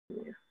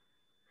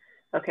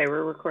Okay,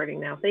 we're recording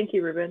now. Thank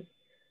you, Ruben.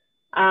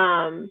 So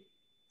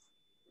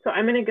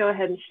I'm going to go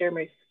ahead and share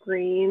my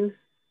screen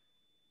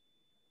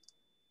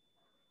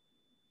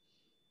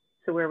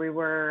to where we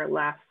were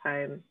last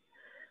time.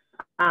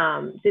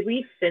 Did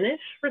we finish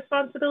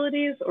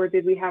responsibilities or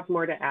did we have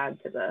more to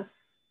add to this?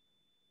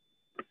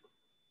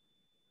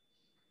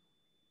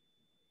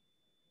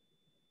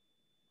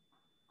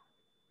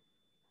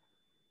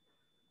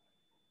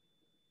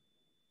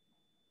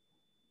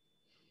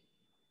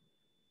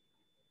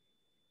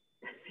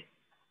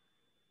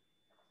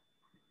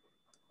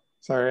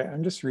 Sorry,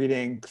 I'm just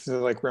reading to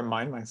like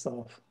remind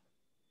myself.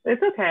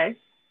 It's okay.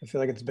 I feel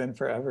like it's been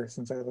forever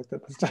since I looked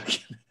at this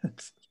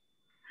document.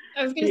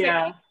 I was gonna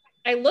say,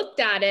 I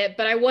looked at it,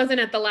 but I wasn't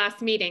at the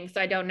last meeting,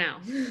 so I don't know.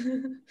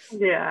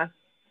 Yeah,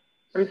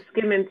 I'm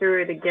skimming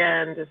through it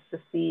again just to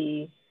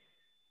see.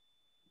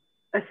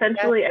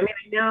 Essentially, I mean,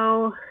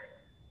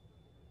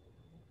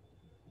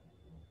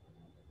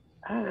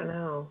 I don't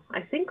know.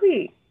 I think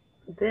we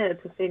did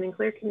sustaining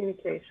clear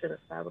communication,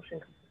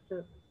 establishing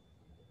consistent.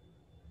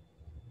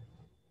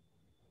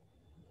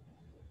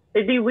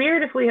 It'd be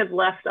weird if we had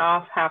left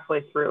off halfway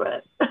through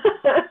it.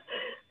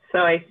 So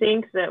I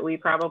think that we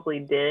probably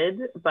did,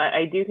 but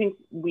I do think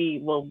we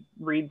will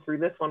read through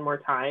this one more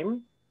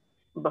time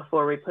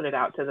before we put it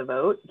out to the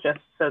vote, just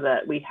so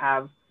that we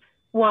have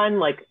one,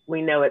 like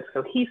we know it's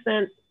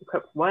cohesive,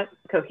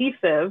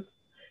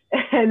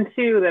 and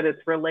two, that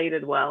it's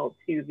related well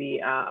to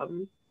the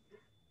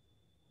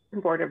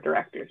Board of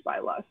Directors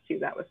bylaws too.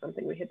 That was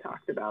something we had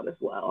talked about as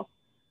well.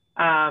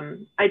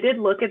 I did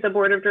look at the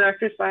Board of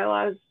Directors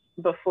bylaws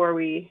before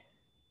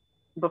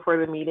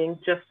the meeting,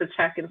 just to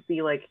check and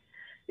see, like,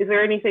 is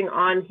there anything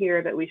on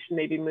here that we should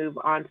maybe move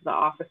on to the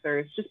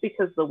officers, just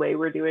because the way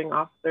we're doing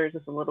officers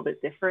is a little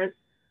bit different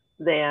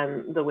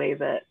than the way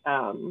that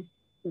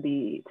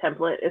the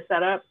template is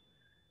set up.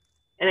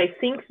 And I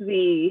think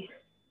the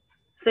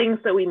things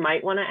that we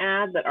might want to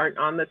add that aren't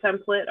on the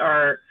template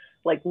are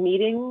like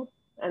meetings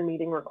and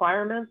meeting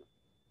requirements.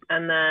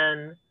 And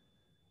then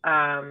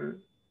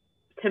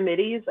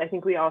committees. I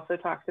think we also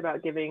talked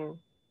about giving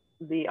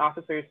the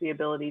officers the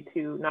ability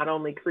to not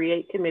only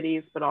create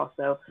committees, but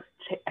also,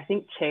 I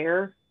think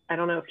chair, I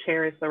don't know if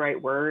chair is the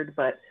right word,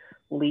 but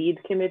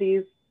lead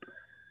committees.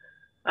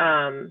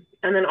 And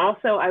then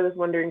also I was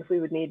wondering if we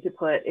would need to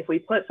put, if we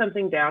put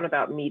something down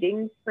about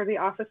meetings for the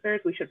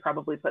officers, we should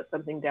probably put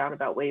something down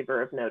about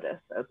waiver of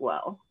notice as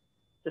well,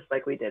 just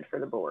like we did for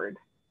the board.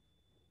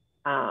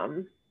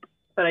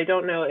 But I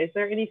don't know, is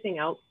there anything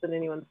else that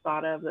anyone's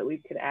thought of that we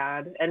could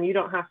add? And you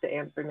don't have to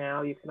answer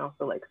now, you can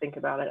also like think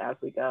about it as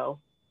we go.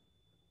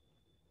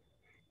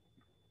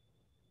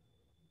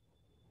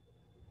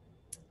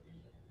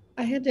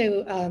 I had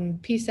to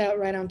piece out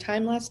right on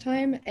time last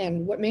time,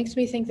 and what makes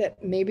me think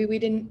that maybe we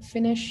didn't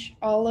finish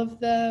all of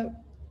the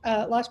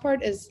last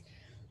part is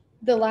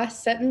the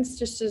last sentence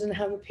just doesn't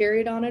have a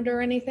period on it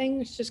or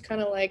anything. It's just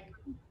kind of like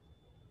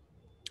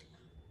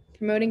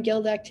promoting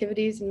guild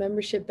activities and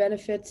membership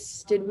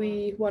benefits. Did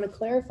we want to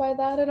clarify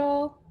that at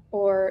all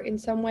or in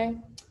some way?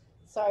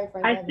 Sorry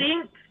for I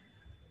think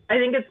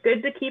it's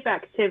good to keep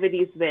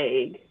activities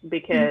vague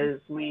because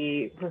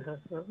we,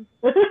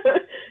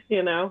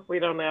 you know, we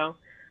don't know.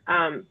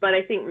 But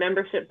I think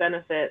membership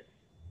benefits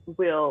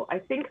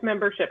I think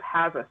membership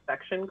has a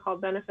section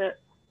called benefits.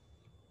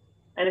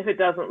 And if it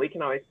doesn't, we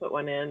can always put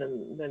one in,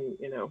 and then,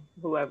 you know,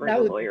 whoever the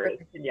lawyer is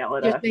can yell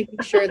at us. Just making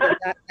sure that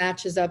that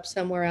matches up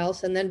somewhere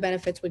else, and then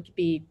benefits would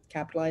be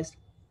capitalized.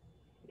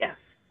 Yes.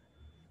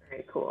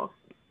 Very cool.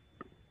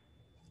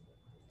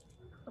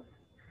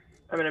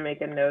 I'm going to make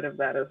a note of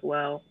that as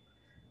well.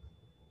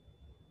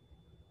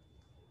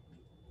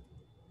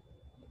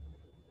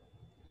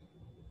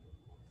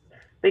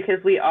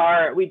 Because we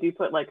do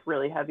put like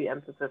really heavy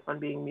emphasis on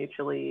being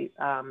mutually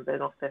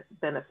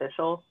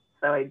beneficial.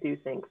 So I do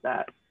think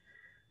that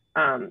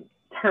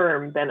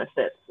term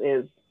benefits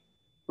is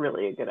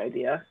really a good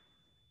idea.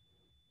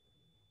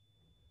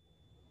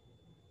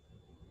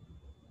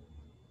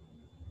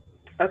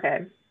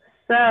 Okay,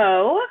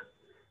 so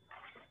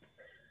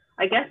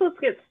I guess let's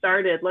get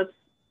started. Let's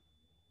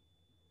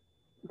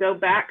go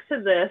back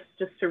to this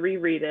just to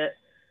reread it.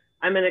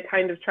 I'm going to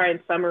kind of try and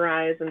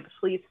summarize, and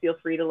please feel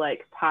free to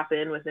like pop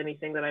in with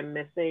anything that I'm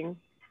missing.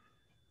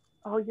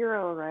 Oh, you're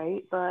all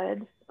right,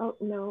 bud. Oh,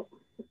 no.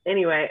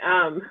 Anyway,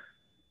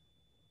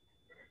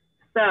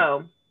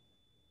 so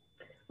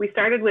we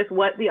started with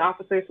what the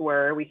officers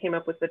were. We came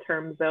up with the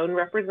term zone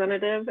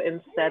representative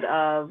instead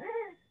of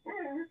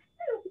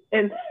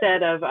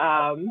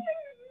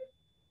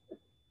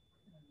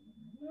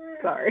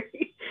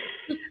sorry.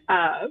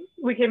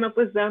 We came up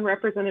with zone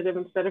representative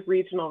instead of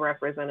regional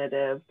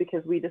representative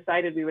because we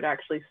decided we would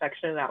actually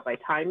section it out by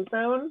time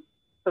zone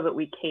so that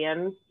we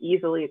can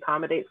easily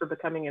accommodate for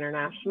becoming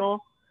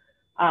international.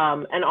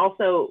 And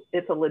also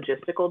it's a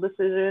logistical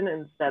decision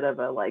instead of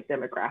a like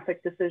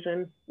demographic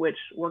decision, which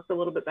worked a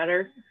little bit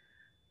better.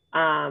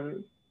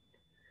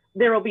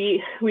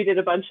 We did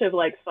a bunch of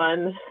like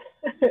fun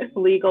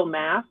legal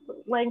math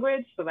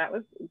language, so that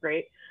was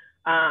great.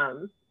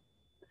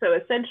 So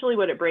essentially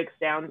what it breaks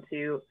down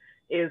to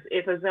is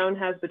if a zone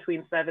has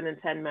between 7 and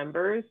 10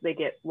 members, they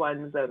get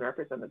 1 zone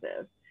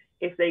representative.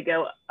 If they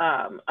go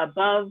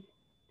above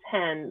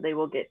 10, they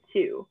will get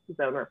 2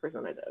 zone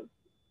representatives,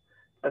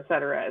 et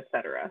cetera, et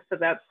cetera. So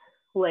that's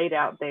laid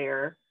out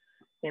there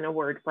in a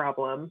word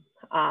problem.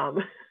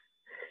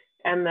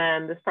 And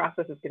then this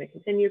process is going to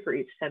continue for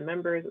each 10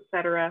 members, et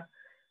cetera.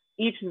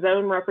 Each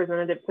zone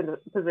representative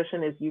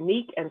position is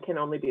unique and can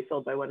only be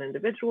filled by 1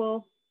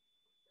 individual.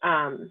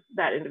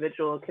 That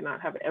individual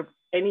cannot have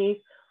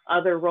any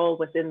other role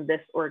within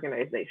this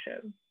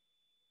organization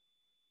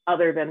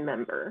other than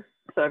member.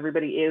 So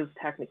everybody is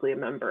technically a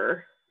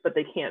member, but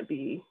they can't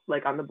be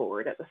like on the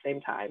board at the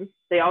same time.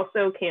 They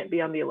also can't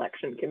be on the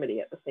election committee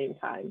at the same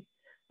time.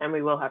 And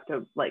we will have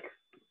to like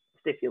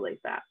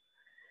stipulate that.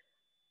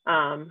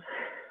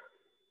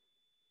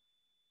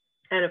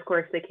 And of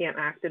course, they can't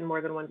act in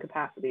more than 1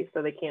 capacity.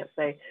 So they can't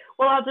say,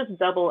 well, I'll just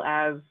double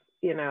as,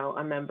 you know,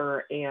 a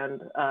member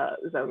and a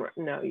zone.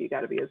 No, you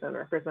got to be a zone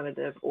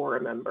representative or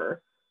a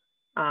member.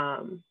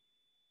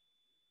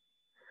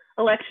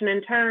 Election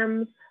in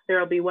terms, there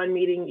will be 1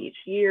 meeting each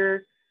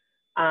year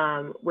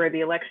where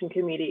the election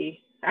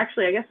committee,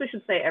 actually, I guess we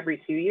should say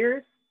every 2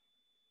 years,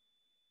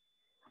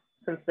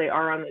 since they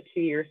are on the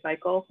 2-year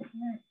cycle.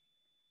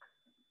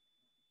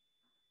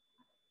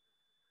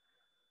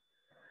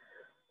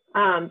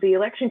 The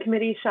election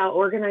committee shall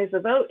organize a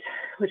vote,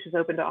 which is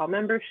open to all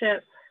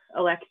membership,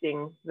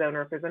 electing zone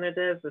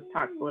representatives. This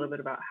talks a little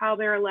bit about how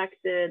they're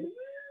elected.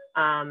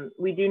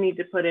 We do need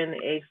to put in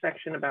a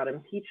section about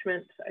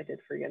impeachment. I did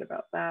forget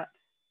about that.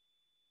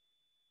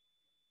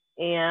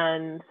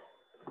 And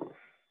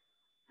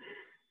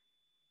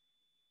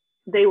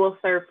they will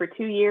serve for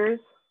 2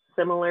 years,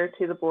 similar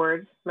to the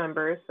board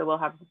members. So we'll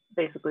have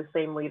basically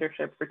same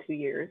leadership for 2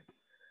 years.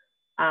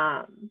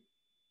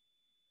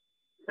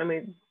 And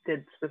we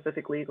did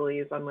specific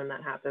legalese on when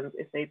that happens.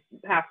 If they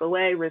pass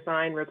away,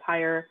 resign,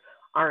 retire,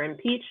 are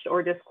impeached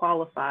or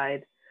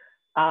disqualified,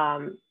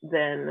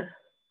 then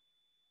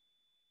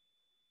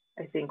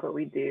I think what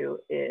we do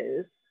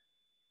is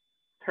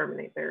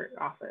terminate their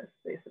office,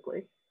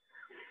 basically.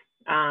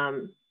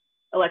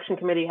 Election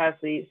committee has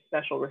the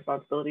special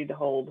responsibility to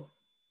hold,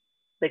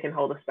 they can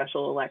hold a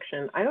special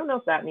election. I don't know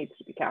if that needs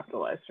to be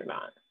capitalized or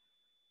not,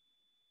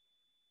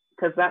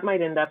 because that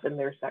might end up in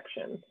their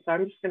section. So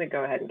I'm just going to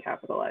go ahead and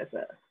capitalize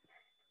it,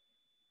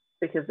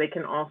 because they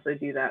can also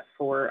do that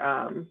for,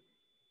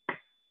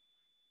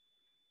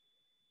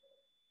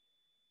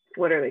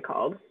 what are they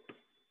called?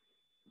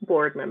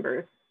 Board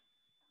members.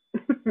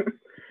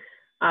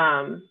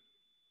 And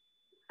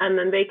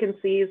then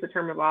vacancies, the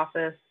term of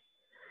office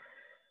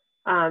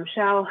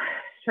shall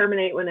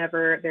terminate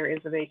whenever there is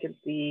a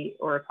vacancy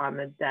or upon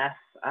the death.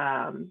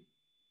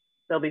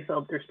 They'll be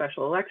filled through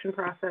special election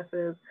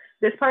processes.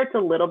 This part's a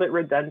little bit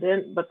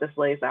redundant, but this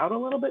lays out a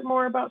little bit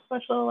more about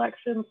special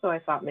elections. So I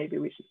thought maybe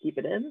we should keep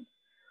it in.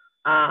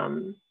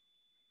 Because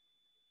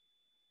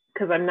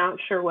I'm not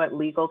sure what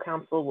legal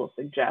counsel will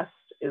suggest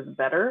is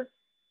better.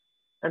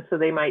 And so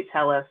they might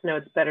tell us, no,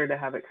 it's better to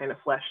have it kind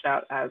of fleshed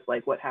out as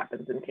like what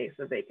happens in case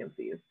of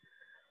vacancies.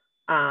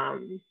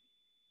 And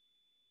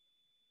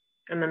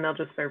then they'll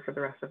just serve for the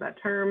rest of that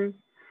term.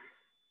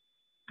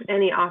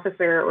 Any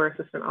officer or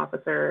assistant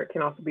officer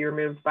can also be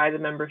removed by the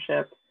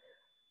membership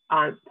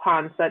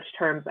upon such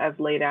terms as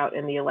laid out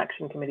in the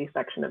election committee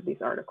section of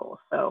these articles.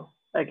 So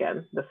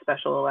again, the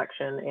special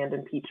election and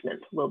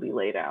impeachment will be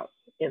laid out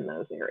in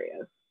those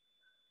areas.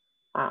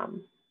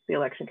 The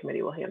election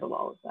committee will handle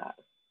all of that.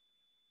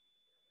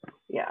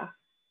 Yeah.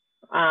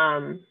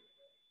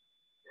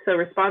 So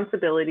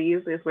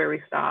responsibilities is where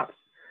we stopped.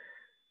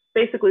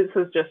 Basically, this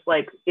is just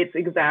like, it's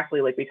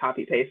exactly like we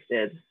copy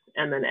pasted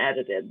and then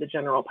edited the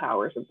general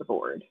powers of the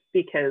board,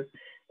 because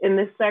in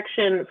this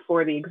section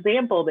for the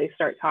example, they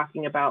start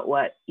talking about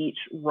what each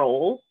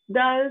role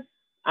does.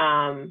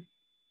 Did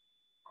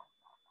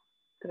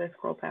I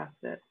scroll past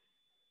it?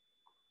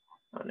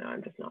 Oh no,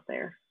 I'm just not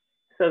there.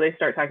 So they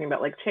start talking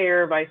about like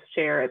chair, vice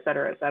chair, et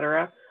cetera, et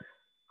cetera.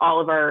 All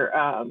of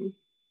our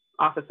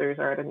officers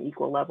are at an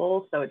equal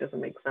level, so it doesn't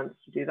make sense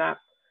to do that.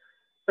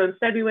 So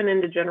instead we went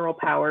into general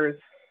powers.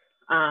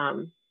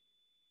 The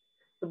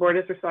board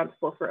is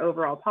responsible for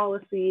overall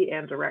policy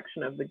and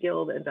direction of the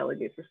guild and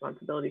delegates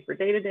responsibility for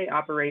day-to-day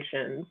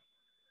operations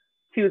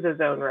to the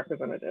zone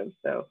representatives.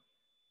 So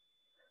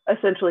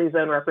essentially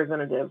zone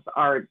representatives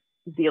are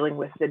dealing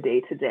with the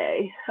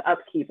day-to-day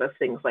upkeep of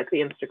things like the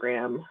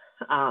Instagram,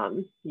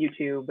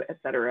 YouTube,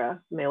 etc.,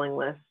 mailing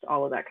list,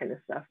 all of that kind of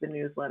stuff, the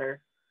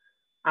newsletter.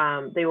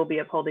 They will be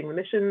upholding the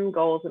mission,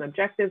 goals, and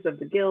objectives of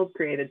the guild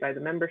created by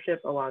the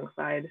membership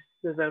alongside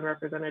the zone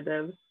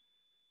representatives.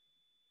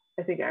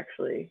 I think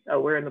actually,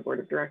 oh, we're in the board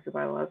of director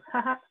bylaws.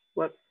 Haha,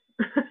 whoops.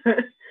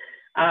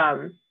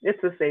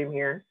 It's the same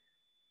here.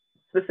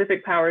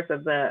 Specific powers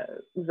of the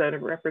zone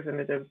of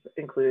representatives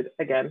include,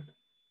 again,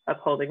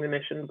 upholding the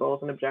mission,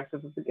 goals, and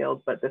objectives of the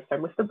guild, but this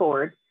time with the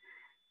board,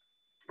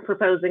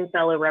 proposing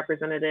fellow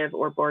representative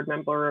or board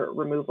member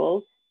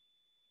removals,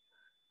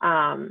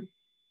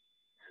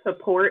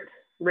 support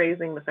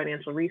raising the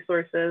financial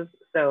resources,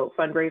 so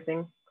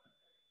fundraising.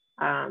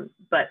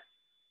 But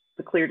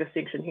the clear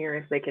distinction here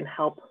is they can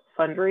help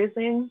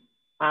fundraising,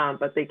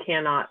 but they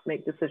cannot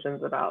make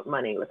decisions about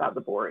money without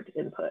the board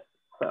input.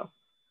 So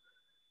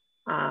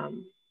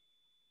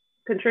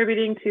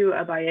contributing to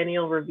a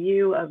biennial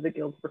review of the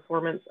guild's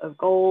performance of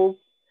goals.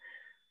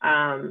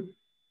 So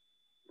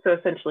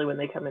essentially when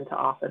they come into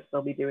office,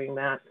 they'll be doing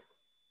that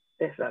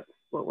if that's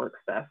what works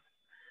best.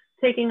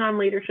 Taking on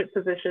leadership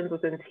positions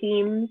within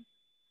teams.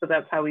 So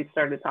that's how we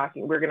started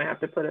talking. We're gonna have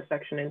to put a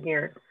section in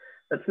here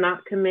that's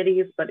not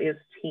committees, but is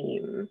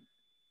teams.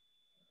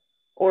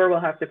 Or we'll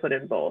have to put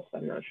in both,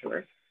 I'm not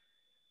sure.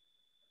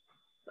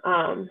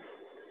 I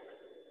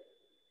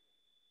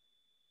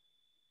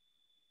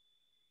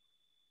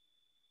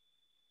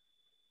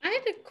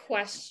had a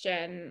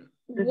question.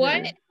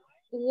 Mm-hmm.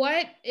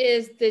 What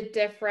is the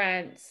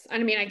difference? I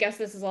mean, I guess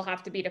this will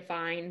have to be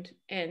defined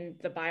in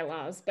the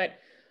bylaws, but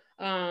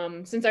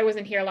since I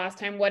wasn't here last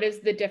time, what is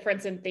the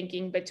difference in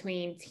thinking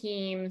between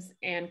teams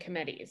and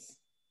committees?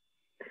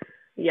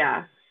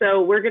 Yeah,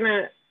 so we're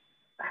gonna,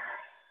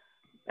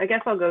 I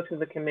guess I'll go to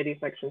the committee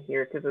section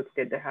here because it's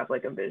good to have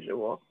like a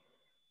visual.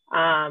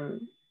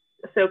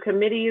 So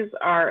committees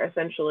are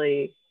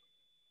essentially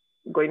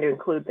going to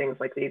include things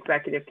like the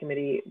executive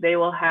committee. They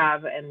will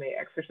have and they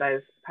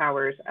exercise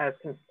powers as,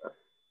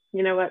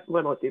 you know what,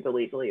 we'll do the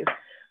legalese.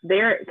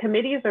 Their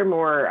committees are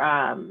more,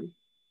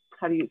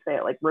 how do you say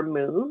it, like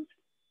removed,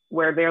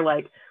 where they're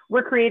like,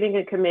 we're creating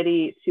a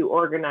committee to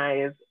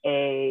organize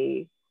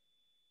a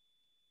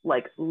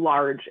like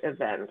large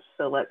event.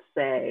 So let's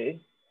say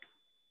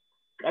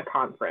a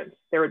conference,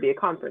 there would be a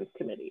conference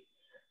committee.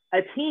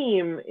 A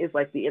team is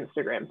like the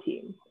Instagram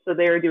team. So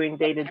they're doing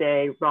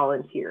day-to-day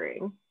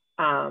volunteering.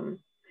 And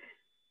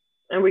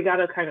we got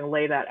to kind of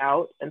lay that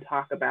out and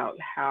talk about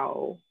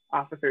how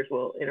officers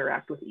will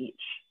interact with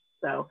each.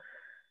 So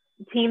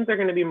teams are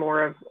going to be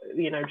more of,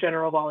 you know,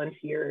 general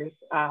volunteers.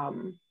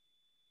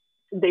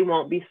 They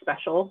won't be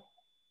special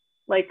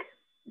like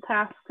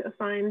tasks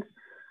assigned.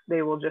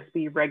 They will just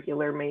be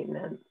regular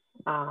maintenance.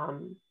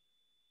 And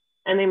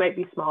they might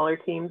be smaller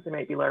teams, they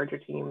might be larger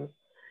teams.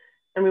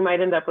 And we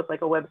might end up with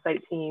like a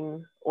website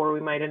team, or we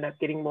might end up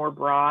getting more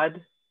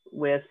broad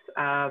with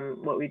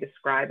what we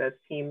describe as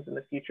teams in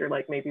the future.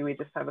 Like maybe we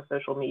just have a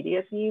social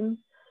media team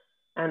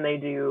and they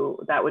do,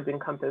 that would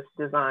encompass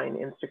design,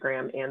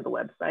 Instagram, and the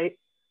website,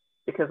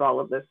 because all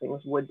of those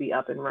things would be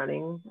up and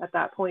running at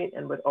that point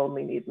and would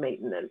only need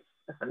maintenance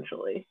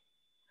essentially.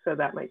 So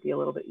that might be a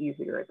little bit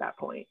easier at that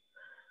point.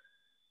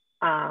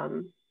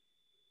 And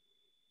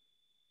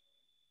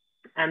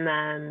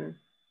then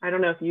I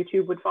don't know if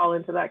YouTube would fall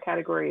into that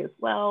category as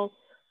well.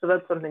 So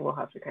that's something we'll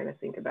have to kind of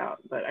think about,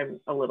 but I'm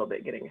a little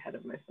bit getting ahead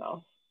of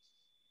myself.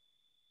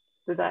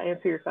 Did that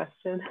answer your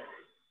question?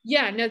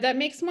 Yeah, no, that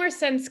makes more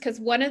sense, because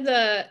one of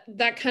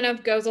that kind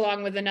of goes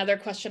along with another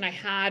question I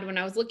had when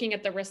I was looking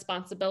at the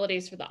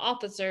responsibilities for the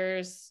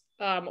officers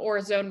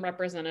or zone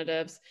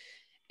representatives,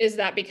 is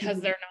that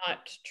because they're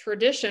not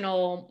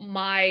traditional,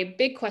 my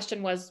big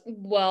question was,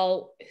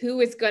 well,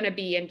 who is going to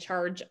be in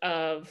charge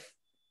of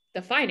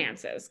the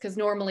finances? Because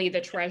normally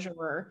the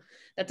treasurer,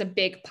 that's a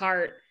big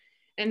part.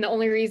 And the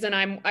only reason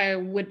I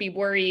would be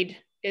worried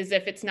is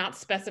if it's not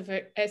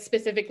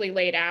specifically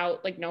laid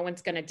out, like no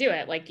one's going to do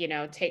it. Like, you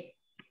know, keep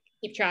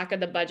track of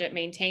the budget,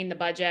 maintain the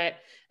budget,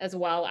 as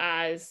well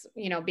as,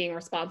 you know, being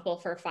responsible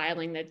for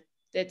filing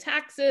the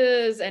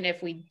taxes. And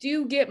if we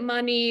do get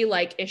money,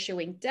 like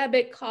issuing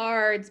debit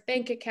cards,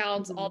 bank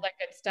accounts, all that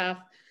good stuff.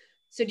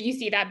 So do you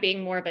see that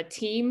being more of a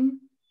team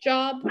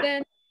job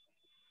then?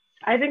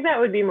 I think that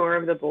would be more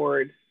of the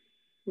board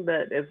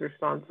that is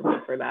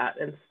responsible for that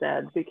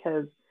instead,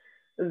 because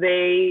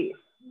they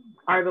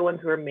are the ones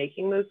who are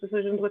making those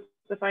decisions with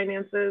the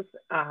finances.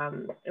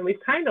 And we've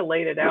kind of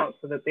laid it out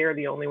so that they're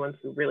the only ones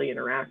who really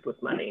interact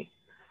with money.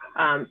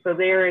 So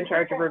they're in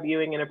charge of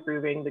reviewing and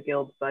approving the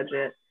guild's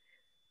budget.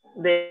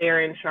 They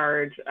are in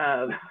charge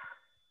of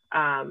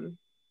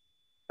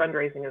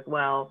fundraising as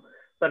well,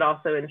 but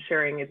also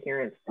ensuring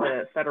adherence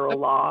to federal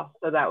law.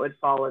 So that would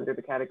fall under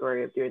the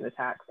category of doing the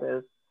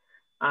taxes,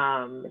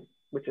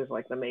 which is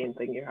like the main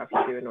thing you have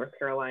to do in North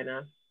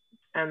Carolina.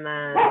 And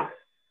then,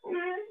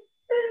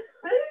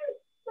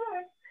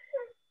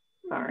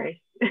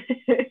 sorry.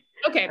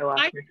 Okay,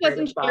 I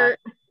wasn't sure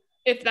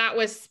if that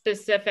was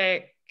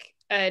specific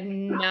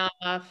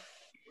enough.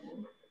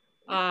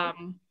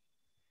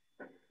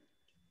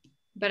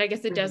 But I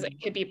guess it does,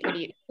 it could be pretty,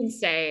 you can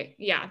say,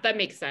 yeah, that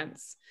makes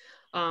sense.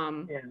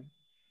 Yeah.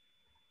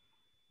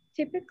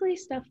 Typically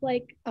stuff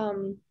like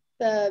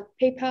the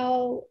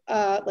PayPal,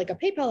 like a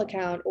PayPal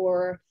account,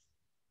 or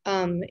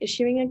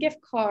issuing a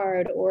gift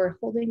card or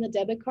holding the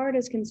debit card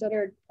is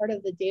considered part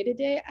of the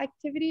day-to-day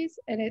activities,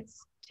 and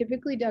it's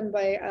typically done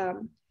by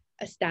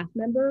a staff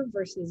member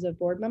versus a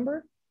board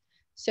member.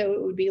 So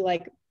it would be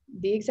like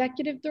the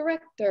executive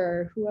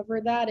director,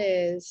 whoever that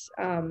is.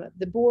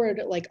 The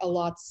board like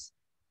allots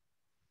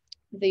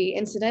the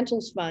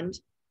incidentals fund,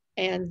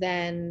 and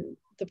then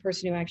the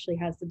person who actually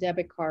has the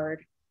debit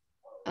card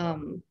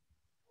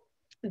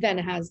then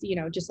has, you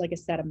know, just like a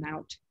set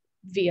amount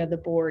via the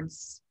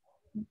board's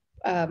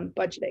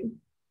budgeting.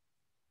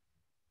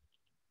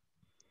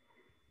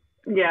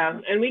 Yeah,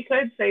 and we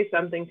could say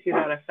something to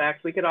that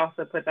effect. We could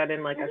also put that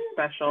in like a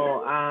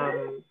special,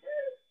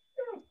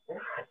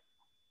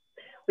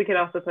 we could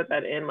also put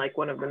that in like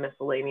one of the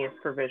miscellaneous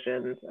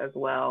provisions as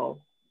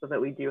well, so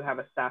that we do have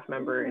a staff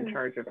member in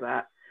charge of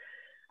that.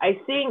 I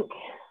think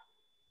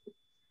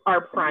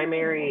our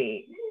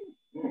primary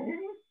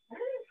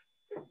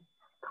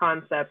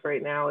concept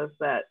right now is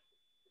that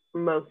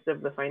most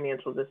of the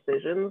financial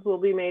decisions will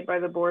be made by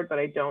the board, but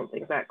I don't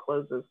think that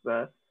closes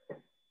the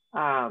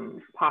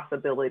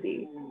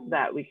possibility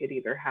that we could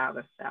either have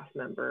a staff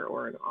member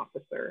or an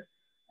officer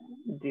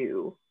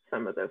do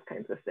some of those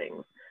kinds of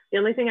things. The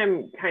only thing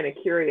I'm kind of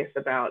curious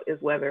about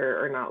is whether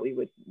or not we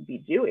would be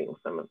doing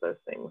some of those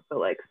things. So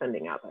like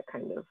sending out that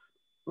kind of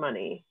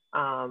money,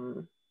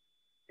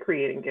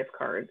 creating gift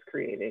cards,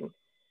 creating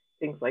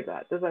things like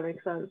that. Does that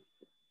make sense?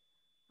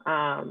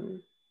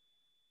 I'm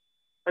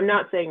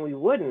not saying we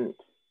wouldn't.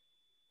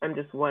 I'm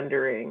just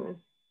wondering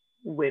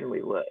when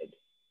we would.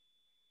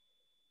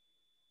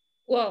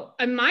 Well,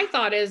 and my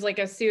thought is like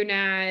as soon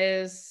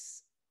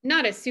as,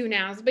 not as soon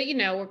as, but you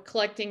know, we're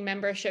collecting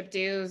membership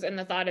dues, and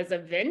the thought is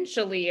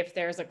eventually if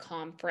there's a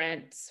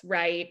conference,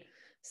 right,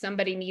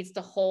 somebody needs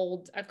to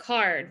hold a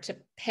card to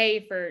pay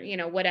for, you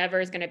know,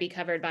 whatever is going to be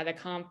covered by the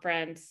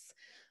conference,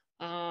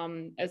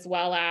 as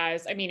well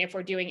as, I mean, if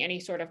we're doing any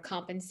sort of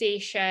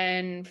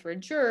compensation for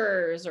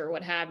jurors or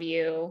what have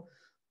you,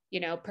 you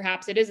know,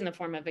 perhaps it is in the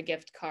form of a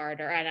gift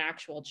card or an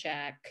actual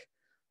check.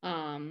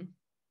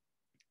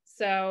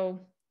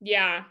 So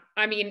yeah,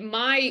 I mean,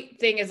 my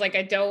thing is like,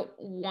 I don't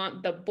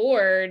want the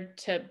board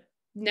to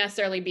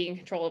necessarily be in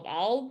control of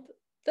all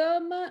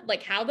the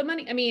like how the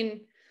money, I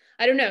mean,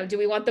 I don't know. Do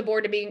we want the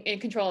board to be in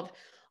control of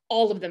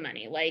all of the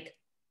money? Like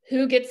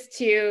who gets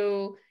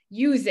to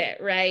use it,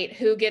 right?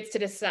 Who gets to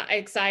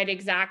decide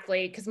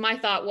exactly? Because my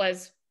thought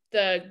was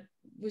the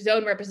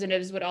zone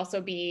representatives would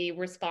also be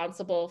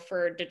responsible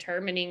for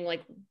determining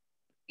like,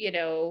 you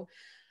know,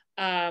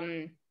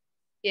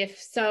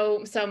 if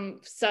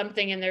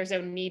something in their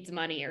zone needs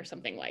money or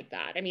something like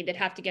that. I mean, they'd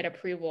have to get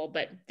approval,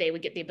 but they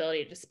would get the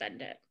ability to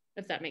spend it,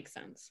 if that makes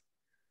sense.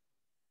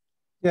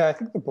 Yeah, I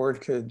think the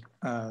board could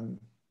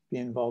be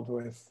involved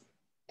with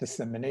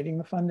disseminating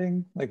the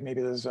funding. Like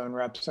maybe the zone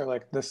reps are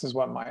like, this is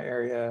what my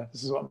area,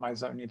 this is what my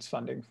zone needs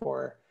funding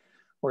for.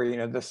 Or, you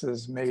know, this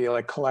is maybe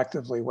like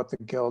collectively what the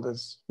guild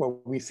is,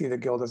 what we see the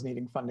guild as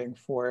needing funding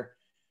for.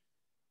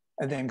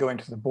 And then going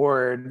to the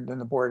board, then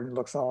the board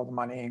looks at all the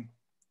money,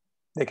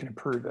 they can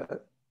approve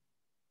it.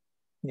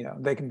 You know,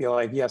 they can be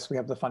like, yes, we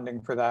have the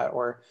funding for that,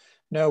 or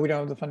no, we don't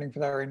have the funding for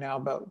that right now,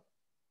 but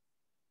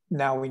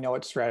now we know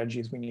what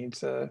strategies we need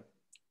to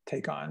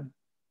take on.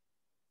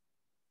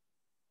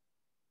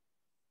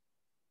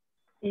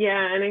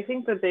 Yeah, and I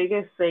think the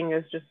biggest thing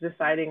is just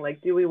deciding,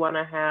 like, do we want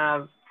to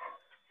have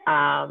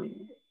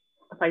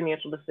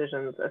financial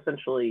decisions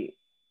essentially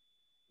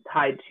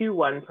tied to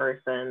one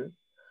person,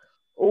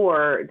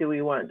 or do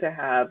we want to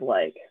have,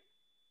 like,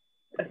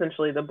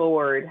 essentially the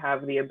board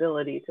have the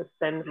ability to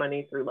send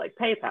money through like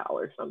PayPal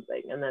or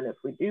something? And then if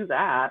we do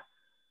that,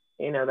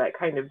 you know, that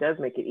kind of does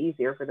make it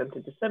easier for them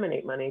to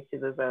disseminate money to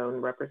the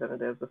zone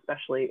representatives,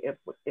 especially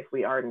if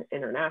we are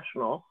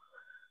international.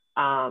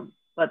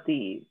 But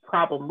the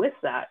problem with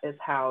that is,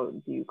 how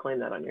do you claim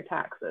that on your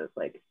taxes?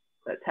 Like,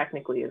 that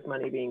technically is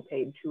money being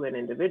paid to an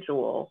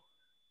individual.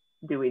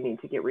 Do we need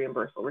to get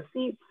reimbursable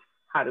receipts?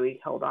 How do we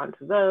hold on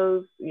to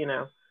those? You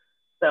know,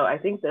 so I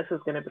think this is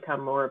going to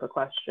become more of a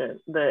question.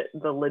 The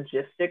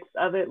logistics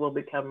of it will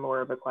become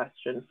more of a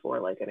question for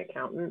like an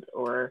accountant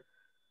or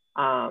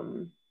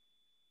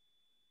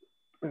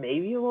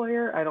maybe a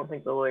lawyer. I don't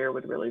think the lawyer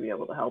would really be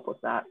able to help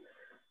with that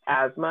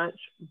as much,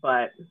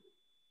 but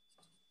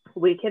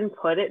we can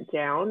put it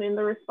down in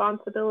the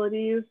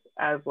responsibilities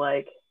as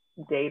like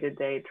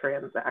day-to-day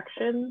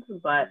transactions.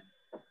 But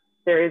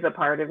there is a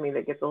part of me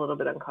that gets a little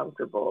bit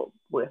uncomfortable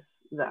with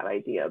that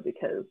idea,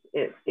 because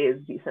it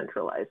is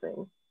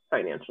decentralizing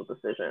financial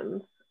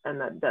decisions,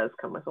 and that does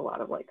come with a lot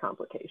of like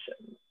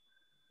complications.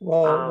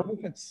 Well, what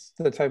if it's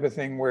the type of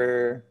thing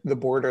where the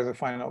board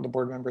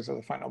members are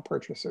the final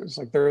purchasers?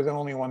 Like they're the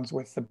only ones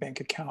with the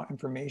bank account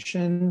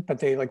information, but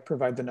they like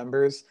provide the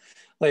numbers.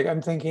 Like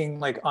I'm thinking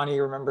like, Ani,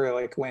 remember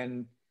like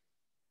when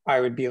I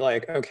would be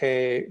like,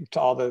 okay,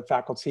 to all the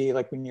faculty,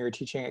 like when you were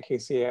teaching at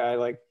KCA, I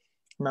like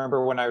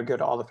remember when I would go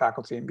to all the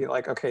faculty and be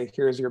like, okay,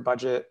 here's your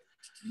budget.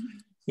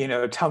 You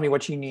know, tell me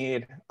what you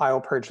need. I'll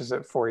purchase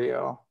it for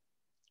you.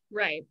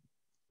 Right.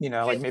 You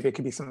know, like maybe it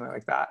could be something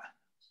like that.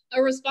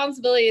 A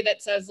responsibility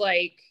that says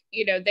like,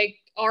 you know, they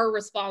are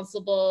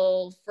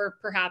responsible for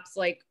perhaps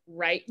like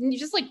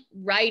just like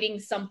writing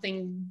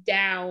something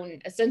down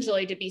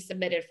essentially to be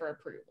submitted for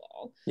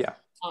approval. Yeah.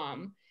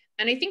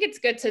 And I think it's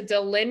good to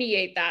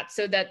delineate that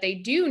so that they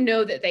do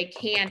know that they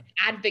can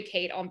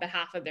advocate on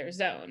behalf of their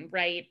zone,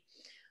 right?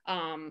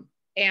 And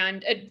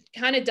it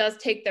kind of does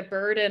take the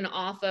burden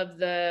off of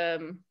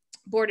the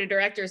board of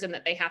directors, in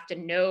that they have to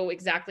know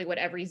exactly what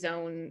every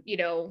zone, you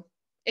know,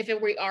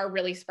 we are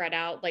really spread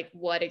out, like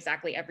what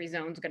exactly every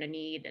zone's going to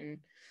need and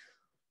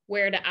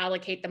where to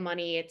allocate the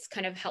money, it's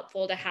kind of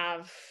helpful to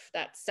have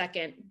that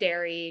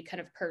secondary kind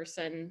of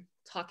person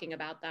talking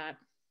about that.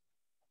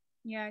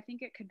 Yeah, I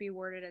think it could be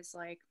worded as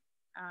like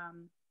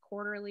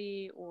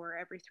quarterly or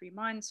every 3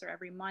 months or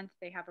every month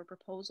they have a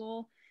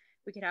proposal.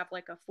 We could have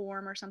like a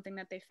form or something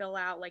that they fill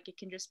out. Like it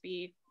can just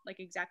be like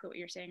exactly what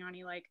you're saying,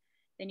 Ani, like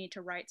they need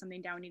to write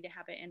something down, we need to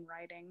have it in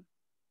writing.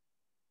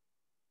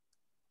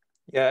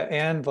 Yeah,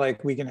 and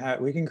like we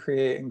can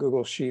create in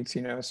Google Sheets,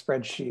 you know, a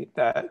spreadsheet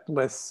that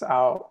lists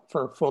out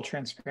for full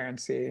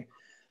transparency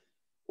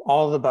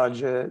all the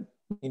budget,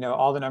 you know,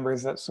 all the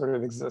numbers that sort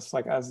of exist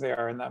like as they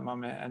are in that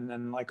moment, and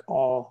then like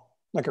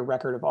a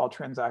record of all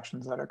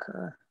transactions that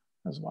occur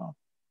as well.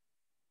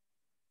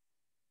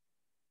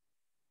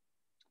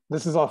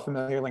 This is all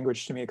familiar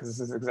language to me because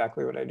this is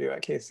exactly what I do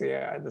at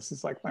KCAI. This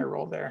is like my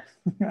role there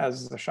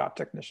as a shop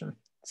technician.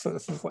 So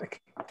this is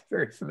like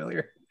very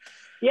familiar.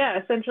 Yeah,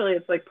 essentially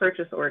it's like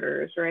purchase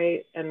orders,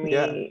 right? And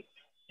we,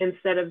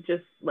 instead of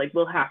just like,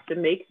 we'll have to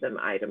make them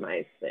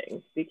itemized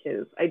things,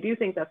 because I do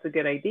think that's a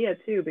good idea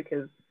too,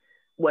 because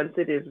once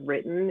it is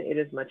written, it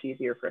is much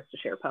easier for us to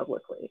share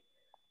publicly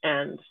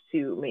and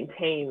to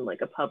maintain like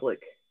a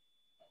public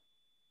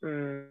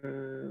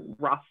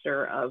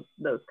roster of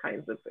those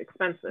kinds of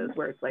expenses,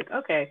 where it's like,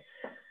 okay,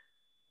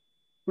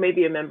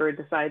 maybe a member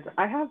decides,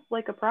 I have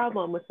like a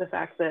problem with the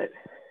fact that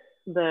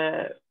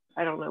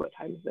I don't know what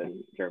time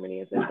zone Germany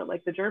is in, but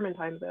like the German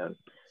time zone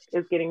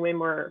is getting way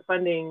more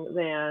funding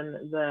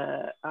than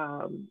the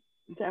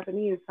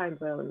Japanese time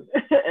zone.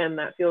 And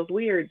that feels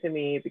weird to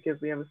me because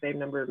we have the same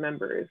number of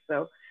members.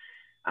 So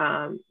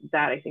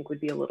that I think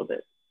would be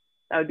that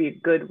would be a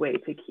good way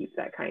to keep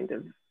that kind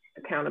of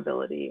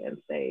accountability and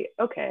say,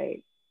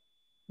 okay,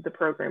 the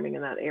programming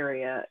in that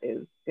area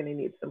is going to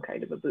need some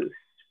kind of a boost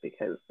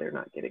because they're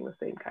not getting the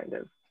same kind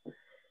of,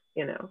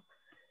 you know.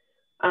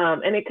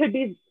 And it could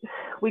be,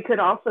 we could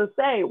also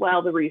say,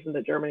 well, the reason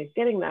that Germany's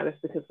getting that is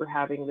because we're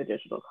having the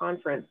digital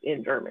conference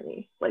in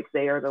Germany. Like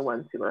they are the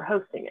ones who are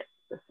hosting it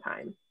this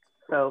time.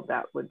 So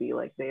that would be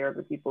like, they are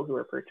the people who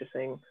are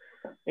purchasing,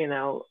 you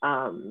know,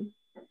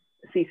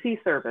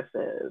 CC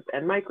services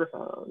and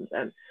microphones.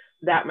 And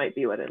that might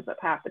be what ends up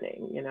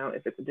happening, you know,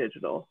 if it's a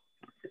digital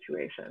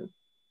situation.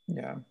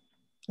 Yeah.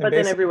 But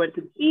then everyone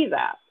could see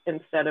that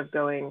instead of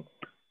going,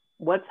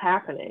 what's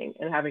happening,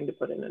 and having to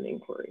put in an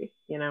inquiry,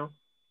 you know?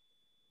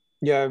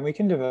 Yeah, and we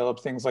can develop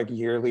things like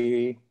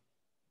yearly,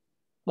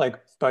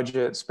 like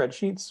budget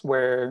spreadsheets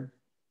where,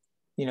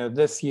 you know,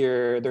 this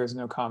year there's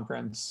no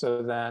conference.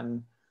 So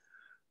then,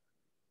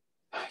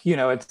 you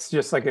know, it's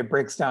just like it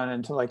breaks down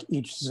into like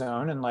each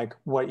zone and like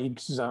what each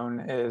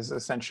zone is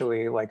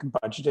essentially like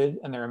budgeted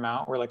and their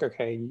amount. We're like,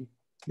 okay,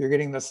 you're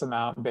getting this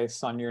amount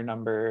based on your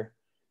number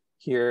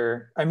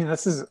here. I mean,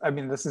 this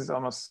is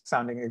almost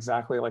sounding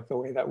exactly like the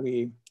way that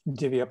we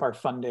divvy up our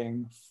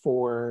funding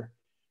for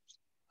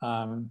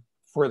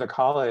the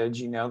college,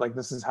 you know, like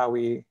this is how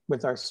we,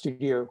 with our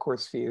studio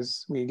course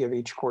fees, we give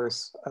each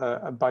course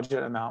a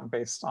budget amount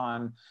based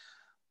on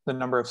the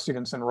number of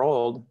students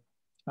enrolled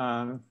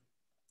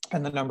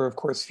and the number of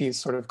course fees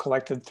sort of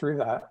collected through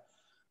that.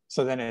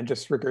 So then it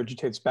just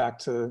regurgitates back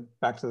to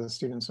the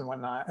students and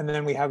whatnot. And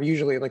then we have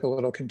usually like a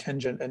little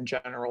contingent and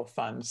general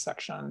fund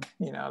section,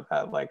 you know,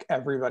 that like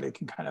everybody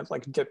can kind of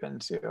like dip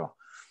into,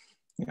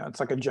 you know, it's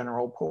like a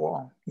general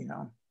pool, you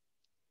know.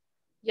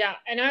 Yeah,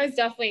 and I was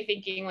definitely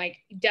thinking like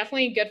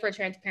definitely good for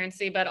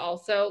transparency, but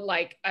also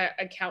like an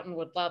accountant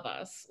would love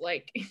us.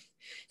 Like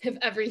if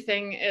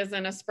everything is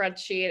in a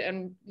spreadsheet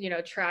and, you know,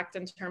 tracked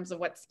in terms of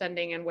what's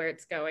spending and where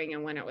it's going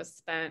and when it was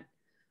spent.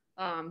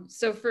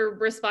 So for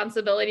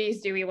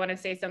responsibilities, do we want to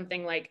say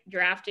something like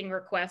drafting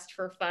request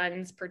for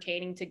funds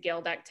pertaining to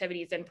guild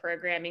activities and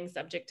programming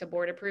subject to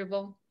board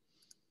approval?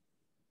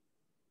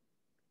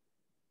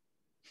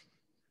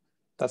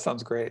 That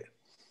sounds great.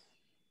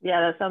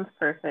 Yeah, that sounds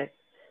perfect.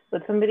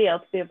 Would somebody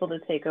else be able to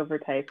take over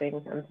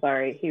typing? I'm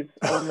sorry, he's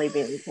only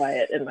being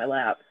quiet in my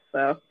lap.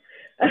 So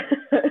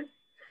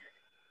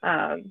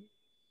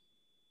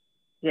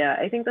yeah,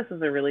 I think this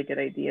is a really good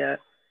idea.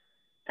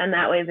 And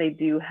that way they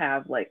do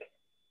have like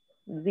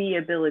the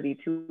ability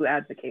to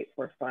advocate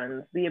for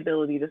funds, the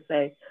ability to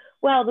say,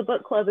 well, the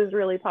book club is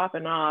really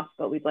popping off,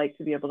 but we'd like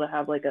to be able to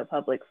have like a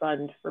public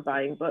fund for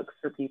buying books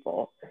for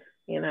people,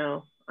 you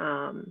know,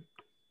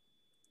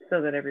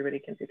 so that everybody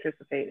can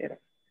participate if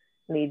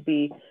need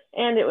be.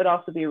 And it would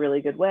also be a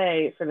really good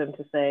way for them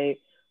to say,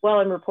 well,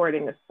 I'm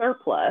reporting a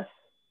surplus,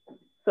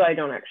 so I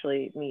don't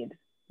actually need,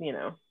 you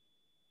know,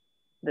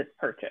 this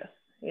purchase,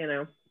 you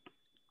know.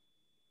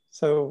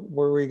 So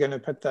were we going to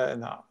put that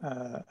in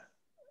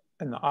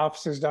the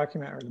officer's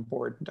document or the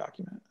board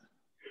document?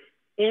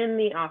 In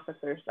the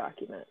officer's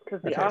document,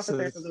 because the Okay,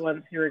 officers are the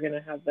ones who are going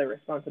to have the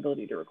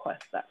responsibility to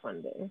request that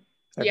funding.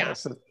 Okay, Yeah.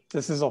 So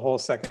this is a whole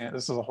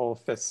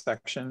fifth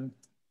section.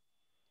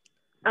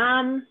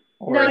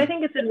 No, I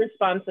think it's in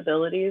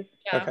responsibilities.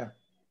 Yeah. Okay.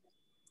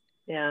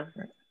 Yeah.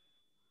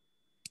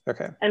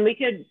 Okay. And we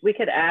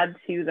could add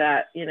to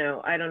that, you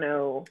know, I don't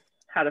know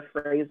how to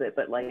phrase it,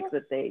 but like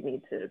that they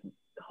need to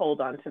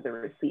hold on to the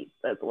receipts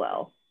as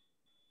well.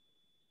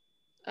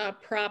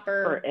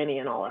 Proper for any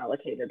and all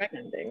allocated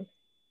spending.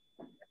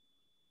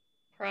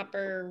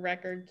 Proper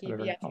record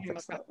keeping. Yeah, I'll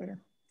fix that later.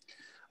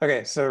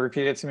 Okay, so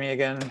repeat it to me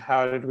again.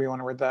 How did we want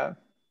to word that?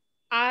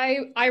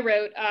 I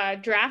wrote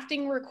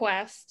drafting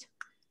request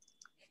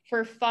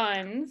for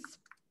funds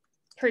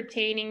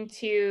pertaining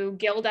to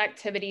guild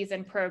activities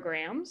and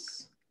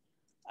programs,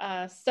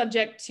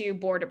 subject to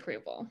board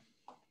approval.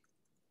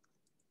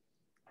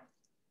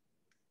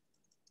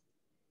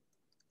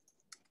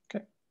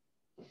 Okay.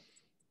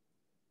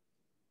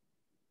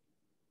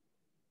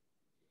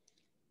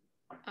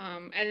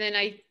 And then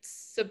I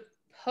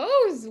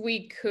suppose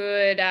we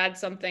could add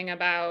something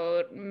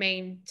about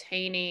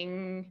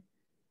maintaining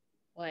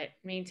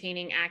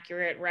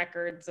accurate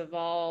records of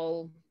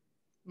all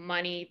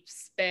money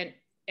spent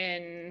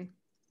in,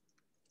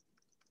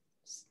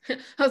 I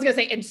was gonna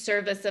say in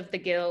service of the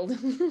guild.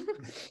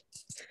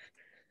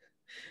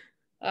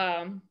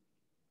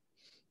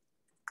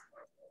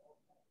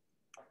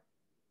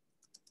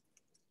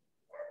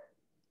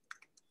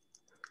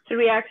 Should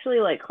we actually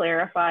like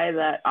clarify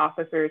that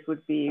officers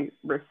would be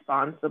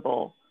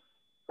responsible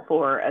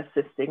for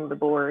assisting the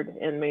board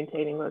in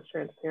maintaining those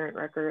transparent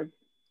records?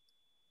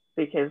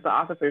 Because the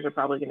officers are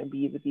probably going to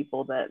be the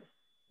people that,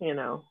 you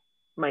know,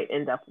 might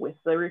end up with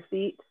the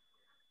receipt.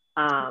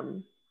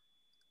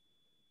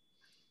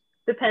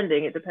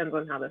 It depends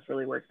on how this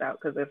really works out.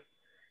 Because if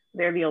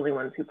they're the only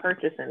ones who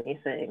purchase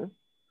anything,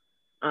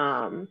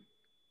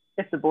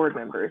 if the board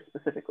members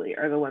specifically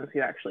are the ones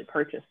who actually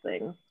purchase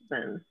things,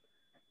 then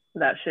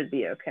that should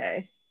be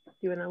okay. Do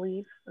you want to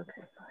leave?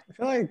 Okay, fine. I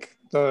feel like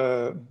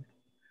the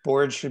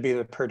board should be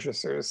the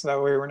purchasers. That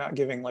way we're not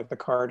giving like the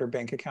card or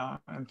bank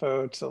account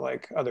info to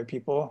like other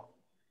people.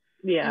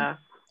 Yeah.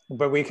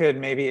 But we could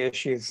maybe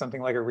issue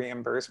something like a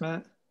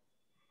reimbursement.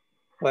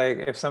 Like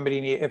if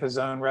a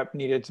zone rep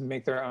needed to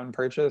make their own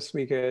purchase,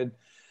 we could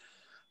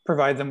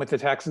provide them with the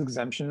tax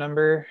exemption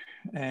number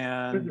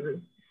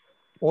and,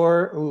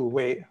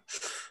 wait,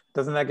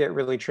 doesn't that get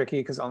really tricky?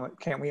 Because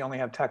can't we only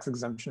have tax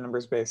exemption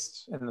numbers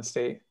based in the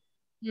state?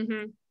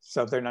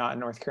 So if they're not in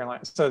North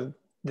Carolina, so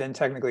then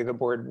technically the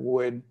board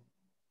would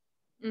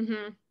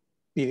be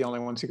the only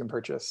ones who can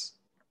purchase.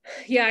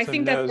 Yeah, I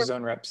think no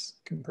zone reps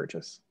can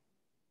purchase.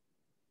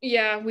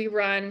 Yeah, we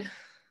run.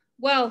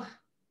 Well,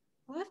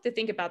 I'll have to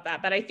think about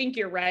that, but I think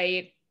you're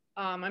right.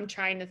 I'm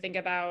trying to think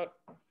about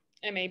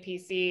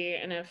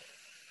MAPC and if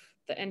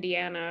the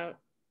Indiana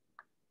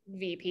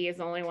VP is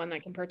the only one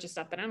that can purchase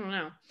stuff, but I don't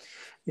know.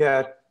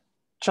 Yeah,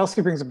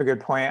 Chelsea brings up a good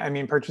point. I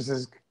mean,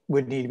 purchases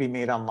would need to be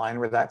made online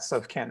where that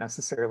stuff can't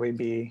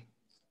necessarily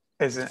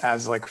isn't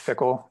as like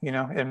fickle, you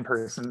know,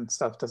 in-person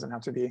stuff doesn't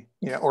have to be,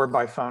 you know, or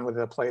by phone with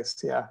a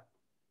place. Yeah.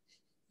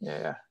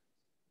 These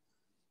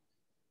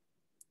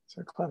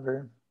are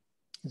clever.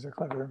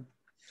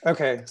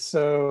 Okay,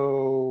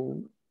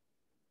 so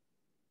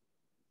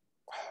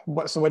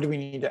what do we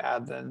need to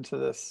add then to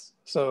this?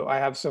 So I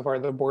have so far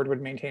the board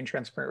would maintain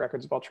transparent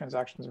records of all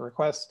transactions and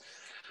requests.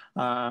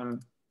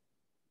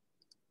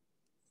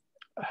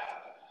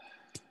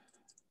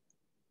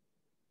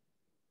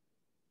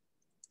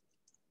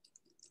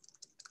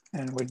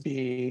 And would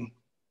be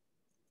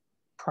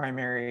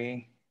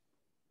primary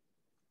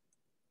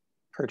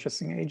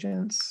purchasing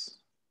agents,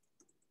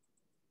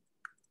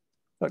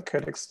 but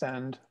can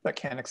extend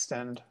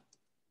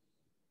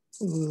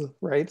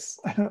rights.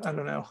 I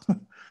don't know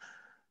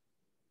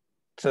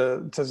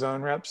to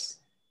zone reps.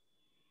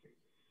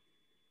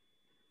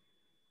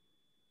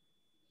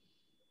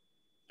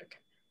 Okay,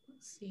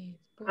 let's see.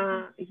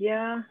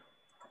 Yeah.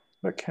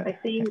 Okay. I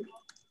think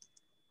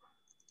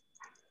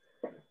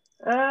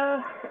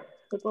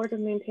the board would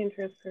maintain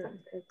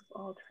transparent records of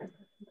all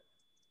transactions.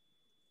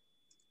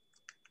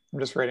 I'm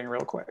just writing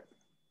real quick.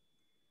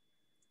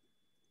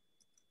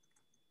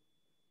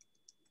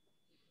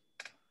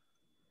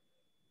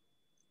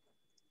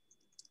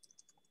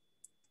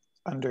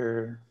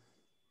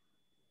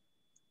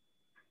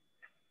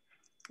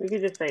 We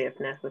could just say if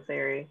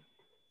necessary.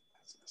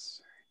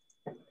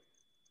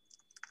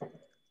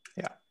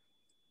 Yeah.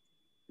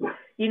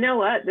 You know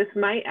what? This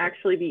might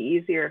actually be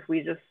easier if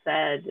we just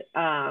said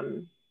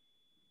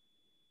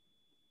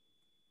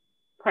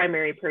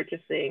primary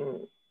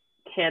purchasing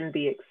can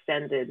be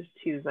extended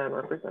to zone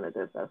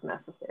representatives as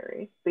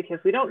necessary, because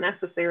we don't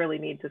necessarily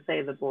need to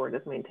say the board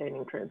is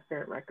maintaining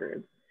transparent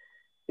records,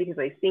 because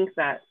I think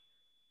that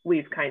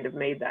we've kind of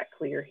made that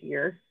clear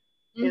here,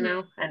 you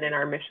know, and in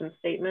our mission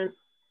statement.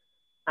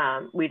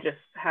 We just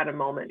had a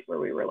moment where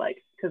we were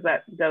like, because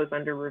that goes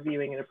under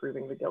reviewing and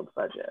approving the guild's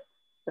budget,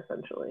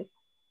 essentially.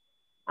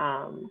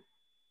 So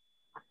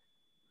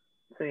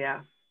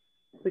yeah,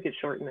 we could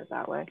shorten it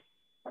that way.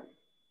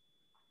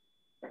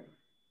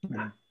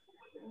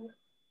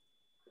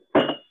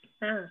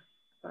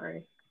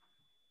 Sorry.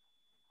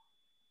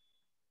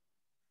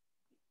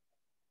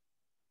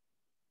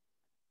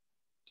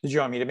 Did you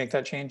want me to make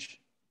that change?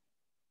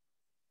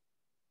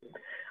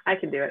 I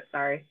can do it,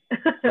 sorry.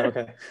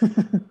 Okay.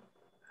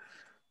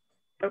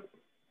 Oh.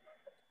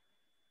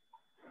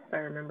 I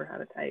remember how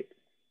to type.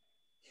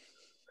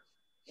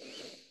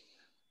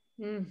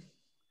 It's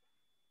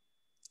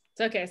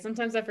okay.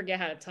 Sometimes I forget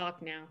how to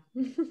talk now.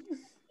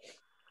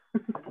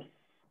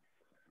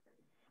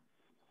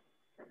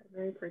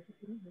 Very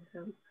purchasing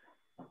account.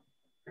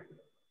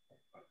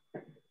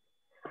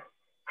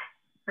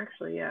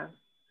 Actually, yeah,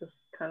 just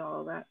cut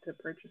all of that to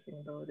purchasing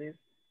abilities.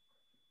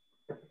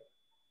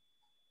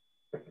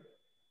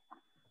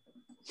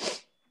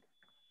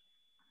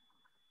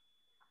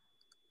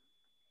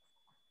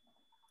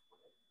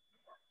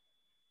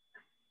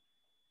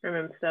 And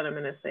instead, I'm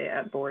going to say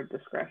at board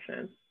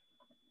discretion.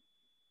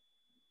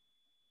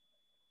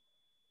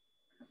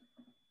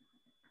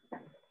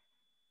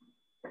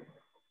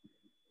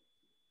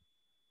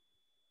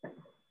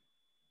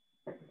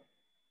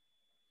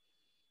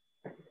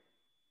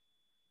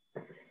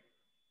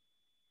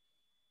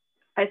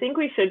 I think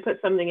we should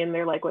put something in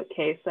there like what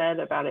Kay said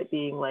about it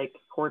being like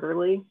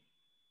quarterly,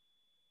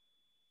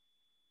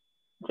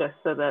 just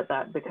so that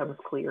that becomes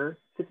clear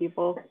to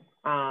people.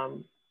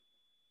 I'm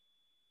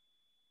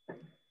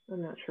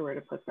not sure where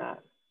to put that.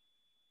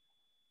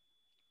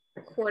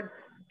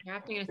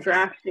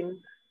 Drafting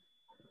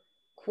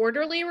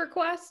quarterly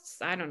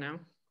requests? I don't know.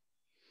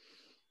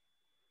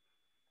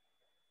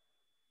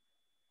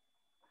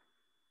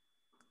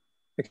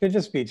 It could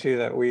just be too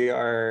that we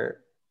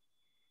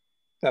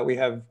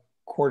have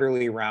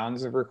quarterly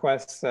rounds of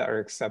requests that are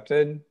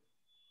accepted.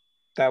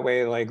 That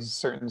way, like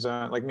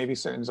maybe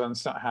certain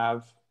zones don't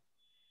have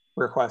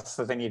requests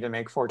that they need to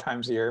make 4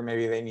 times a year.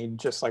 Maybe they need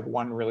just like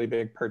one really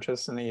big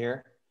purchase in the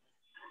year.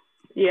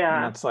 Yeah.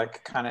 And that's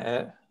like kind of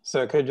it.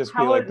 So it could just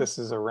be like, this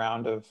is a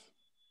round of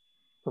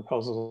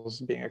proposals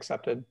being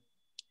accepted.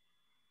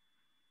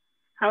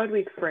 How would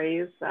we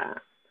phrase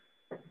that?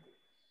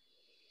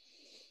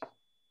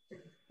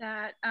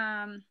 That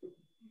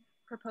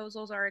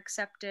proposals are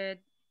accepted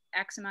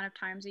X amount of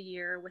times a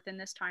year within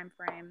this time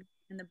frame,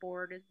 and the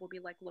board will be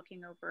like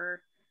looking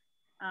over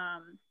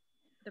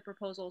the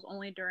proposals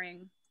only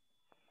during.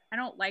 I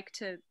don't like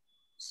to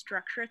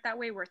structure it that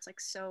way where it's like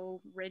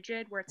so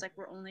rigid, where it's like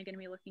we're only going to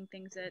be looking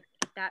things at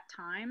that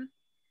time,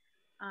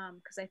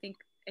 because I think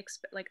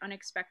like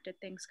unexpected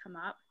things come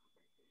up.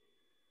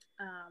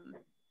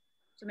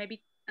 So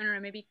maybe, I don't know,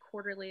 maybe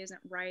quarterly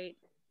isn't right.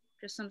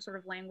 Just some sort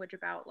of language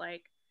about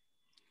like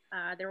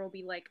there will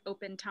be like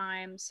open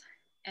times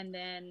and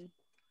then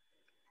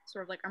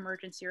sort of like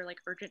emergency or like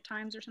urgent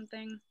times or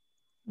something.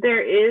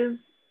 There is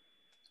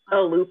a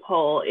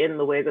loophole in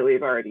the way that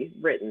we've already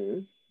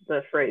written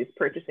the phrase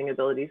purchasing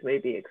abilities may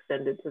be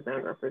extended to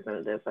zone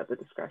representatives at the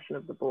discretion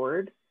of the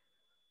board.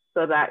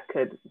 So that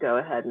could go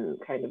ahead and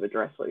kind of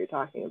address what you're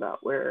talking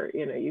about, where,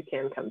 you know, you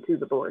can come to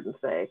the board and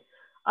say,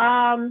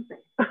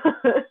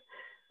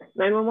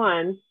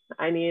 911,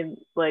 I need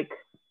like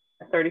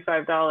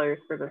 $35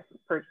 for this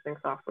purchasing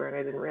software and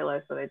I didn't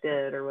realize that I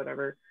did or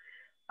whatever.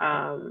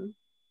 And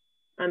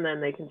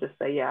then they can just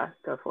say, yeah,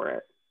 go for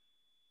it.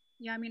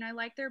 Yeah, I mean, I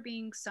like there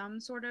being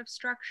some sort of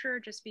structure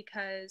just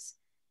because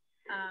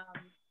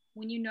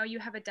when you know you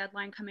have a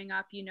deadline coming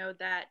up, you know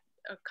that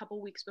a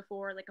couple weeks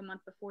before, like a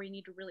month before, you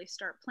need to really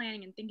start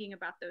planning and thinking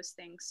about those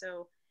things.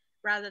 So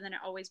rather than it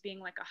always being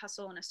like a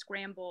hustle and a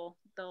scramble,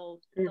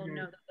 they'll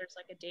know that there's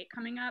like a date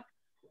coming up,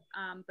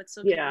 but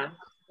still give you the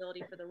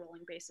possibility for the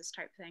rolling basis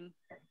type thing.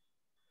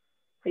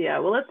 Yeah,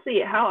 well, let's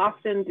see. How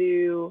often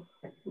do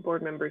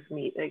board members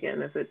meet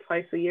again? Is it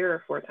twice a year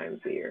or 4 times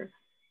a year?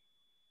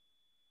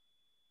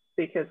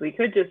 Because we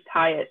could just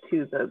tie it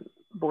to the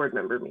board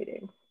member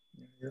meeting.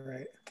 Yeah, you're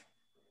right.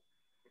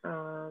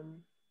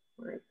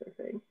 Where is the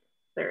thing?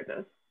 There it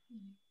is.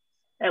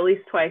 At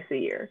least twice a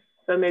year.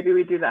 So maybe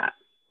we do that.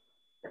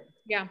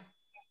 Yeah.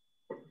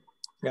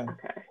 Yeah.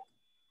 Okay.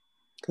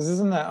 Because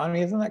isn't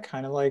that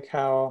kind of like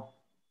how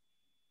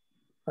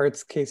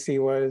Arts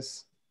KC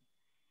was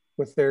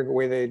with their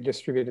way they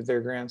distributed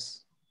their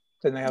grants?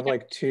 Didn't they have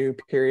like 2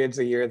 periods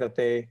a year that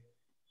they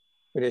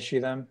would issue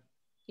them?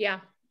 Yeah.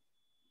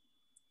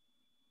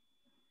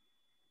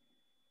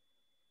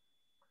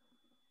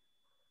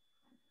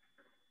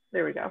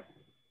 There we go.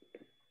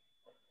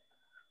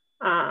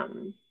 I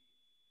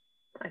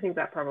think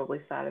that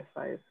probably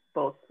satisfies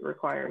both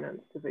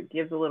requirements because it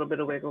gives a little bit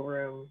of wiggle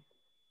room,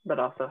 but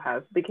also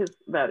has, because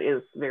that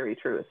is very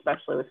true,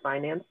 especially with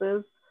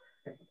finances.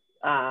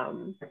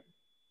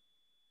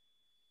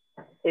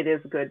 It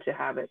is good to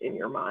have it in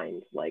your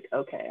mind, like,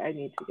 okay, I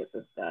need to get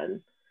this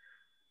done.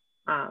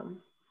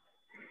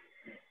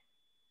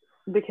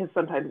 Because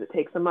sometimes it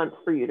takes a month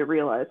for you to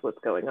realize what's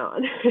going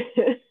on,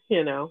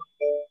 you know?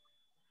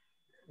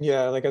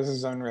 Yeah, like as a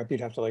zone rep,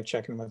 you'd have to like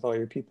check in with all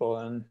your people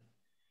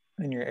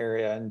in your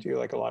area and do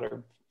like a lot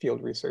of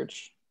field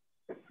research.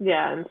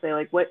 Yeah, and say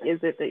like, what is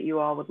it that you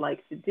all would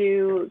like to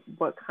do?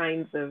 What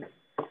kinds of,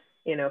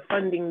 you know,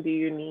 funding do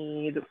you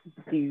need?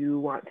 Do you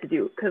want to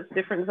do? Because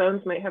different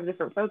zones might have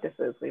different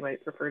focuses. They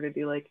might prefer to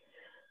do like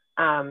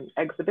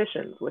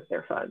exhibitions with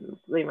their funds.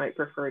 They might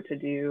prefer to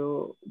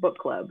do book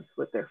clubs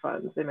with their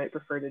funds. They might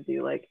prefer to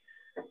do like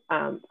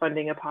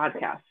funding a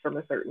podcast from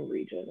a certain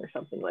region or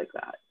something like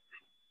that.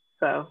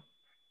 So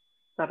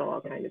that'll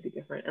all kind of be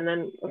different. And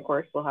then of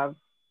course we'll have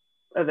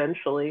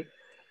eventually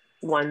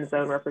one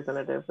zone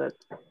representative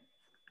that's,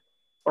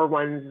 or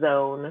one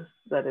zone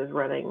that is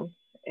running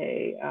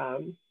a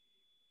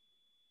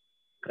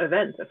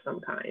event of some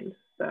kind.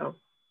 So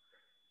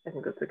I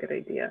think that's a good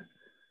idea.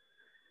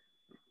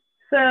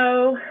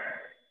 So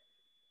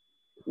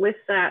with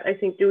that, I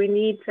think, do we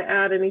need to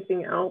add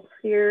anything else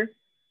here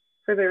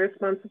for their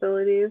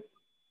responsibilities?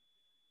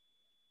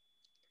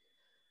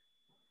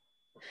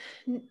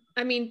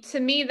 I mean, to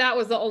me, that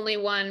was the only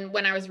one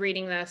when I was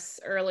reading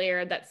this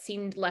earlier that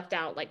seemed left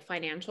out, like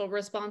financial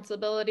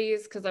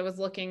responsibilities, because I was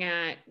looking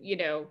at, you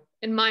know,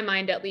 in my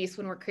mind, at least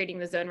when we're creating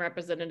the zone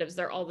representatives,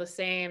 they're all the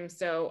same.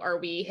 So are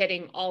we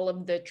hitting all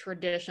of the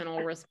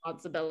traditional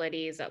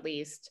responsibilities at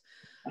least?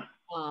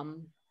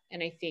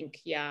 And I think,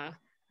 yeah.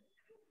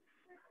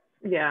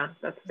 Yeah,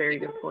 that's a very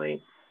good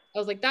point. I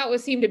was like, that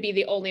would seem to be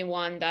the only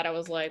one that I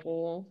was like,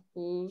 well,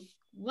 who's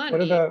money?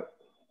 What about,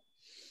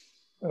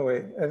 oh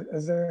wait,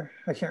 is there,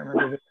 I can't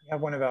remember, did we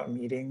have one about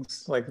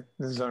meetings? Like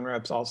the zone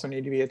reps also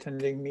need to be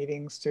attending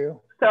meetings too?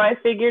 So I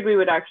figured we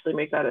would actually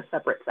make that a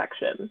separate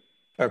section.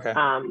 Okay.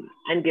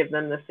 And give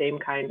them the same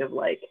kind of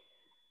like,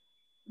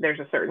 there's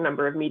a certain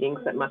number of meetings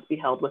that must be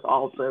held with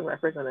all zone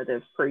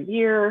representatives per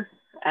year.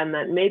 And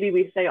then maybe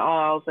we say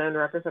all zone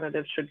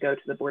representatives should go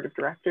to the board of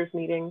directors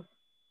meetings.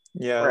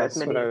 Yeah, or as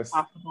that's many what I as was,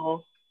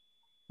 possible.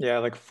 Yeah,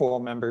 like full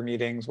member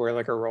meetings where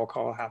like a roll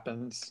call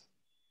happens.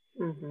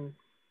 Mm-hmm.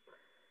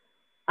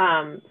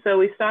 So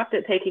we stopped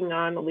at taking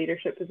on the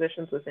leadership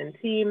positions within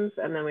teams.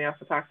 And then we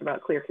also talked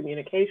about clear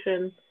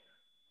communication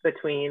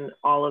between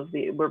all of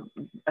the, we're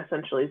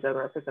essentially zone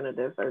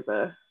representatives are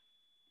the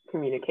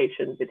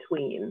communication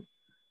between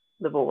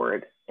the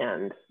board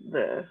and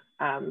the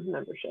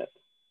membership.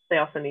 They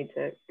also need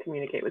to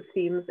communicate with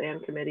teams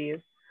and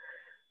committees.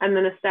 And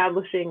then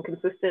establishing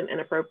consistent and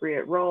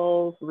appropriate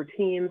roles,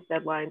 routines,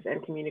 deadlines,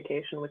 and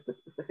communication with the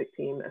specific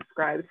team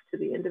ascribes to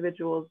the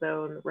individual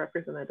zone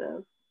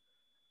representative.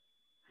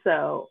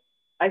 So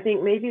I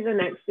think maybe the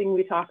next thing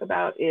we talk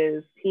about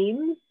is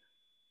teams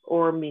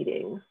or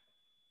meetings.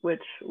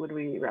 Which would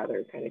we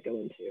rather kind of go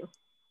into?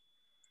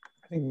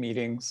 I think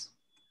meetings.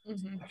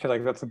 Mm-hmm. I feel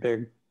like that's a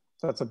big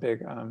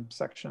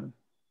section.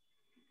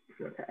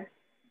 Okay.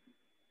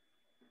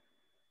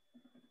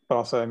 But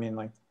also, I mean,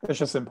 like, it's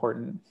just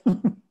important.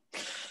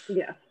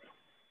 Yes.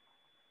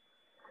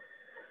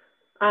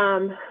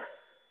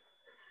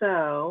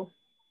 So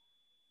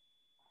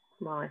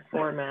while I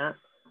format.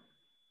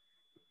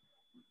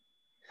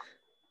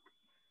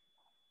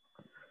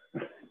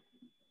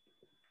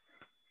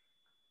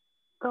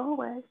 Go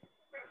away.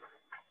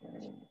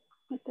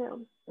 Sit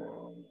down.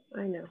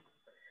 I know.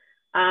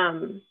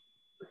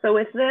 So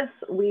with this,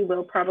 we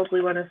will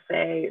probably want to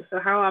say, so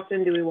how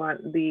often do we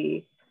want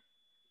the,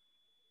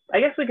 I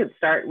guess we could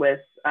start with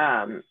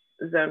zone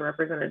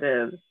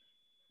representatives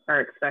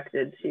are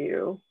expected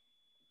to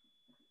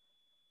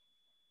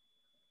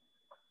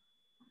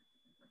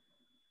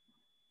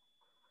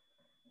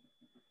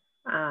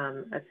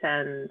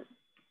attend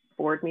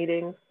board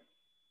meetings.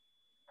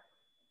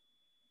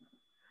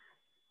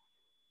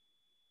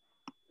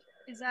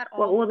 Is that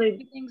all Well, they,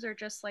 meetings or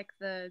just like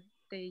the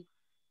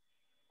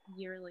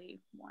yearly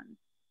one?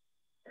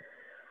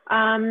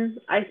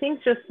 I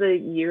think just the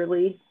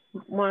yearly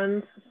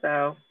ones.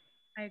 So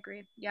I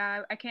agree.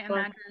 Yeah, I can't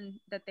imagine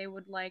that they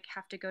would like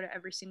have to go to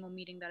every single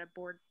meeting that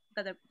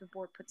the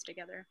board puts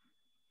together.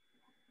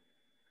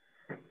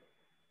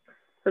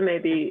 So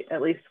maybe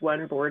at least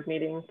one board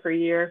meeting per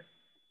year.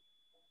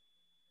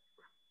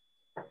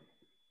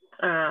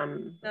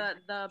 The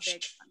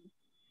big one.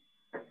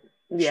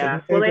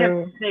 Yeah.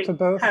 Shouldn't They to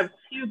both? have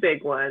two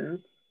big ones.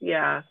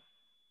 Yeah.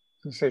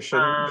 So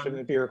shouldn't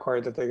it be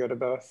required that they go to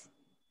both?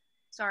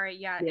 Sorry,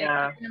 yeah.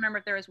 Yeah. I can't remember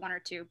if there was one or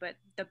two, but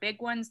the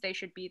big ones, they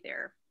should be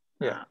there.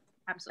 Yeah.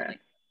 Absolutely.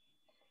 Okay.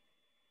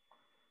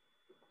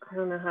 I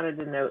don't know how to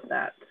denote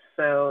that.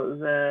 So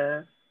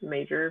the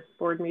major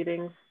board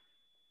meetings,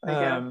 I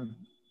guess.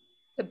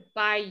 The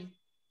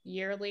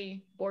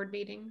bi-yearly board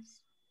meetings.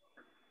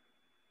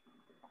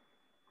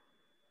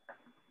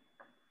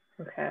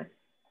 Okay.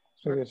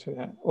 So get to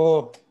that.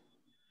 Well,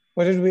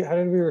 how did we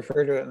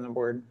refer to it in the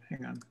board?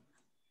 Hang on.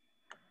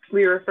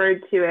 We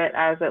referred to it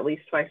as at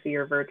least twice a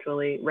year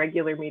virtually.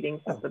 Regular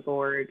meetings of the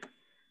board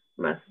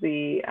must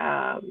be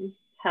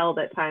held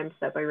at times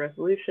set by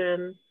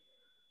resolution,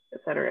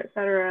 et cetera, et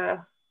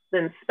cetera.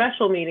 Then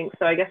special meetings.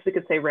 So I guess we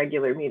could say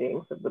regular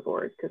meetings of the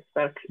board because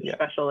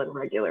special and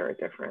regular are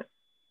different.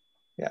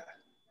 Yeah.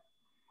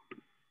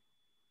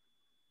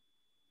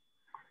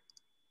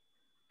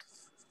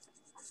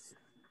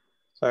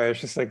 Sorry, I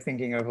was just like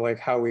thinking of like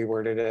how we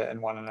worded it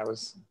and I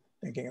was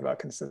thinking about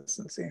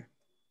consistency.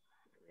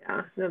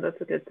 Yeah, no,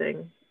 that's a good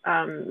thing.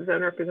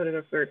 Zone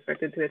representatives are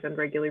expected to attend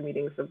regular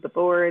meetings of the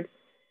board.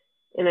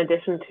 In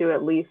addition to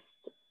at least,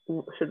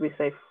 should we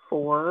say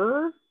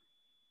 4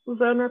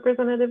 zone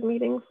representative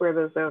meetings where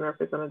the zone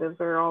representatives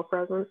are all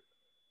present?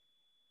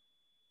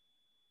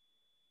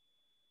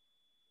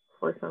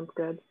 4 sounds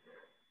good.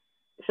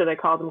 Should I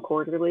call them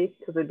quarterly?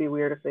 Because it'd be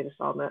weird if they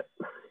just all met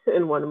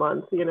in 1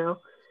 month, you know?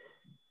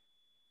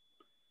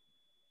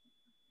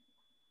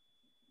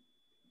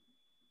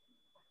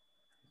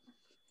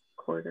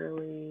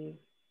 quarterly.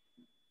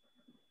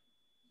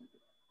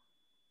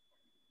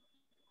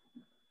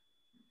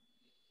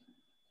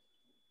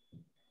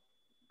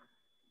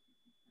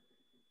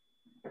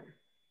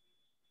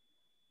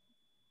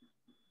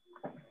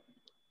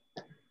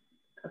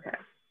 Okay.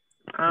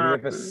 Do we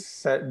have a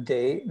set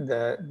date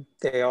that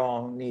they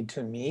all need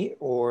to meet,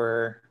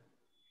 or?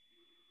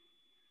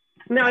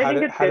 No, I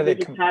think it's good to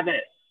just have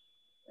it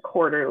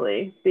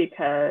quarterly,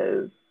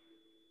 because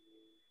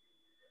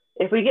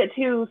if we get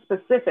too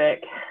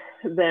specific,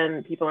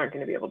 then people aren't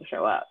going to be able to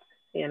show up,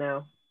 you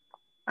know?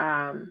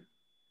 I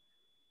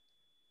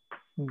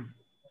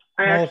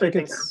actually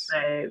think I'll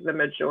say the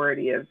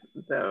majority of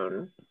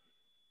zone.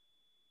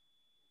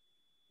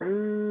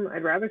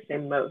 I'd rather say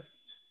most,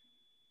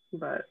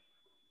 but.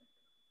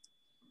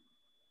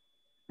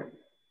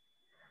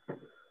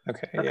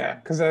 Okay. Yeah,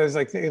 because I was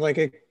like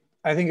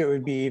I think it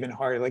would be even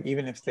hard, like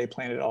even if they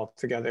planned it all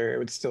together, it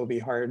would still be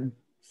hard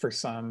for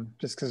some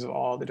just because of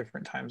all the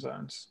different time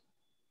zones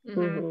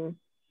to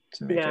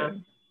make it.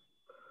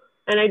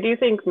 And I do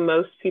think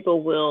most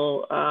people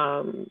will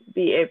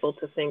be able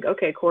to think,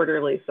 okay,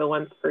 quarterly, so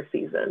once per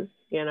season,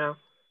 you know?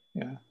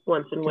 Yeah.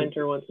 Once in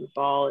winter, once in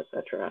fall,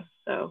 etc.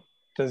 So.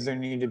 Does there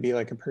need to be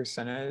like a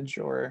percentage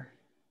or?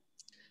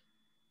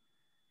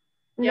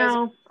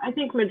 No, I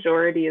think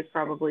majority is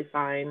probably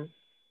fine.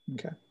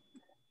 Okay.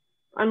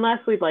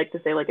 Unless we'd like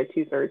to say like a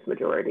 2/3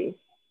 majority,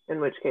 in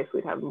which case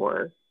we'd have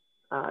more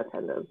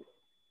attendance.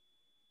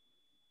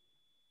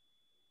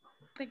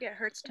 I think it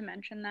hurts to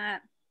mention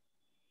that,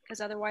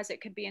 because otherwise it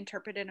could be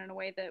interpreted in a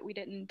way that we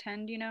didn't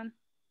intend, you know?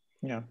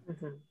 Yeah.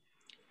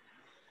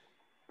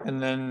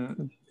 And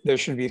then there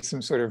should be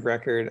some sort of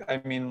record.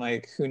 I mean,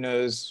 like, who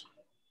knows?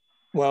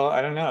 Well,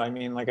 I don't know. I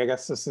mean, like, I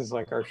guess this is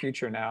like our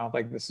future now.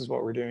 Like, this is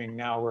what we're doing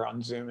now. We're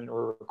on Zoom and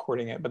we're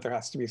recording it, but there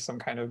has to be some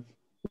kind of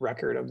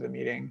record of the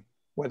meeting,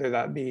 whether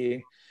that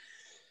be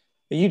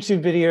a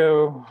YouTube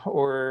video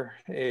or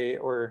a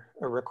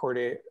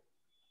recording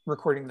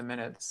the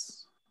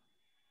minutes.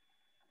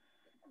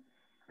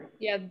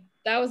 Yeah,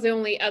 that was the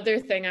only other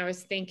thing I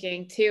was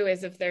thinking too,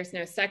 is if there's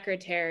no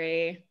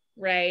secretary,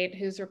 right,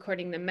 who's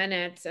recording the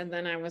minutes. And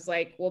then I was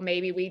like, well,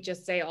 maybe we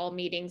just say all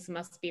meetings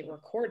must be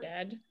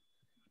recorded.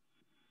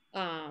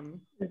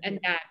 And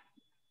that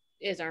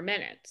is our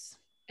minutes,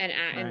 and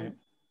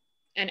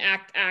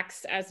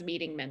acts as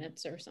meeting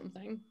minutes or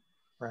something.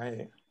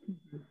 Right.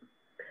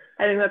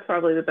 I think that's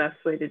probably the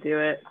best way to do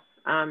it.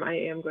 I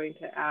am going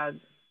to add.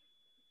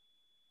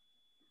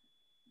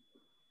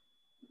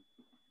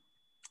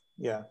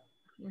 Yeah.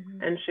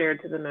 And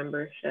shared to the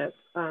membership.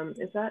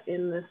 Is that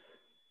in this?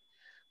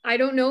 I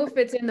don't know if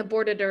it's in the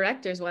board of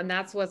directors one.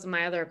 That's what's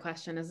my other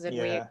question, is if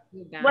we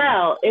include that.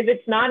 Well, if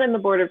it's not in the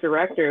board of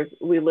directors,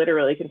 we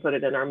literally can put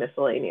it in our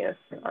miscellaneous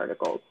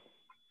articles.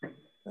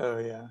 Oh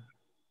yeah.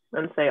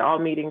 And say all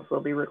meetings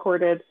will be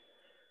recorded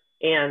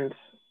and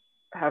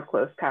have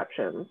closed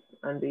captions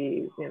and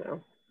be, you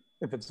know.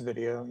 If it's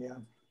video, yeah.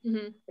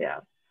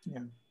 Yeah.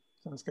 Yeah,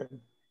 sounds good.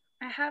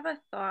 I have a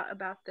thought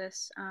about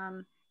this.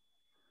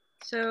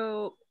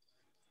 So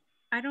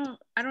I don't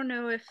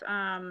know if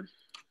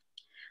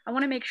I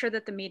want to make sure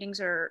that the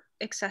meetings are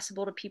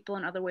accessible to people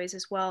in other ways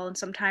as well. And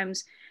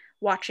sometimes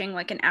watching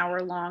like an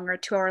hour-long or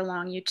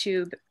 2-hour-long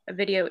YouTube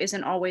video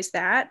isn't always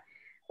that,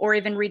 or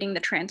even reading the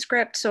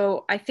transcript.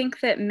 So I think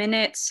that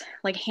minutes,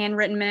 like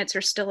handwritten minutes,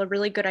 are still a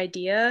really good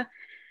idea.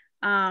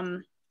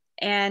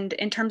 And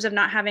in terms of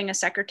not having a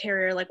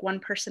secretary or like one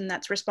person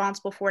that's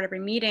responsible for it every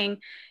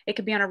meeting, it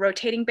could be on a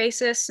rotating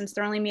basis. Since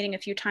they're only meeting a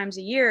few times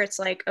a year, it's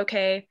like,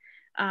 okay,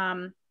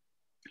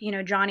 you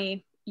know,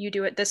 Johnny, you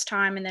do it this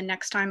time, and then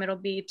next time it'll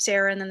be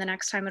Sarah, and then the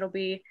next time it'll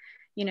be,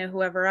 you know,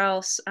 whoever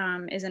else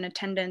is in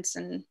attendance.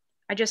 And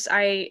I just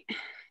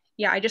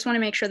want to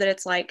make sure that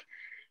it's like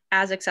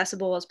as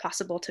accessible as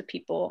possible to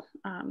people.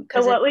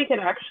 So what we could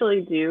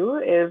actually do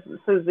is,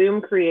 so Zoom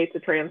creates a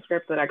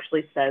transcript that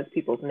actually says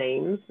people's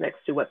names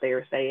next to what they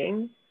are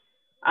saying.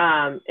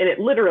 And it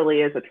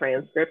literally is a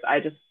transcript.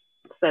 I just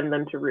send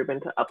them to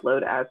Ruben to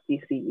upload as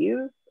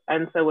CCUs.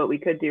 And so what we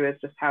could do is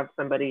just have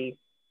somebody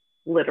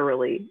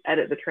literally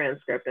edit the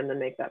transcript and then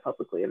make that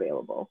publicly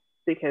available,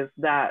 because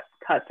that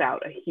cuts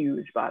out a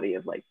huge body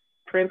of like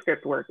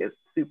transcript work is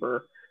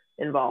super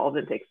involved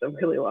and takes a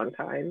really long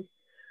time.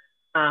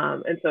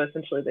 And so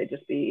essentially they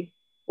just be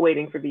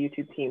waiting for the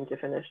YouTube team to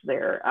finish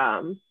their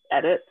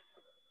edits,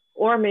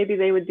 or maybe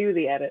they would do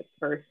the edits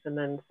first and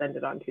then send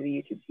it on to the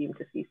YouTube team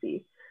to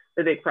CC.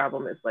 The big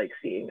problem is like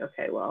seeing,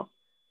 okay, well,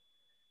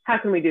 how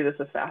can we do this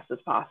as fast as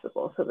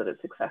possible so that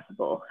it's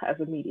accessible as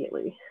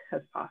immediately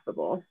as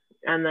possible?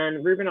 And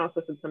then Ruben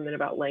also said something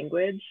about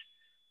language.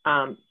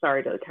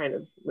 Sorry to kind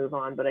of move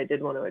on, but I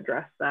did want to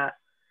address that.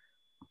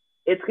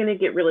 It's going to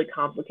get really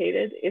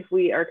complicated if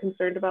we are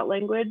concerned about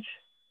language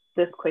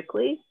this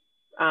quickly.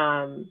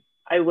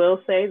 I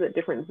will say that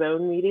different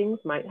zone meetings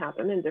might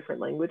happen in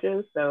different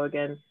languages. So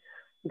again,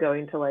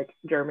 going to like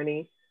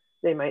Germany,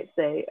 they might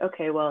say,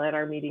 okay, well, at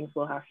our meetings,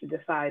 we'll have to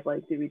decide,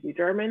 like, do we do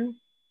German,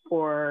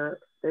 or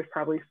there's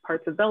probably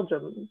parts of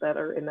Belgium that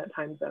are in that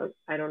time zone.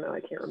 I don't know, I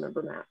can't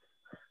remember maps.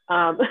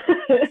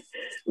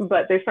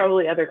 But there's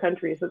probably other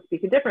countries that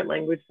speak a different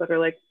language that are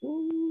like,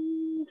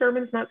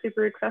 German's not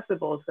super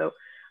accessible. So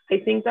I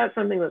think that's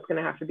something that's going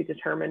to have to be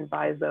determined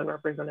by zone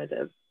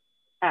representatives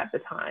at the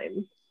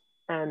time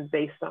and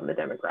based on the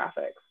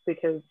demographics,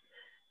 because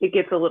it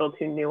gets a little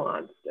too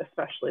nuanced,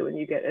 especially when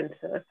you get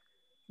into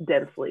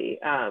densely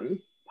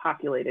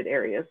populated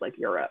areas like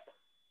Europe.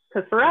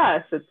 Because for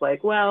us, it's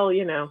like, well,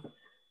 you know,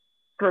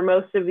 for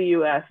most of the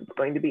US, it's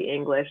going to be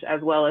English,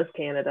 as well as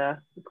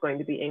Canada, it's going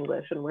to be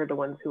English. And we're the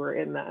ones who are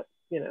in that,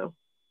 you know,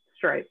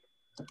 stripe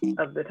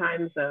of the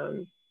time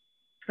zone.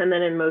 And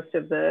then in most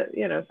of the,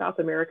 you know, South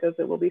Americas,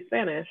 it will be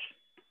Spanish.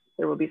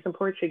 There will be some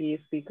Portuguese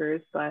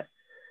speakers, but,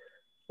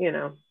 you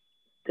know,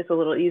 it's a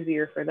little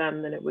easier for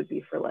them than it would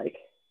be for like,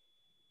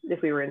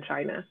 if we were in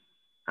China,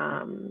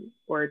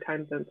 or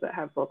time zones that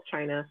have both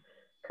China,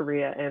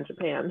 Korea, and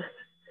Japan.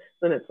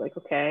 Then it's like,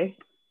 okay,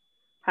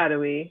 how do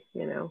we,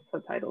 you know,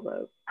 subtitle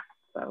those?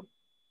 So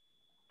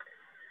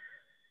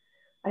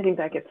I think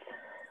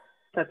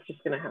that's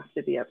just going to have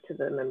to be up to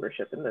the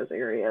membership in those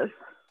areas.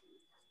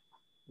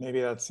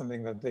 Maybe that's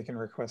something that they can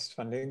request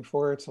funding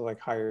for, to like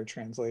hire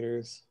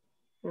translators.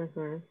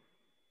 Mm-hmm.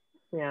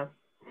 Yeah.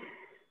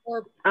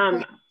 Or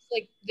perhaps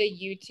like the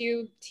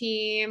YouTube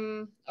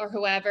team or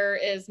whoever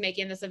is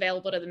making this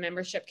available to the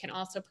membership can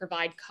also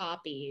provide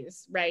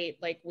copies, right?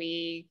 Like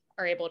we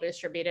are able to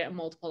distribute it in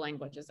multiple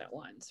languages at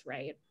once,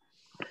 right?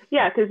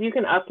 Yeah, because you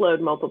can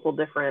upload multiple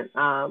different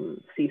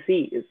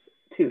CCs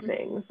to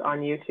things on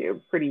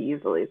YouTube pretty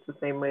easily. It's the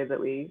same way that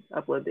we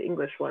upload the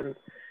English ones.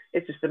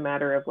 It's just a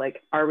matter of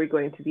like, are we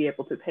going to be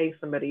able to pay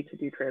somebody to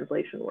do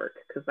translation work?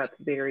 Because that's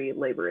very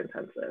labor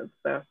intensive.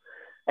 So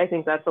I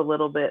think that's a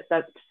little bit,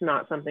 that's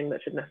not something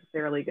that should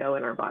necessarily go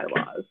in our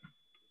bylaws.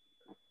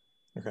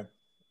 Okay.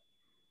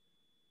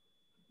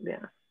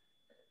 Yeah.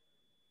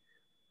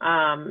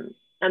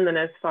 And then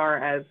as far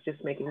as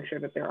just making sure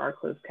that there are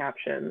closed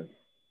captions,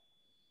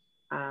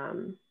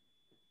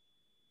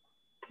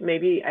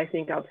 maybe I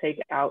think I'll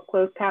take out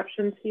closed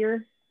captions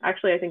here.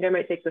 Actually, I think I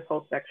might take this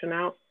whole section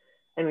out,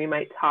 and we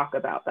might talk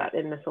about that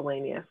in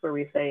miscellaneous, where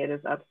we say it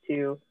is up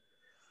to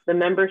the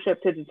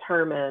membership to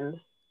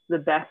determine the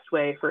best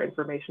way for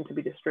information to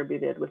be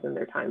distributed within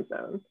their time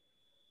zone.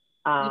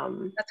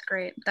 That's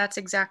great. That's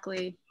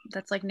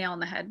like nail on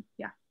the head.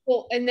 Yeah.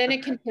 Well, and then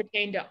it can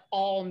pertain to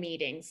all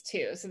meetings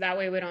too. So that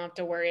way we don't have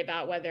to worry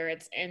about whether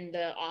it's in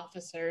the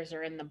officers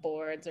or in the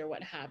boards or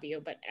what have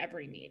you, but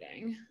every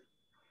meeting.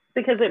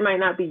 Because it might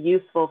not be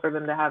useful for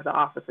them to have the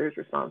officers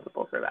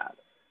responsible for that,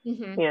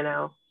 you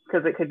know,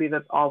 because it could be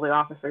that all the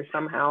officers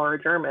somehow are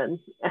German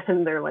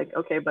and they're like,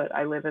 okay, but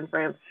I live in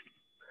France,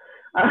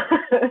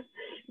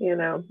 you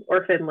know,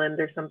 or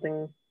Finland or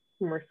something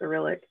more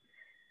Cyrillic.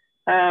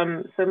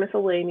 So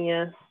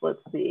miscellaneous,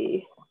 let's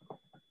see.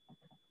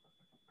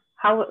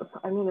 I'm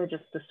going to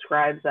just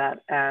describe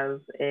that as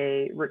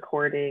a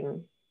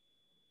recording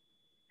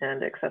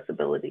and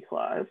accessibility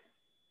clause.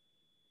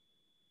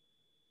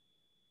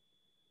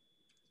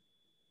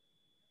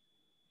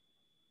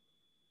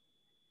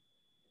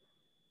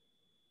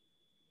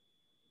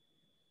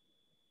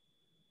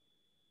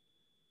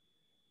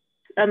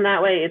 And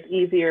that way it's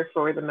easier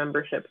for the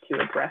membership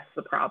to address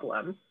the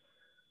problem.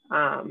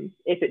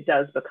 If it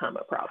does become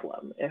a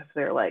problem, if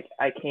they're like,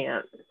 I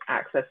can't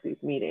access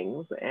these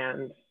meetings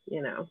and,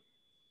 you know,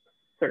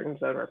 certain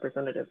zone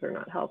representatives are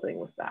not helping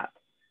with that,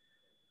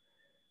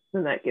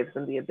 then that gives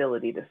them the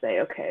ability to say,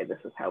 okay, this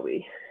is how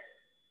we,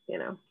 you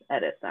know,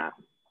 edit that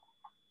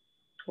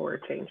or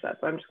change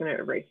that. So I'm just going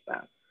to erase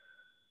that.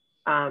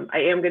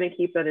 I am going to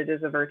keep that it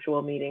is a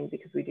virtual meeting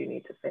because we do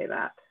need to say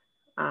that.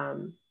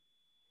 And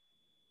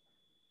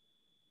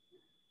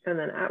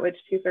then at which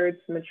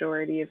 2/3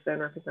 majority of zone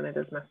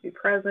representatives must be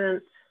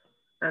present.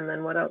 And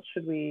then what else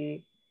should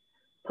we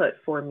put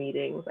for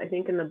meetings? I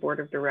think in the board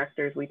of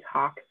directors, we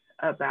talk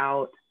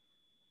about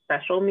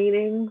special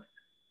meetings.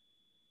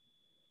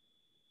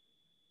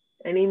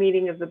 Any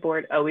meeting of the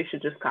board, oh, we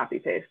should just copy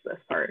paste this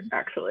part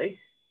actually.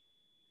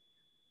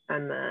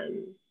 And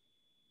then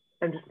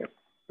I'm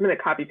gonna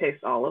copy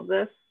paste all of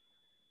this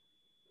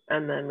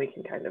and then we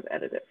can kind of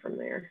edit it from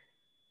there.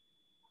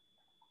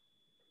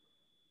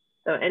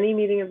 So any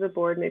meeting of the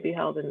board may be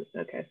held in,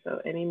 okay,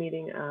 so any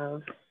meeting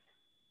of,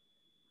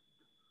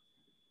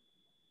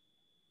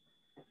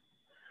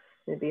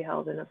 may be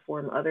held in a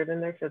form other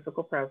than their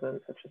physical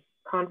presence, such as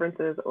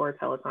conferences or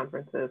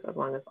teleconferences, as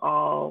long as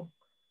all,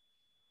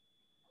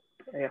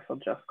 I guess I'll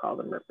just call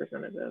them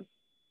representatives,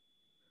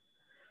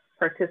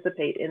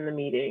 participate in the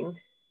meeting.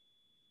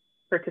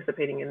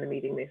 Participating in the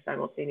meeting, they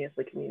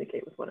simultaneously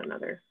communicate with one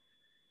another.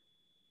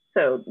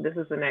 So this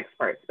is the next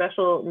part.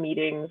 Special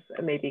meetings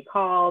may be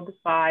called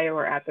by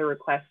or at the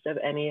request of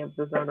any of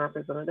the zone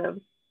representatives.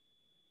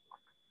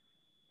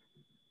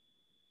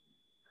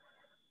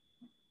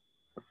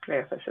 I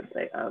guess I should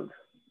say of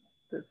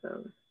the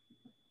zone.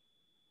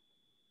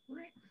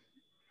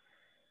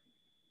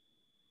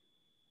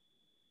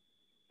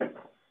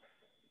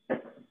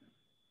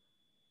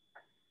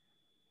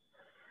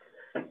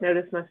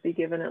 Notice must be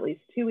given at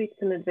least 2 weeks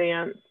in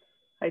advance.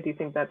 I do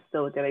think that's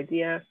still a good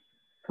idea.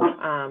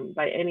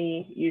 by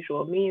any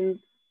usual means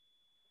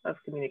of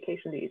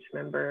communication to each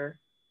member.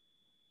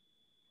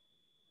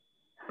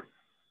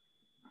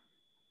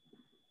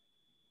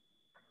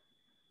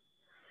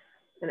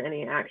 And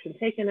any action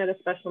taken at a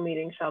special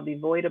meeting shall be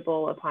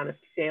voidable upon a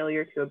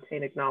failure to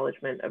obtain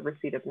acknowledgement of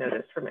receipt of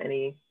notice from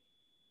any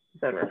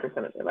zone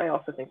representative. I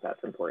also think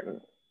that's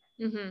important.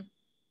 Mm-hmm.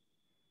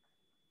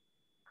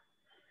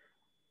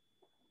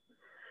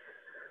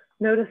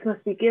 Notice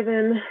must be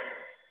given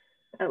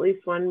at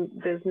least 1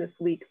 business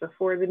week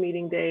before the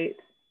meeting date.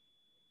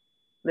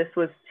 This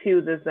was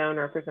to the zone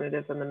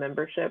representatives and the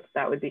membership.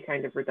 That would be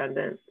kind of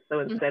redundant. So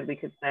instead we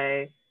could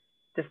say,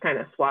 just kind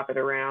of swap it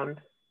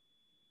around.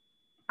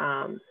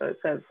 So it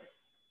says,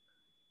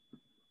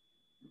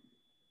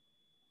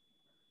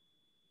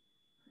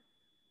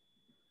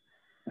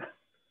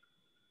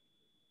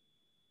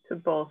 to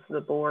both the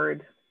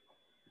board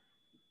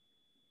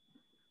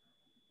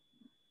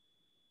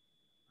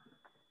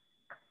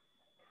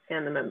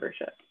and the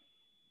membership.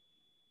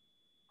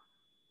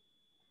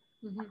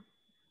 Mm-hmm.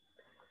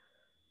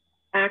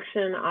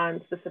 Action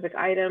on specific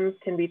items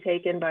can be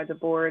taken by the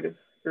board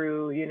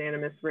through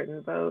unanimous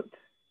written vote.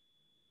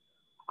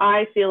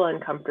 I feel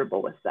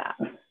uncomfortable with that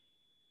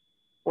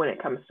when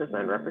it comes to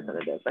zone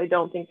representatives. I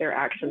don't think their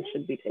actions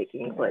should be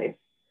taking place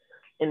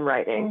in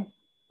writing.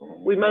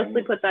 We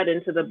mostly put that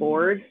into the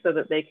board so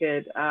that they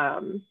could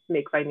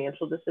make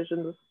financial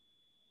decisions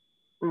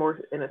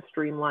more in a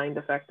streamlined,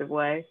 effective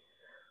way.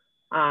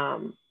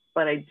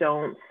 But I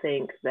don't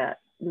think that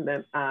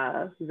the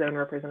zone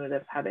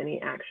representatives have any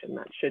action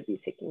that should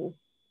be taking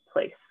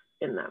place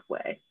in that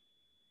way.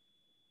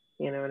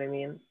 You know what I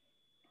mean?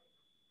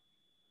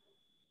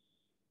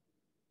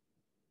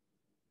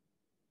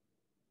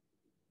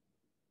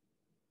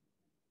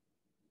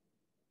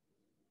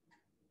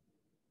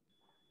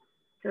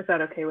 Is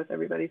that okay with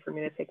everybody for me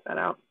to take that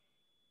out?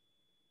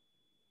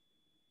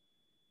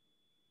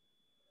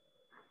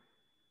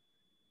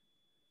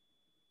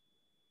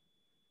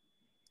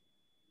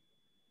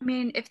 I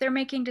mean, if they're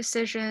making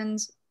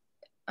decisions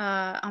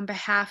on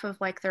behalf of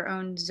like their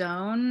own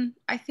zone,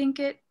 I think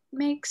it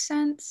makes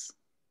sense.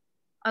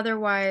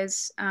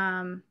 Otherwise,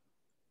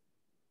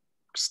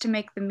 just to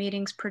make the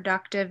meetings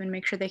productive and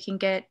make sure they can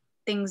get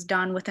things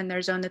done within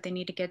their zone that they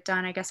need to get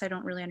done, I guess I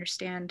don't really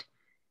understand.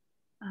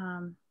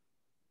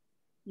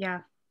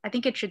 Yeah, I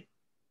think it should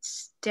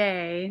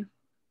stay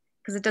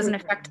because it doesn't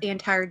affect the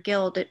entire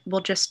guild. It will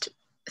just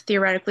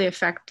theoretically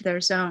affect their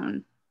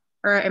zone.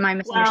 Or am I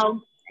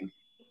misunderstanding? Well,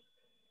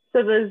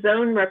 so the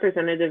zone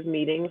representative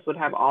meetings would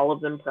have all of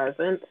them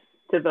present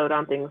to vote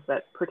on things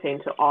that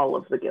pertain to all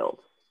of the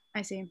guilds.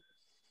 I see.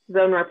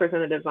 Zone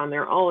representatives on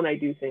their own, I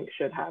do think,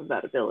 should have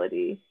that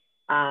ability,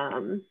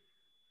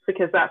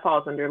 because that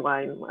falls under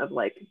line of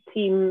like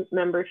team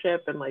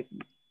membership and like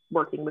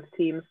working with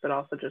teams, but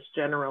also just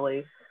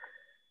generally,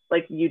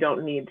 like you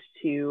don't need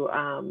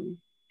to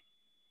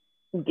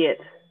get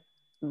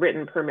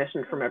written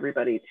permission from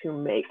everybody to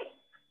make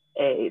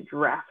a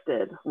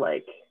drafted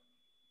like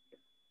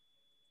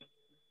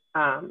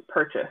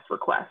purchase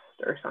request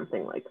or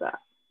something like that.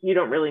 You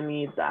don't really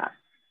need that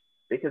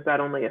because that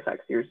only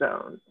affects your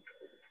zone.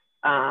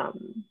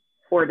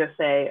 Or to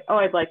say, oh,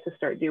 I'd like to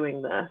start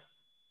doing this.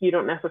 You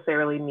don't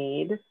necessarily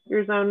need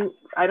your zone.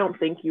 I don't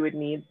think you would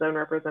need zone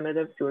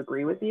representatives to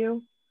agree with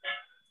you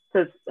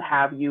to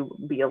have you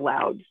be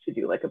allowed to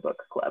do like a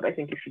book club. I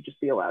think you should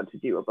just be allowed to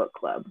do a book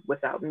club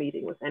without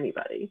meeting with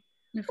anybody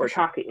or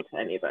talking to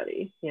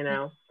anybody, you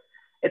know?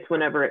 It's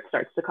whenever it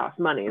starts to cost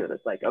money that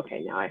it's like,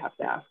 okay, now I have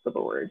to ask the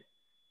board,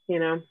 you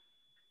know?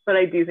 But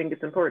I do think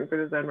it's important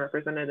for the zone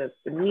representatives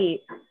to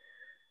meet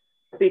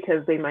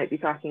because they might be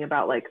talking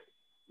about like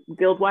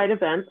guild-wide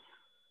events,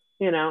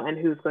 you know, and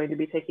who's going to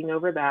be taking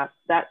over that.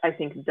 That I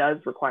think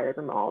does require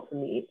them all to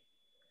meet.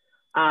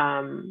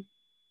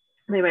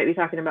 They might be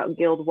talking about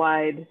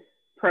guild-wide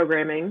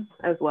programming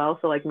as well.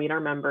 So like meet our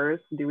members.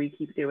 Do we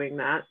keep doing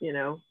that? You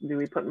know, do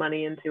we put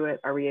money into it?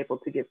 Are we able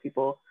to give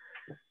people,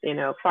 you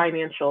know,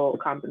 financial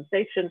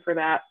compensation for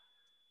that?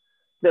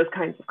 Those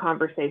kinds of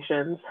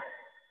conversations.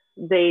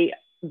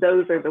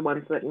 Those are the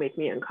ones that make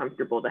me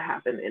uncomfortable to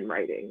happen in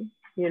writing.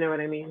 You know what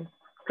I mean?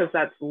 Because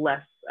that's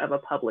less of a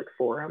public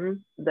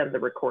forum than the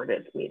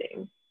recorded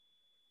meeting.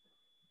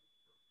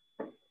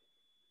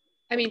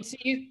 I mean, so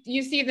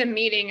you see the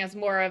meeting as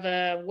more of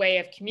a way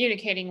of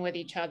communicating with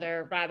each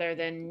other rather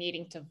than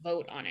needing to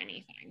vote on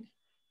anything.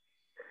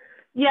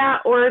 Yeah,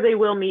 or they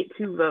will meet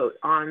to vote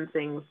on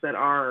things that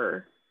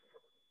are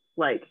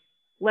like,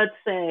 let's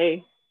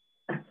say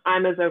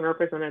I'm a zone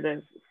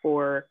representative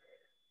for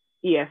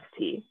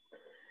EST.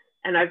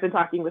 And I've been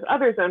talking with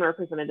other zone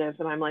representatives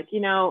and I'm like,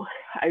 you know,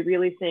 I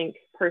really think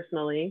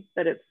personally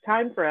that it's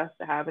time for us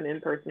to have an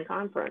in-person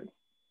conference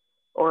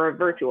or a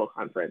virtual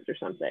conference or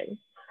something.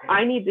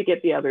 I need to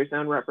get the other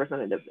zone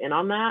representatives in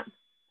on that,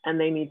 and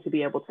they need to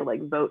be able to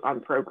like vote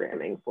on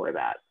programming for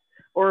that,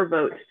 or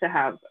vote to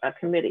have a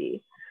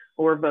committee,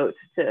 or vote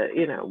to,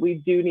 you know, we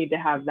do need to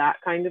have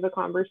that kind of a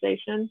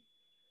conversation.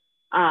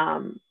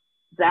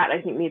 that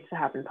I think needs to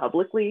happen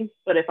publicly.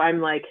 But if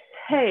I'm like,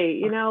 hey,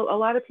 you know, a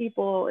lot of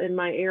people in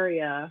my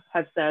area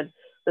have said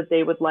that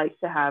they would like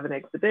to have an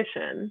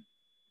exhibition,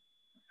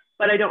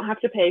 but I don't have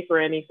to pay for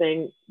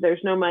anything.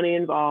 There's no money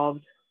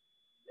involved.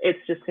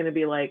 It's just going to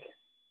be like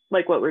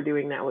what we're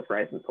doing now with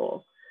Rise and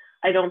Pull.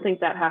 I don't think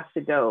that has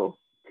to go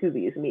to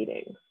these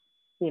meetings.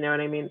 You know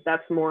what I mean?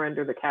 That's more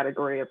under the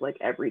category of like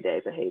everyday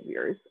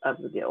behaviors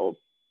of the guild.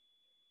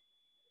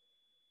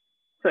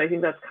 So I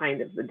think that's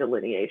kind of the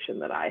delineation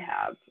that I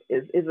have.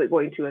 Is it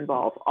going to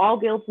involve all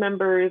guild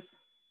members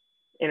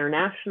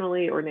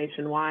internationally or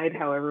nationwide,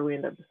 however we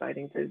end up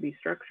deciding to be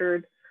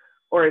structured?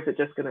 Or is it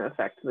just going to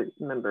affect the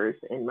members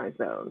in my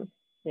zone,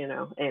 you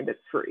know, and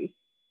it's free?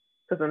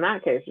 Because in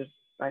that case, just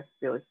I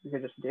feel like you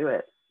could just do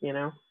it, you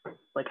know,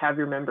 like have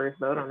your members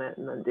vote on it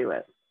and then do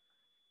it.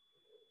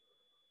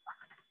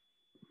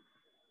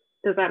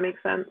 Does that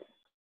make sense?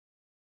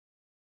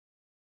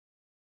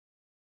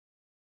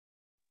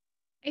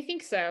 I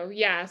think so,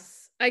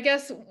 yes. I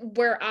guess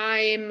where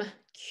I'm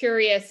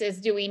curious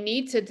is, do we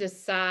need to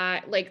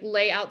decide, like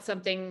lay out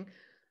something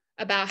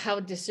about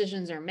how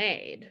decisions are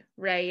made,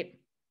 right?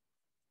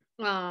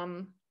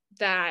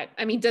 That,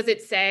 I mean, does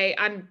it say,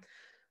 I'm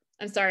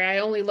sorry, I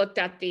only looked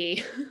at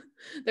the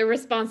the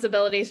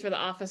responsibilities for the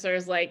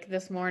officers like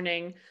this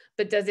morning,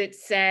 but does it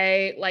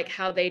say like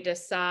how they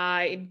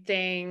decide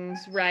things,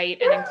 right?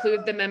 And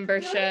include the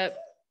membership?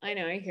 I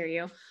know, I hear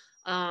you.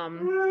 I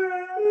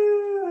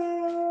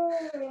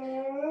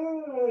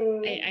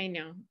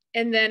know.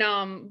 And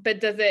then,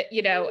 but does it,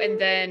 you know, and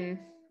then,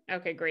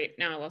 okay, great.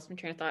 Now I lost my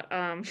train of thought.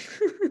 I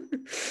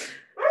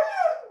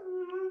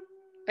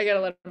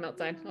gotta let them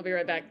outside. I'll be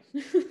right back.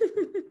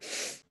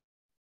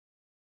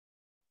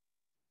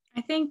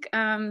 I think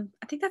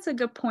that's a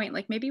good point.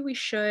 Like maybe we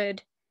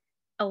should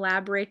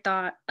elaborate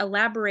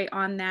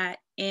on that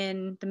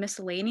in the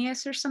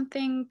miscellaneous or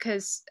something,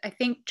 because I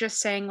think just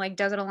saying like,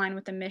 does it align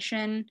with the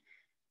mission?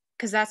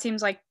 Because that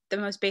seems like the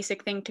most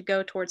basic thing to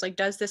go towards. Like,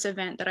 does this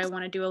event that I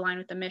want to do align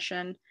with the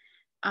mission?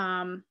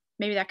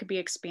 Maybe that could be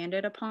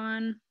expanded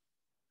upon.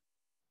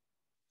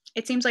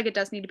 It seems like it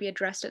does need to be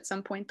addressed at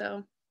some point,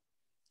 though.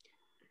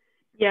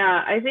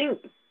 Yeah, I think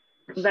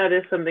that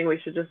is something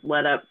we should just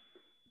let up.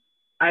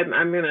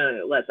 I'm going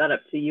to let that up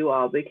to you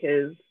all,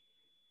 because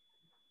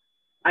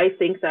I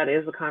think that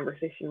is a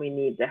conversation we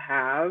need to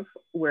have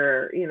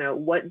where, you know,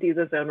 what do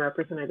the zone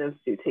representatives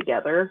do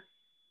together?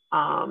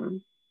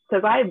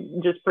 Because I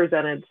just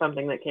presented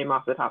something that came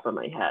off the top of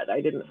my head.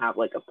 I didn't have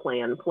like a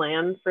plan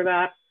for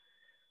that.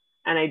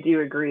 And I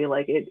do agree,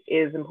 like it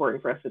is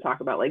important for us to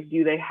talk about, like,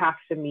 do they have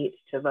to meet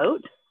to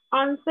vote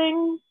on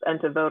things and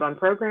to vote on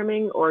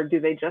programming, or do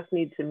they just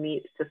need to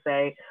meet to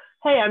say,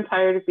 hey, I'm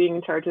tired of being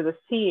in charge of this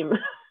team?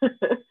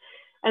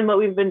 And what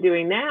we've been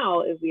doing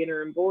now is the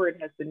interim board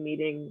has been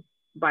meeting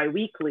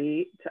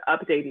bi-weekly to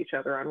update each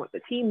other on what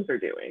the teams are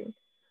doing.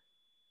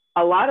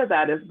 A lot of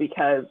that is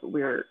because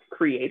we're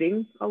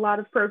creating a lot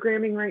of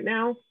programming right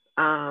now.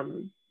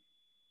 And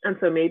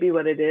so maybe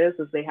what it is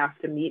they have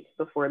to meet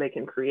before they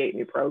can create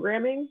new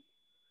programming.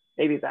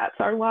 Maybe that's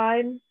our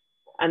line.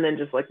 And then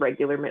just like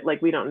regular,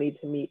 like we don't need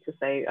to meet to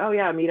say, oh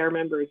yeah, meet our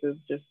members is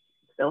just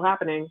still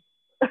happening,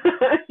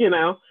 you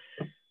know?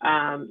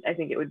 I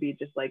think it would be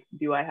just like,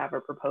 do I have a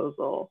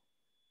proposal?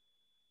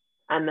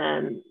 And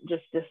then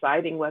just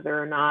deciding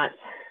whether or not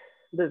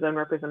the zone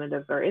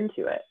representatives are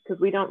into it.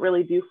 Because we don't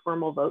really do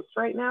formal votes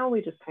right now.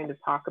 We just kind of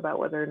talk about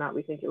whether or not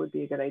we think it would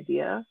be a good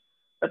idea.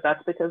 But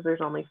that's because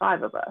there's only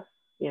 5 of us,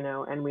 you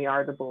know, and we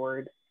are the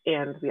board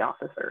and the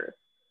officers.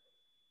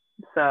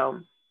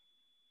 So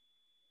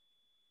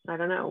I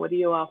don't know. What do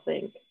you all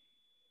think?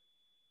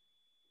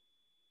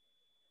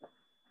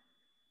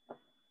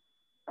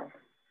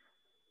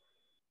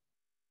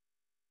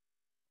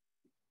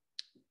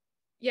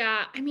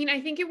 Yeah, I mean,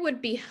 I think it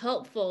would be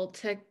helpful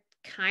to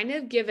kind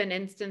of give an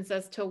instance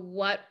as to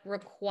what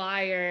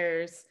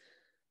requires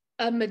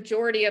a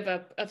majority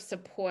of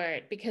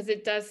support, because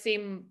it does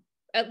seem,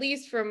 at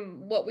least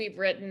from what we've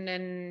written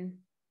and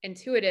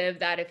intuitive,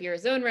 that if you're a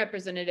zone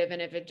representative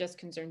and if it just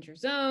concerns your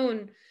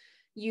zone,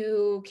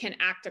 you can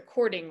act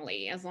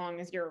accordingly as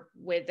long as you're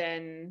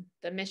within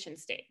the mission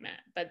statement.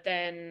 But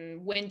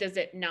then when does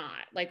it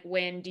not? Like,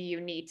 when do you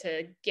need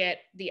to get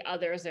the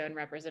other zone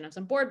representatives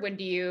on board? When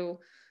do you,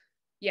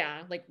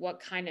 yeah, like what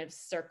kind of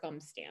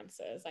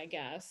circumstances, I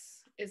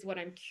guess, is what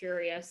I'm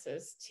curious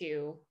as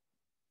to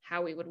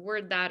how we would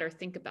word that or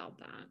think about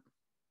that.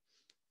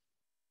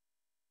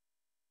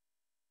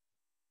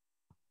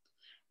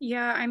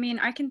 Yeah, I mean,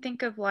 I can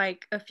think of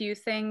like a few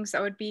things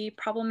that would be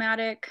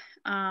problematic.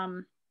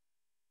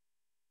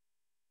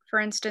 For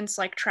instance,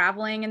 like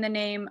traveling in the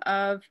name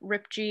of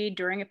RIPG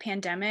during a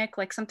pandemic,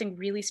 like something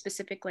really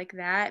specific like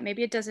that.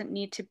 Maybe it doesn't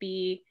need to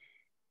be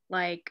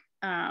like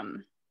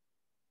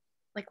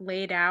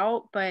laid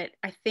out, but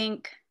I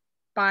think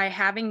by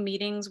having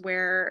meetings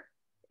where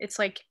it's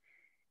like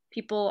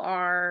people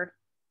are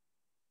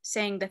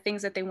saying the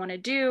things that they want to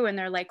do and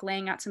they're like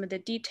laying out some of the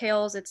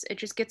details, it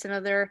just gets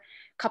another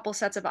couple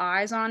sets of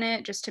eyes on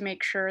it, just to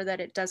make sure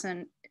that it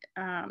doesn't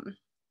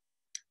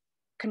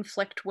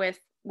conflict with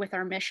with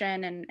our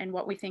mission and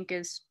what we think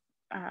is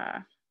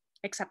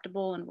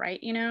acceptable and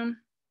right, you know?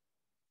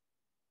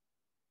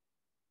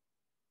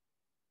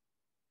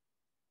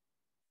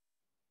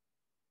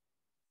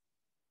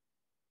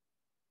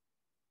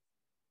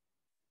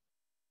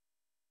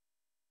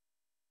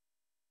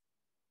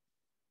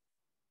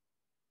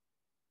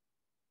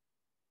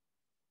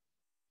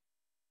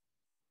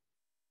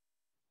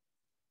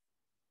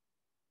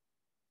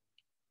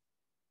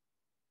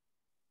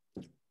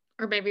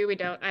 Or maybe we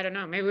don't, I don't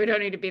know. Maybe we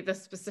don't need to be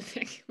this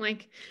specific.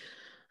 Like,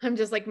 I'm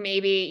just like,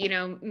 maybe, you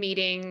know,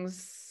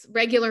 meetings,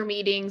 regular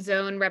meetings,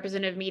 zone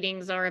representative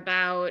meetings are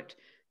about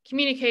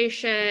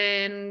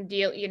communication,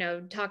 deal, you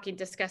know,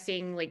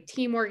 discussing like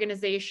team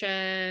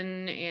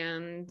organization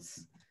and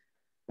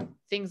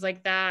things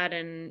like that.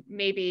 And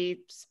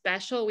maybe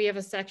we have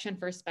a section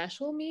for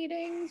special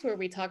meetings where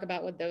we talk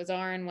about what those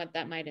are and what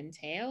that might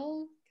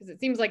entail. Because it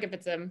seems like if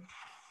it's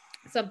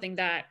something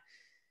that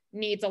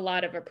needs a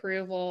lot of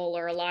approval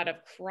or a lot of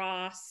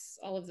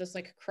all of this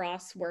like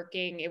cross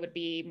working, it would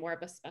be more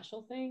of a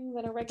special thing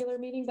than a regular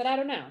meeting, but I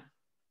don't know.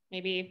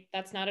 Maybe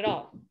that's not at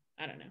all.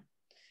 I don't know.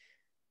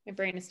 My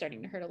brain is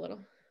starting to hurt a little.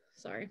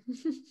 Sorry.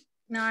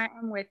 No,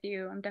 I'm with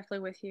you. I'm definitely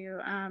with you.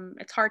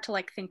 It's hard to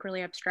like think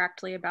really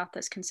abstractly about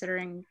this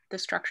considering the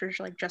structures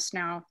like just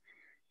now,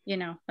 you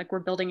know, like we're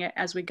building it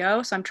as we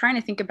go. So I'm trying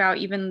to think about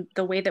even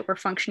the way that we're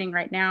functioning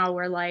right now,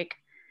 where like,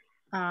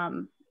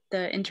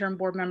 the interim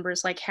board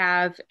members like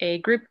have a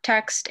group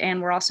text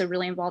and we're also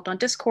really involved on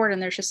Discord and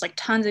there's just like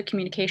tons of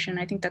communication.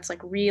 I think that's like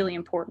really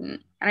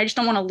important. And I just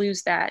don't want to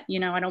lose that, you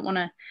know, I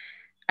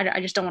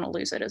just don't want to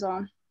lose it is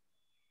all.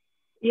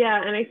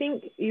 Yeah, and I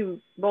think you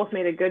both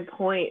made a good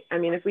point. I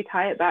mean, if we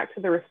tie it back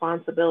to the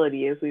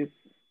responsibilities,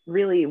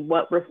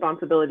 what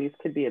responsibilities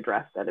could be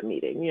addressed at a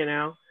meeting, you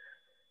know,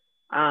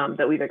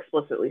 that we've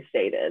explicitly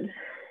stated.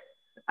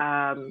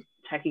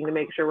 Checking to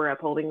make sure we're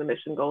upholding the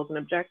mission goals and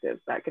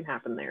objectives, that can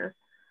happen there.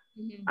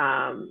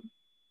 Mm-hmm.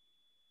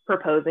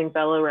 Proposing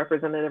fellow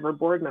representative or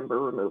board member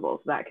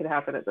removals, that could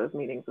happen at those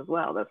meetings as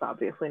well. That's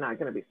obviously not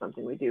going to be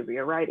something we do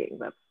via writing.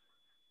 That's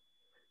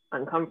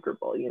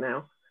uncomfortable, you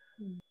know.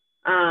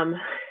 Mm-hmm.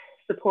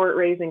 Support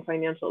raising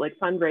financial, like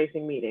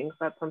fundraising meetings,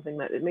 that's something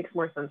that it makes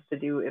more sense to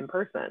do in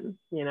person,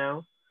 you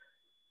know.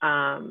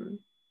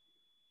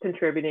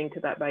 Contributing to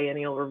that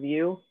biennial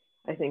review,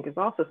 I think, is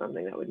also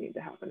something that would need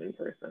to happen in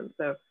person.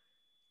 So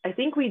I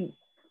think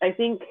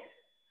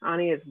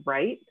Ani is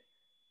right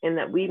in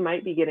that we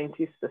might be getting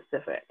too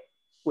specific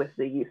with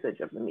the usage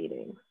of the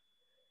meetings,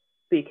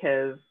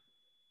 because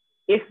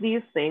if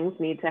these things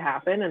need to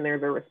happen and they're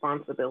the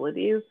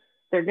responsibilities,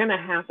 they're going to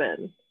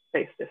happen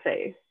face to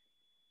face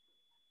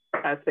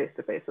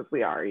as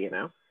we are, you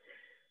know.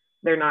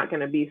 They're not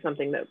going to be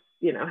something that,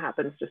 you know,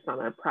 happens just on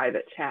a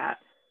private chat,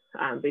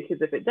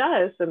 because if it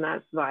does, then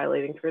that's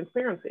violating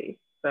transparency.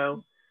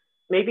 So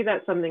maybe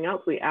that's something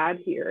else we add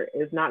here,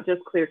 is not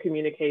just clear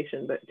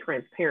communication, but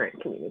transparent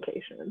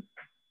communication,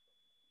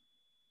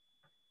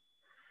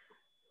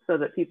 so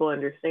that people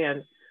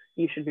understand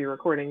you should be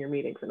recording your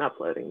meetings and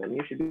uploading them.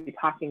 You should be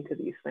talking to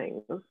these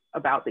things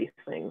about these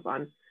things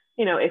on,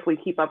 you know, if we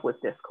keep up with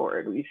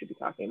Discord, we should be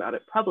talking about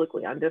it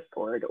publicly on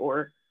Discord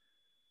or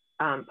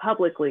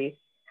publicly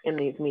in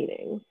these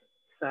meetings.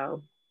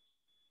 So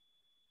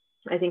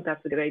I think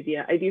that's a good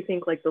idea. I do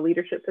think like the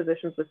leadership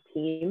positions with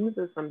teams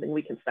is something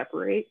we can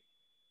separate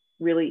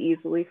really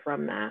easily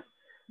from that,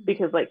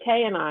 because like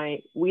Kay and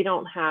I, we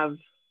don't have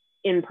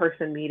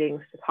in-person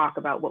meetings to talk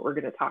about what we're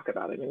going to talk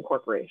about in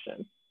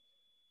Incorporation,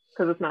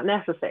 because it's not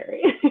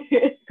necessary,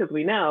 because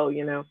we know,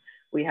 you know,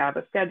 we have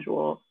a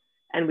schedule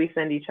and we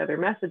send each other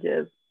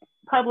messages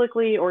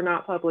publicly or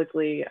not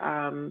publicly,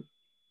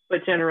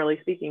 but generally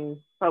speaking,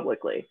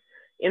 publicly.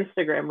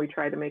 Instagram, we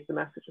try to make the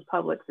messages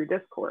public through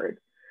Discord,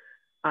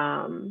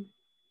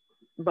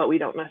 but we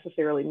don't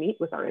necessarily meet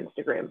with our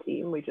Instagram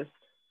team. We just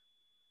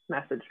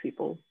message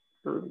people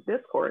through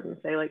Discord and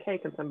say like, hey,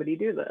 can somebody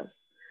do this?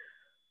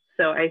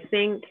 So I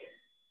think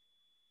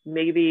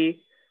maybe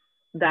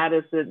that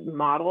is the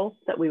model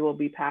that we will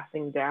be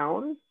passing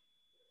down,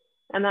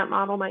 and that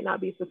model might not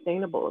be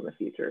sustainable in the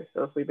future.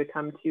 So if we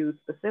become too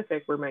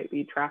specific, we might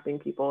be trapping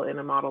people in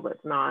a model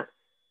that's not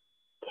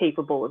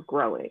capable of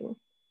growing,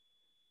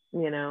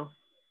 you know?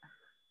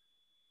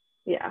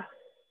 Yeah.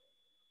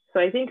 So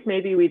I think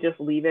maybe we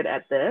just leave it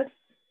at this,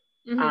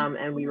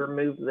 and we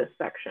remove this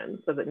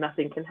section so that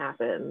nothing can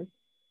happen.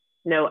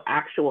 No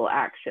actual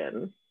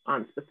action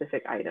on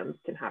specific items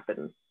can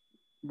happen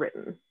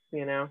written,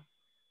 you know,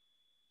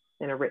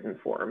 in a written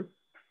form.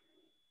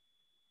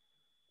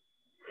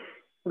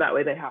 That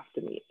way they have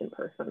to meet in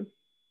person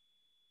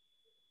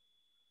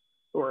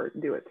or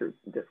do it through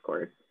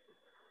Discord.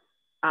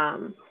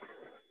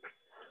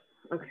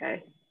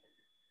 Okay.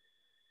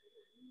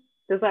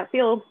 Does that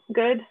feel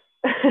good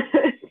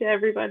to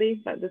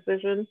everybody, that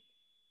decision?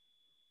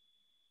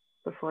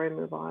 Before I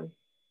move on.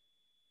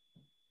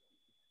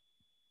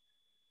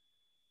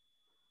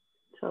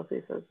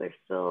 Chelsea says they're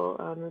still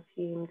on the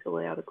team to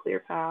lay out a clear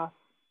path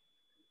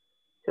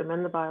to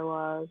amend the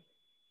bylaws.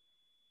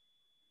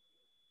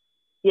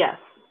 Yes,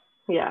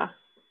 yeah.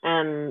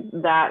 And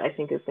that I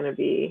think is going to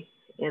be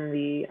in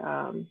the,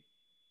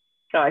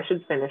 I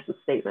should finish the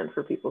statement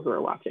for people who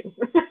are watching.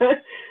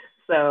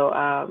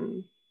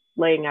 So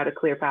laying out a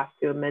clear path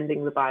to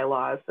amending the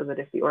bylaws so that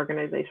if the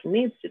organization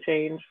needs to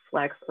change,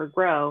 flex, or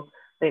grow,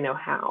 they know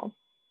how.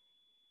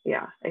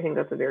 Yeah, I think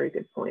that's a very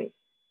good point.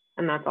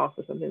 And that's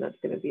also something that's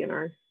going to be in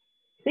our,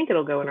 I think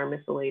it'll go in our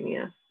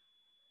miscellaneous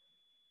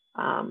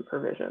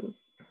provisions.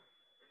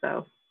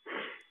 So,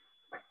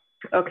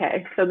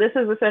 okay, so this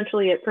is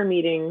essentially it for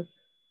meetings.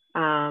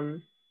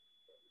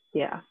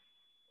 Yeah,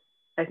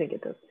 I think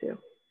it does too.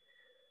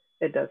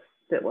 It does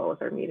fit well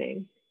with our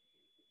meeting.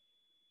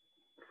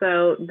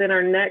 So then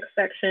our next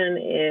section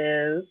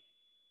is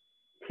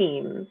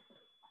teams,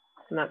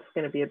 and that's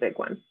going to be a big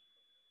one.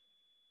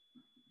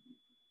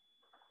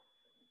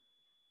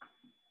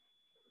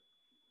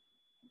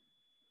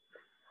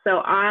 So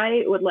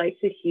I would like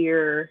to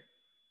hear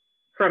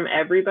from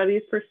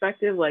everybody's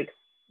perspective, like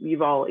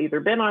you've all either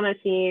been on a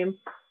team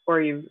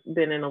or you've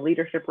been in a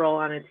leadership role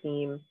on a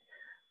team.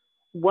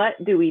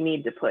 What do we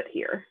need to put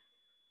here?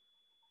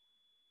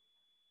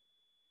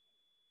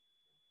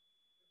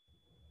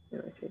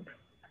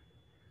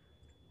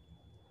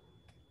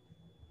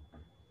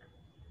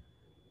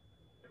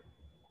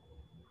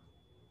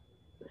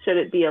 Should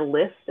it be a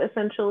list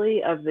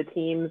essentially of the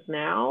teams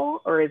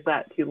now, or is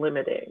that too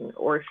limiting?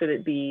 Or should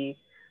it be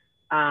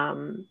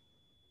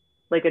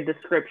like a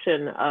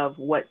description of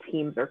what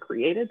teams are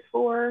created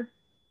for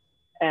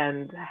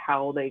and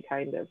how they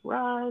kind of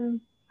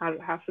run?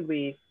 How should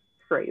we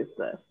phrase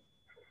this?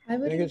 I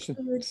would think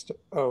include,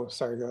 oh,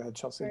 sorry, go ahead,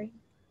 Chelsea. sorry.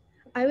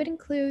 I would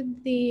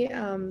include the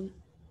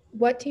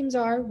what teams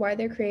are, why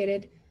they're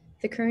created,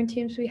 the current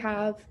teams we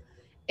have,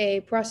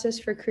 a process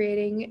for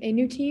creating a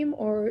new team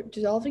or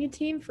dissolving a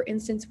team. For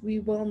instance, we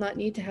will not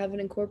need to have an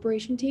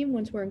incorporation team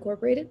once we're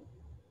incorporated.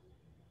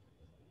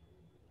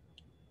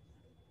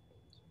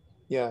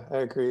 Yeah, I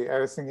agree. I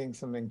was thinking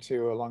something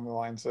too along the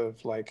lines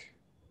of like,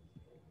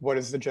 what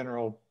is the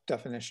general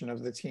definition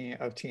of the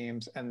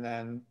teams, and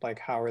then like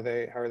how are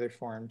they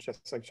formed,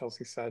 just like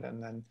Chelsea said,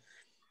 and then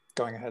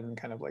going ahead and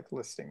kind of like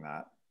listing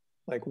that,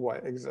 like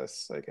what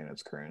exists like in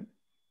its current.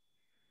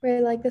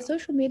 Right, like the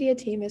social media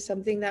team is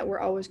something that we're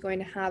always going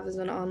to have as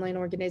an online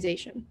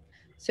organization.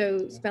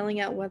 So spelling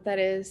out what that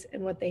is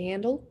and what they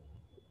handle.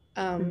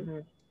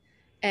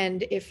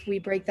 And if we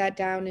break that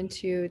down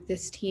into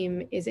this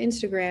team is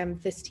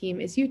Instagram, this team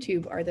is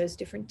YouTube, are those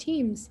different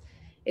teams?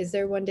 Is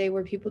there one day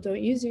where people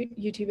don't use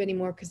YouTube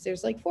anymore because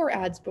there's like 4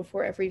 ads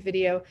before every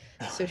video?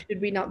 So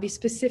should we not be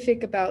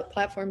specific about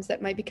platforms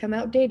that might become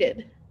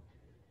outdated?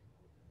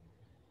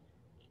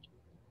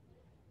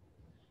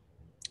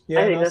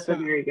 Yeah, I think that's a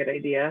very good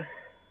idea.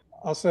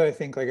 Also, I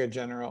think like a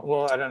general,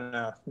 well, I don't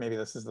know, maybe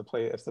this is the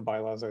place, if the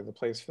bylaws are the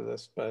place for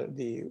this, but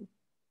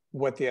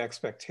what the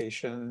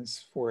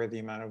expectations for the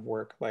amount of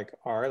work like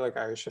are, like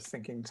I was just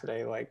thinking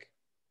today, like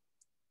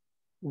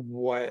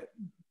what,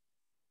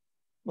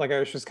 like I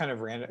was just kind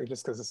of random,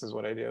 just because this is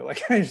what I do,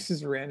 like I was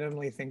just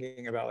randomly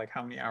thinking about like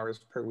how many hours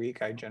per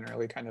week I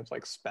generally kind of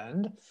like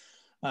spend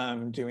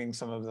doing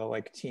some of the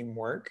like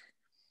teamwork,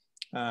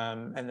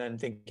 and then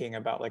thinking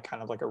about like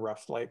kind of like a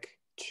rough like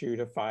 2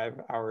 to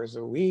 5 hours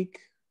a week,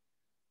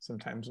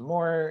 sometimes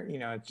more, you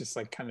know, it just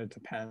like kind of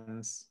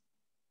depends.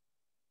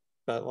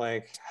 But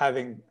like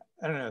having,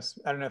 I don't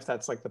know if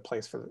that's like the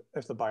place for,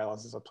 if the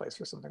bylaws is a place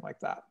for something like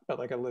that, but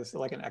like a list,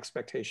 like an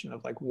expectation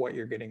of like what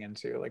you're getting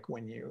into, like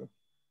when you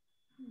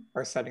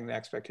are setting the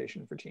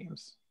expectation for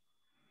teams.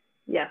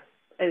 Yes,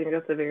 I think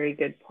that's a very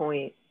good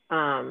point.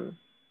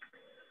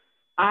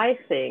 I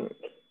think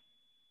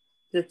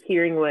just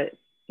hearing what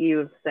you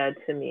have said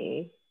to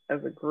me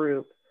as a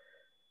group,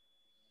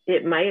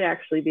 it might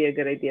actually be a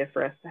good idea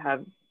for us to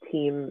have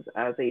teams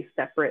as a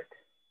separate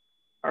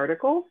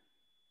article.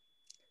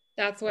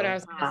 That's what I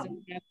was going to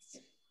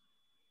suggest.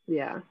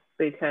 Yeah,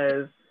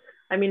 because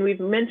I mean, we've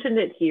mentioned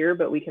it here,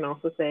 but we can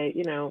also say,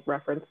 you know,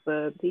 reference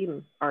the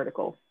team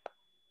article.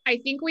 I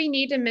think we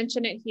need to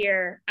mention it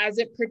here as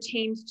it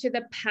pertains to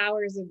the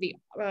powers of the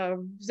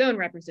zone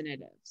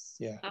representatives.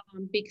 Yeah.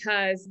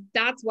 Because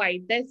that's why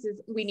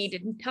we need to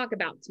talk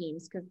about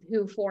teams, because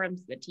who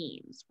forms the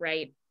teams,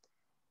 right?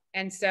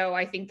 And so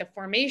I think the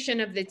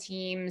formation of the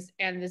teams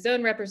and the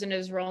zone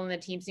representatives' role in the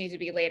teams needs to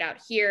be laid out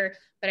here.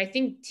 But I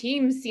think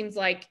teams seems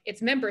like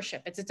it's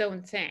membership. It's its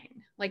own thing.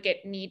 Like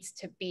it needs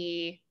to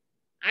be,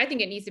 I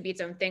think it needs to be its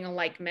own thing,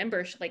 like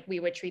membership, like we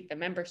would treat the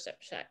membership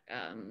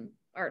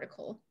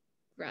article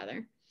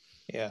rather.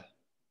 Yeah.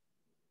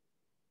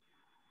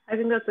 I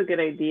think that's a good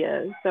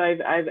idea. So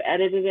I've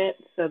edited it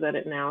so that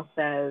it now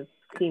says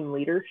team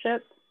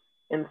leadership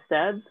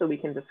instead, so we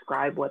can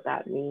describe what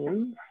that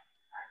means.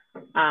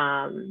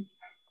 And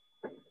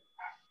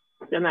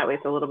that way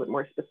it's a little bit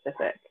more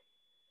specific.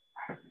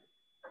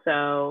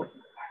 So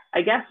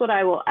I guess what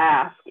I will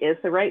ask is,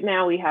 so right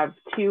now we have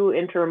 2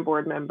 interim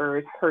board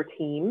members per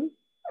team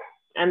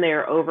and they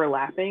are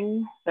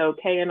overlapping. So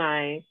Kay and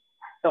I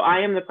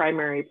am the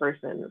primary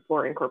person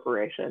for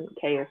Incorporation.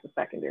 Kay is the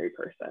secondary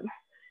person,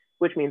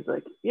 which means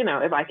like, you know,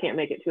 if I can't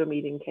make it to a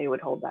meeting, Kay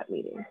would hold that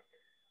meeting.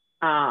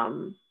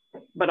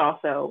 But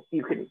also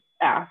you can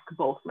ask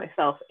both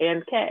myself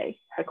and Kay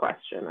a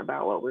question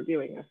about what we're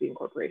doing as the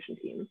incorporation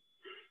team.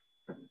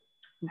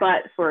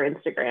 But for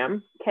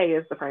Instagram, Kay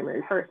is the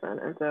primary person.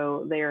 And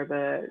so they are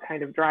the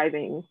kind of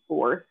driving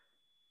force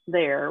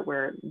there,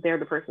 where they're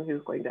the person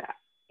who's going to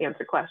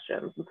answer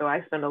questions. And so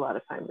I spend a lot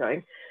of time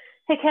going,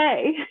 hey,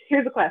 Kay,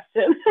 here's a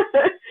question.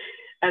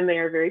 And they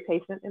are very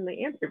patient and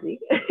they answer me.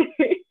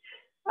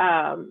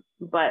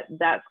 But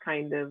that's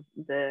kind of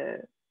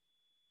the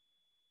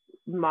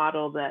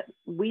model that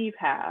we've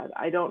had.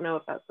 I don't know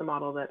if that's the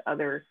model that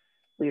other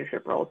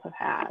leadership roles have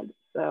had.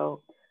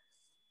 So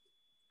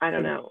I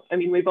don't know. I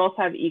mean, we both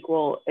have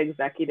equal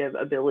executive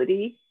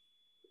ability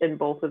in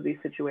both of these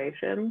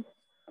situations,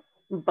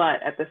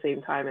 but at the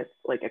same time, it's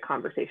like a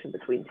conversation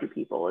between two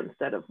people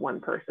instead of one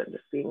person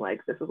just being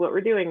like, this is what we're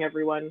doing,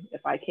 everyone.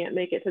 If I can't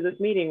make it to this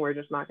meeting, we're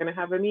just not going to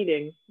have a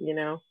meeting, you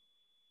know?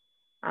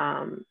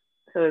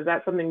 So is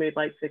that something we'd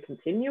like to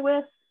continue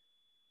with?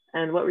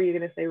 And what were you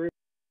going to say, Ruben?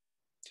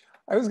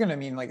 I was going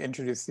to like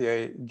introduce the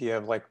idea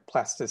of like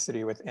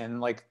plasticity within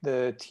like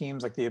the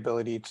teams, like the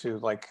ability to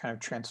like kind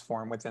of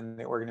transform within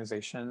the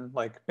organization,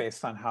 like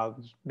based on how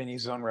many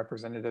zone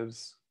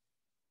representatives,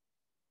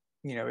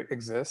 you know,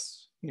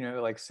 exist. You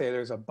know, like say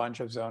there's a bunch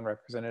of zone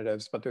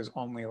representatives, but there's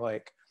only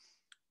like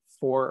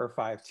 4 or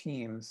 5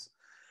 teams,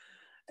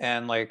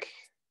 and like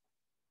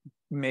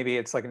maybe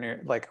it's like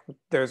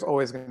there's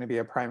always going to be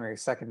a primary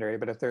secondary,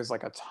 but if there's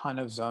like a ton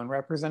of zone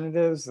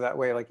representatives, that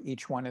way like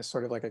each one is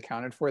sort of like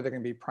accounted for. There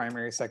can be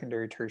primary,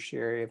 secondary,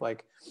 tertiary,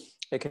 like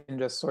it can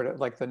just sort of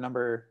like the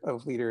number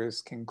of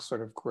leaders can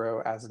sort of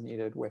grow as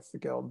needed with the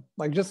guild,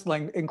 like just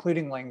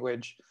including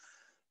language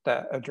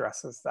that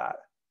addresses that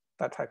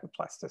type of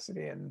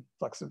plasticity and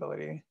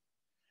flexibility.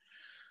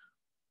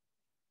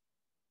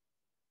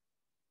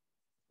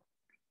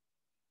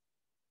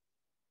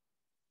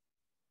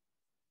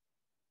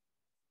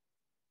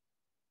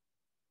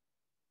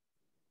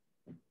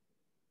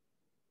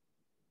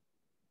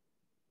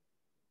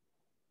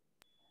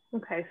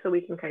 Okay, so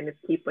we can kind of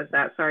keep with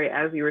that. Sorry,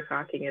 as you were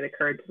talking, it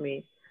occurred to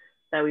me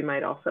that we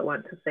might also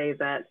want to say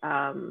that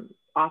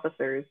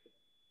officers,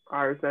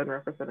 our zone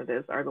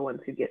representatives, are the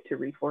ones who get to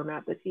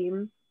reformat the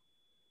team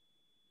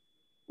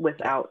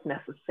without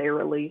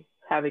necessarily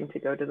having to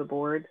go to the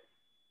board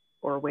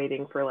or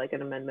waiting for like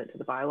an amendment to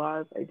the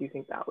bylaws. I do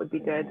think that would be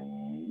good,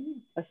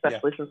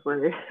 especially since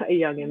we're a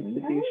young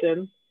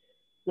institution.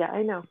 Yeah,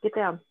 I know. Get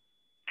down.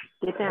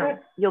 Get down.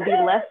 You'll be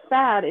less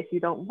sad if you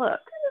don't look.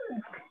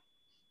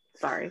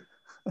 Sorry.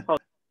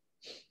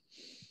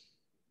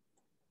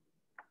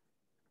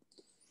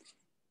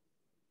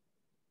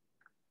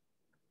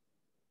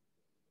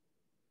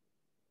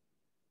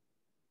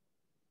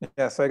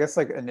 Yeah, so I guess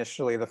like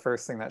initially the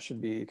first thing that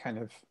should be kind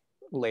of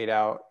laid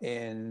out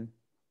in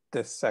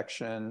this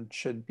section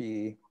should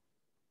be,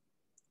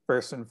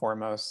 first and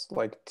foremost,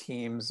 like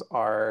teams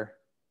are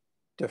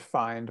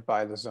defined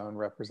by the zone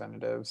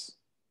representatives.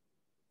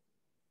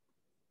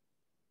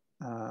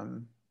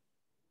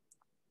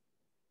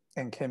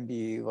 And can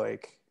be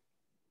like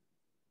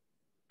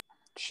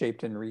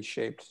shaped and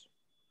reshaped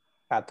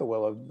at the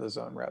will of the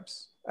zone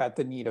reps, at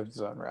the need of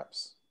zone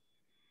reps.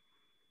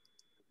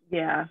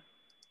 Yeah.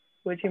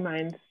 Would you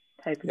mind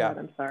typing that?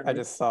 I'm sorry. I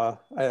just saw,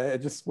 I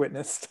just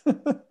witnessed.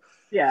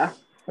 Yeah.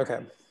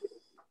 Okay.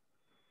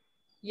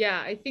 Yeah,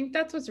 I think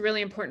that's what's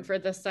really important for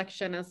this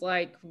section is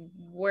like,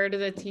 where do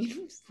the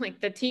teams,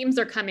 like the teams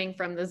are coming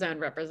from the zone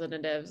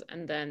representatives,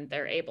 and then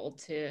they're able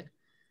to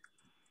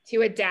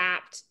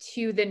adapt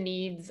to the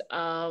needs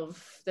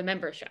of the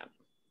membership.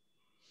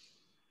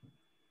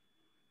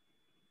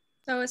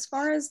 So as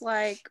far as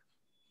like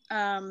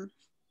an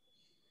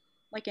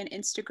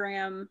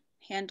Instagram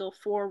handle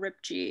for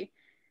RipG,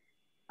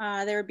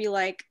 there would be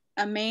like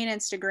a main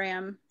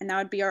Instagram, and that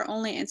would be our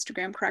only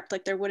Instagram, correct?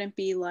 Like there wouldn't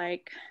be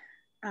like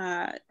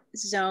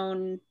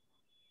zone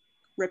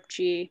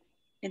RipG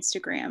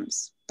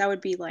Instagrams. That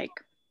would be like,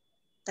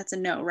 that's a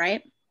no,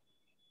 right?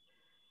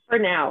 For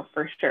now,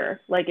 for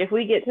sure. Like if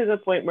we get to the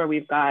point where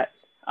we've got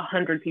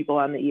 100 people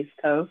on the East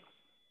Coast,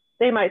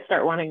 they might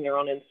start wanting their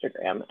own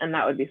Instagram, and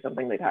that would be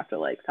something they'd have to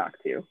like talk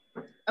to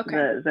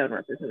the zone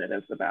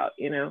representatives about,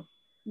 you know.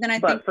 Then I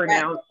but think for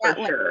now, for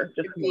sure,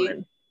 just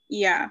one.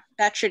 Yeah,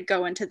 that should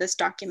go into this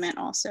document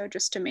also,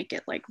 just to make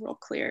it like real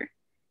clear.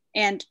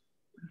 And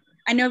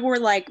I know we're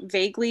like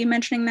vaguely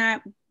mentioning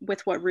that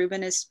with what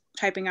Ruben is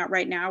typing out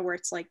right now, where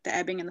it's like the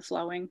ebbing and the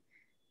flowing.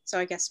 So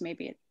I guess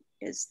maybe it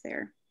is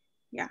there.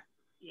 Yeah.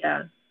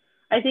 Yeah.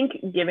 I think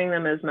giving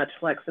them as much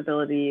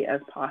flexibility as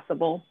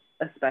possible,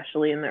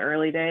 especially in the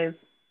early days,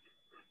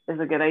 is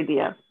a good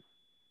idea.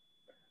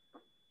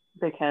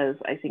 Because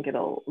I think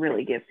it'll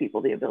really give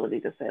people the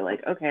ability to say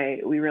like,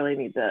 okay, we really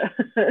need to,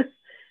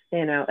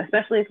 you know,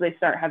 especially if they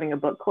start having a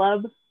book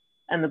club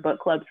and the book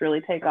clubs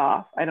really take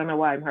off. I don't know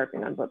why I'm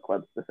harping on book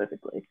clubs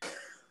specifically,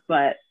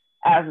 but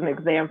as an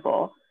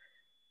example,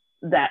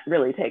 that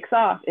really takes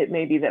off. It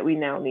may be that we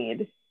now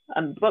need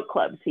a book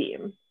club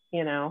team,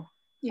 you know,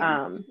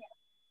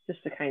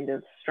 just to kind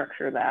of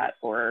structure that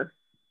or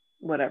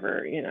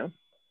whatever, you know,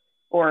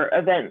 or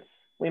events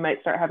we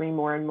might start having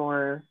more and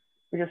more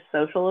just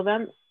social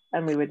events,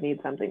 and we would need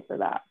something for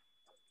that.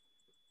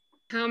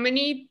 How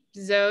many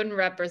zone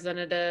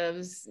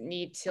representatives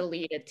need to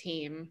lead a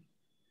team?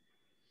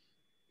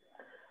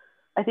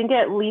 I think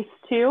at least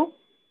 2.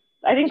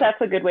 I think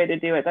that's a good way to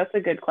do it. That's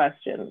a good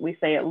question. We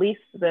say at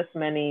least this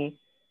many,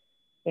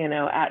 you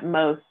know, at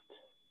most.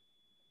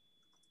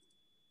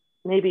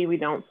 Maybe we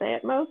don't say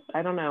at most.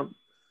 I don't know.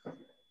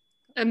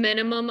 A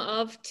minimum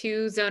of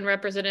 2 zone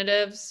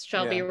representatives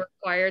shall be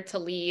required to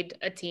lead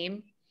a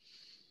team.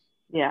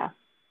 Yeah,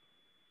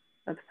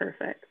 that's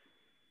perfect.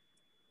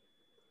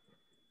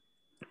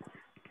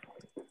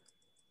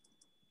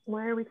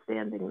 Where are we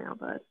standing now,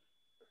 bud?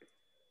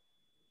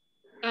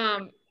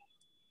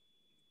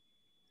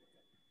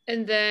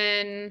 And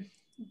then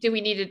do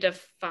we need to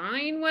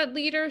define what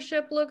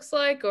leadership looks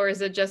like, or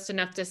is it just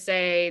enough to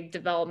say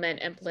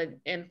development,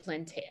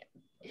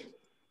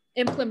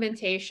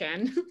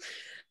 implementation,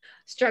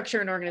 structure,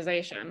 and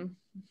organization?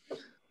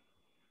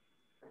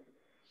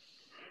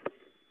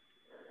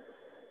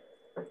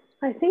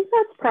 I think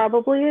that's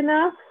probably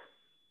enough.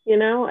 You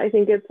know, I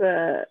think it's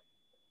a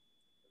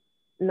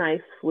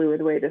nice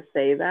fluid way to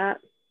say that,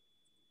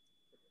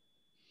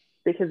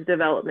 because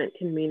development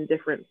can mean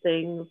different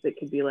things. It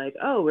could be like,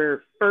 oh,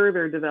 we're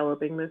further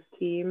developing this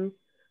team.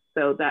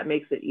 So that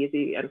makes it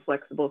easy and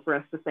flexible for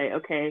us to say,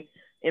 okay,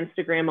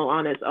 Instagram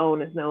on its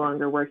own is no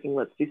longer working.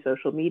 Let's do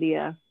social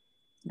media.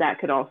 That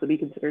could also be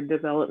considered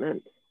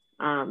development.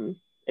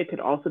 It could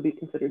also be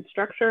considered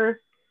structure.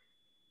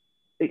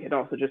 It could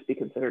also just be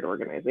considered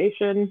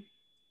organization.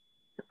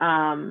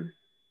 I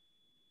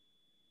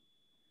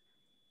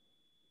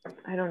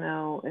don't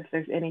know if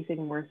there's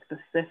anything more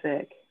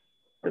specific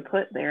to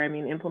put there. I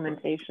mean,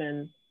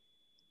 implementation.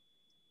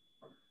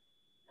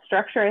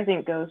 Structure, I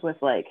think, goes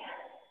with like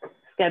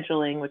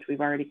scheduling, which we've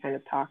already kind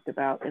of talked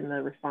about in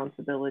the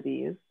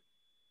responsibilities.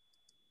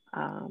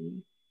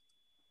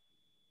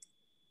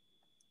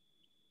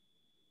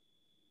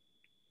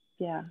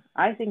 Yeah,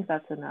 I think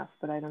that's enough,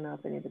 but I don't know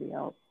if anybody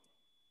else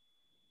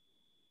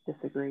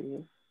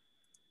disagrees.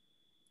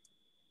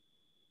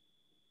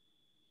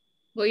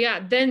 Well, yeah,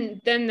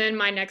 then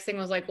my next thing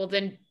was like, well,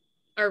 then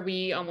are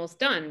we almost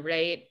done,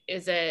 right?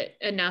 Is it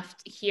enough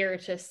here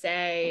to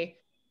say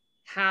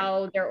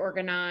how they're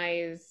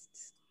organized,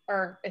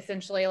 or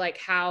essentially like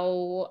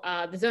how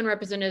the zone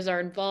representatives are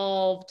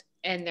involved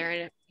and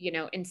their, you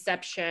know,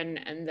 inception,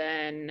 and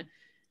then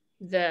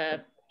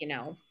the, you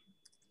know,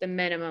 the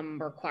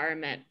minimum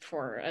requirement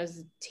for a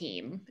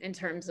team in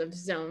terms of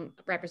zone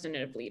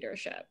representative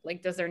leadership?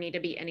 Like, does there need to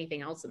be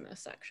anything else in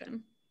this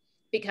section?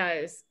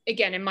 Because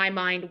again, in my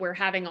mind, we're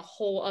having a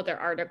whole other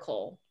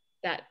article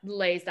that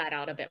lays that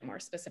out a bit more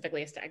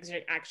specifically as to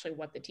actually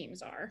what the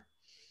teams are.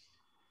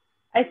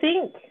 I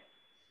think,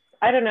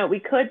 I don't know, we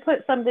could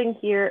put something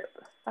here,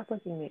 stop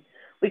looking at me.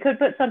 We could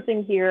put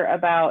something here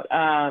about,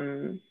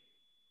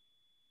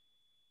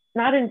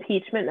 not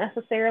impeachment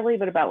necessarily,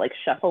 but about like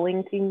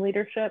shuffling team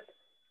leadership.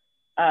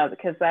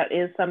 Because that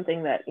is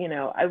something that, you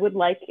know, I would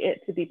like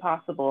it to be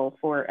possible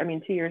for, I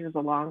mean, 2 years is a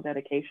long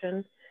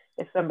dedication.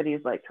 If somebody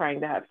is like trying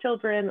to have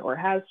children or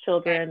has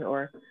children,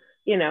 or,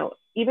 you know,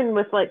 even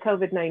with like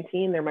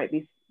COVID-19, there might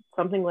be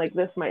something like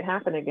this might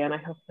happen again. I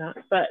hope not,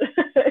 but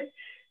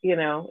you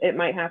know, it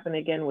might happen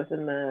again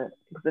within the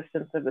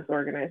existence of this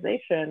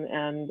organization.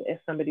 And if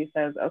somebody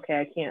says, okay,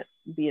 I can't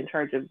be in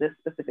charge of this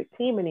specific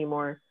team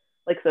anymore,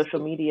 like social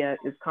media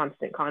is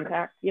constant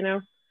contact, you know?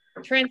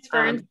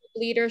 Transference of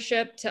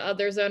leadership to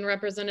other zone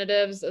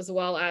representatives, as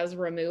well as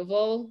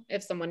removal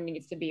if someone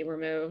needs to be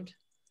removed.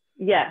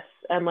 Yes,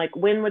 and like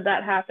when would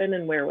that happen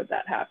and where would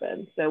that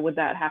happen? So would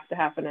that have to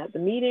happen at the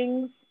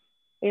meetings?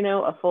 You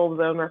know, a full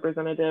zone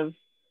representative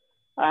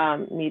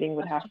meeting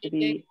would have to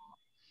be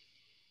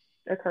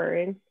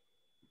occurring,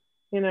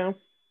 you know?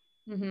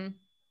 Mm-hmm.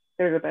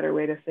 There's a better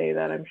way to say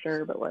that, I'm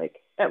sure, but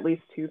like at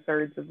least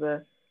 2/3 of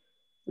the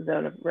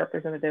zone of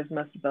representatives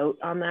must vote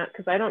on that,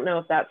 because I don't know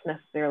if that's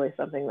necessarily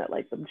something that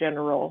like the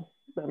general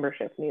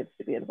membership needs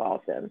to be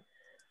involved in.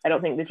 I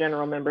don't think the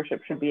general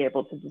membership should be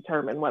able to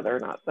determine whether or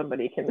not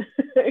somebody can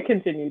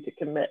continue to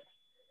commit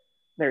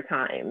their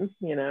time,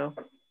 you know?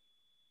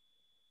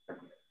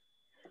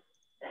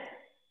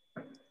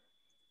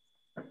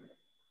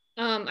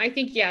 I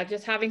think, yeah,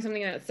 just having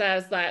something that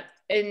says that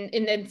in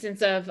the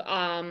instance of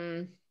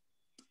zone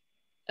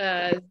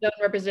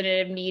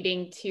representative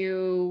needing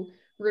to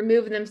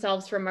remove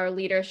themselves from our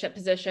leadership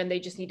position, they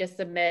just need to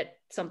submit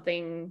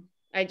something.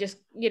 I just,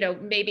 you know,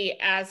 maybe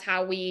as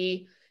how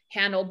we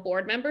handle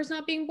board members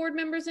not being board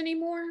members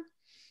anymore,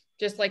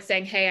 just like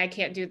saying, hey, I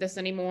can't do this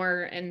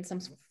anymore, and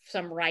some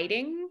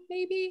writing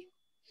maybe.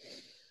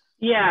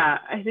 Yeah,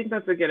 I think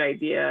that's a good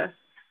idea.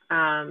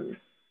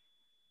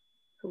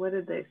 So what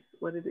did they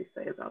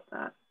say about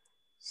that?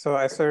 So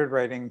I started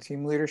writing,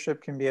 team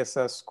leadership can be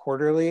assessed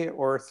quarterly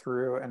or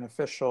through an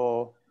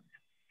official,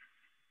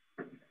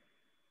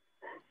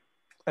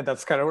 and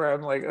that's kind of where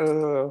I'm like,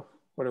 oh,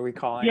 what are we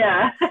calling it?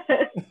 Yeah.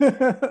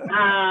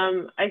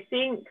 I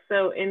think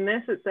so. In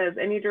this, it says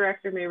any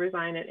director may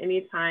resign at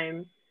any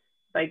time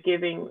by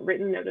giving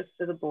written notice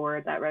to the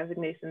board that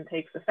resignation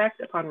takes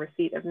effect upon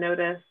receipt of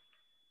notice,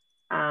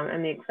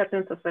 and the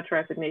acceptance of such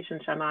resignation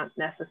shall not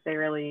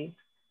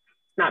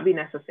be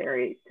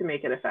necessary to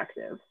make it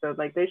effective. So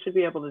like they should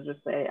be able to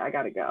just say, I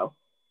gotta go.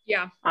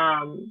 Yeah.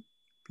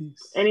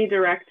 Any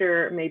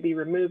director may be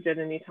removed at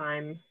any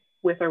time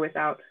with or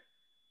without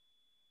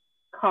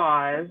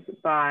cause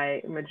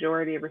by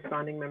majority of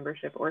responding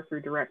membership or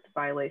through direct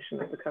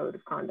violation of the code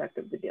of conduct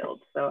of the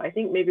guild. So I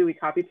think maybe we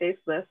copy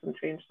paste this and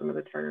change some of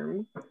the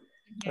terms.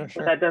 Oh, sure.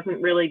 But that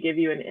doesn't really give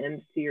you an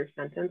end to your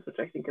sentence, which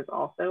I think is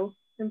also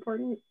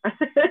important.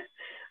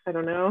 I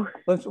don't know.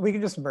 We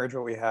can just merge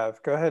what we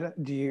have. Go ahead.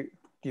 Do you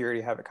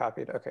already have it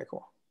copied? Okay,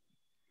 cool.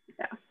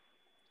 Yeah.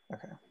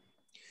 Okay.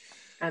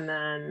 And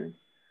then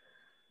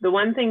the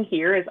one thing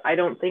here is I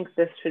don't think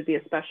this should be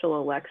a special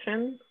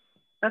election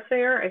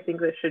affair. I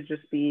think this should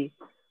just be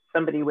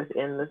somebody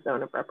within the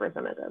zone of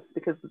representatives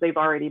because they've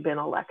already been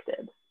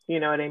elected. You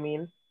know what I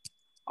mean?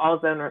 Every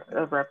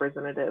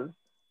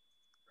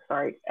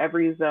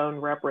zone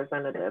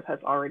representative has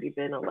already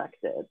been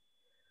elected.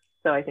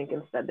 So I think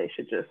instead they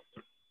should just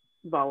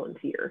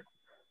volunteer.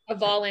 A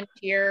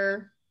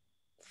volunteer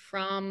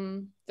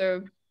from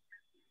the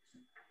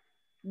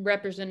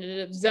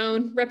representative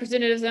zone,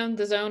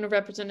 the zone of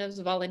representatives,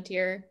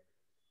 volunteer,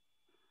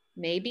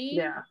 maybe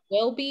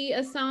will be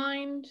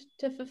assigned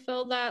to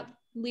fulfill that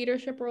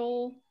leadership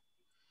role.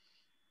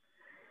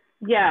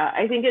 Yeah,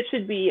 I think it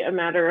should be a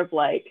matter of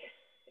like,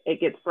 it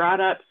gets brought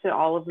up to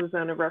all of the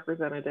zone of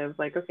representatives,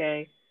 like,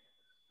 okay,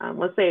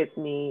 let's say it's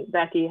me,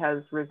 Becci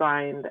has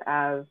resigned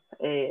as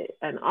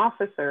an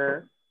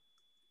officer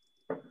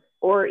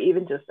or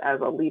even just as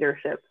a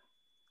leadership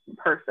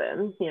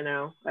person, you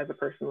know, as a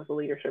person with a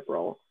leadership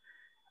role,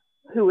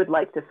 who would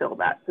like to fill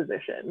that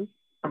position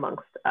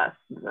amongst us,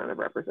 the zone of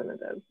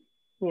representatives,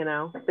 you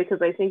know,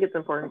 because I think it's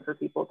important for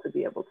people to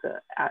be able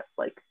to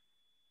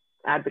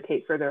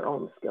advocate for their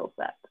own skill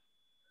set.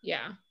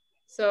 Yeah.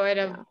 So I'd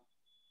have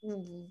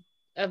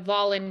a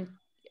volunteer.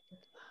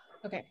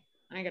 Okay,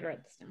 I gotta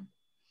write this down.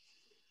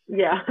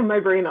 Yeah, my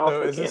brain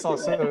also. So is this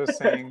also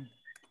saying?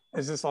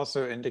 Is this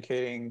also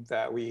indicating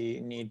that we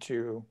need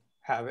to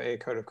have a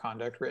code of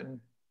conduct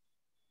written?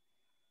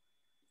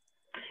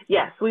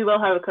 Yes, we will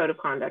have a code of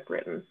conduct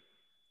written.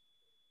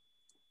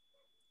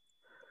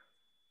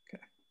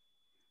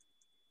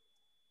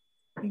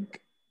 Okay.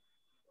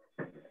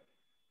 I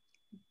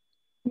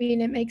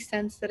mean, it makes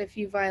sense that if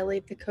you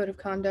violate the code of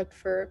conduct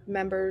for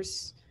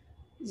members,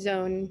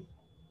 zone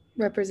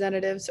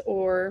representatives,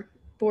 or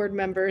board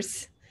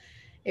members,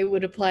 it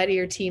would apply to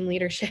your team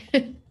leadership.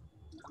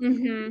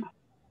 Mm-hmm.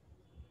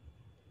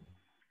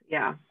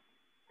 Yeah.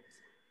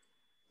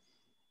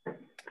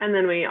 And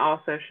then we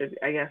also should,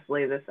 I guess,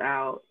 lay this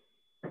out.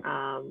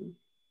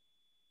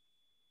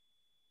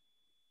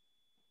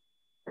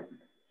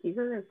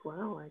 Here as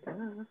well, I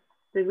guess.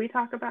 Did we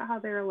talk about how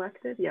they're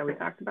elected? Yeah, we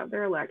talked about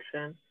their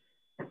election.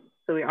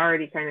 So we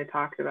already kind of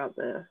talked about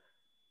this.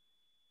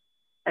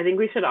 I think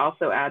we should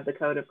also add the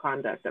code of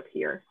conduct up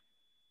here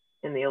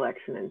in the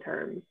election in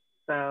terms.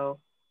 So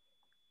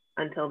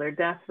until their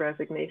death,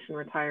 resignation,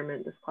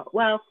 retirement,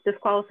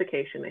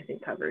 disqualification, I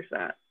think covers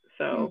that.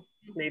 So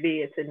maybe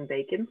it's in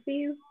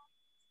vacancies.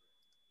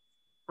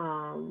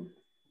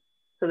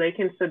 So they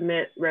can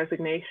submit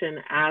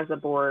resignation as a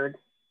board,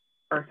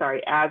 or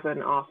sorry, as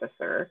an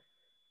officer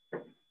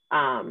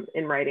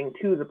in writing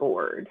to the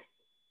board.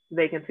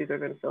 Vacancies are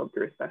then filled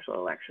through a special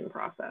election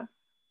process.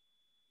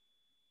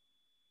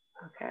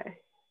 Okay.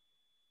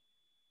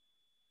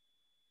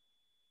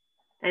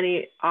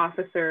 Any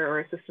officer or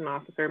assistant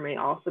officer may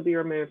also be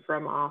removed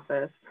from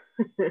office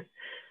so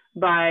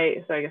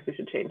I guess we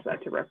should change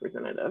that to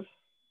representative.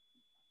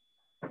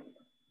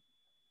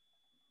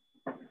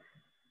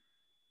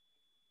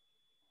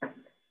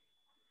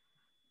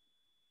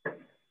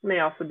 May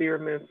also be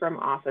removed from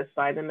office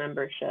by the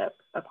membership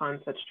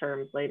upon such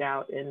terms laid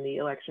out in the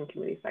election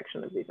committee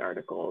section of these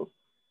articles.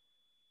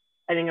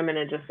 I think I'm going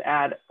to just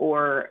add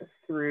or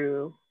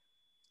through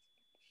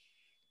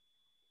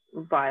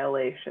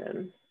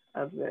violation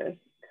of the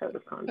code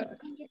of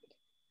conduct.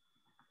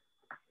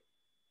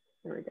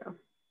 There we go.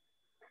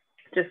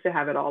 Just to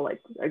have it all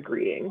like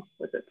agreeing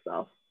with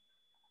itself.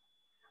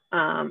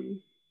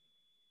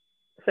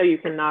 So you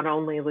can not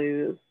only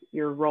lose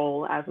your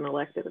role as an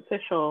elected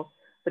official,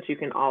 but you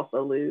can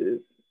also lose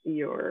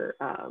your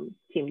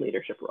team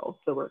leadership role.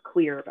 So we're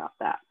clear about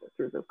that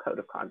through the code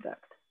of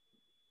conduct,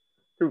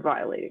 through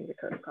violating the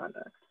code of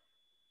conduct.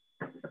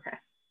 Okay.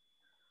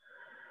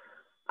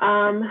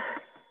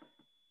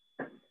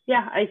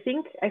 Yeah, I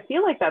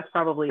feel like that's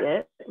probably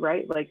it,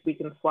 right? Like we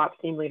can swap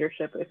team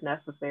leadership if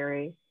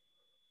necessary.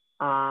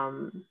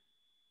 I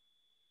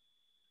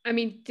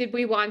mean, did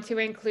we want to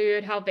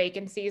include how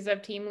vacancies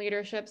of team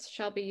leaderships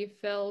shall be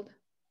filled?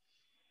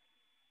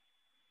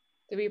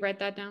 Did we write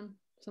that down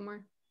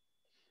somewhere?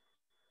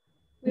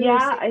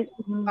 Yeah,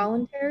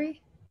 voluntary.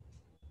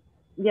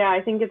 Yeah,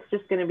 I think it's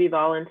just going to be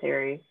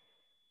voluntary.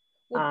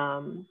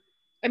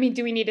 I mean,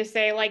 do we need to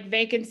say like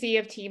vacancy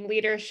of team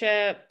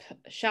leadership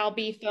shall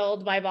be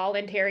filled by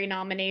voluntary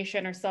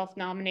nomination or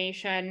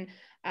self-nomination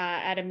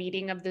at a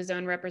meeting of the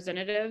zone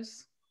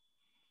representatives?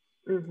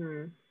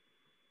 Mm-hmm.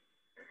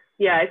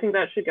 Yeah, I think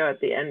that should go at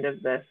the end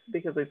of this,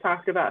 because we've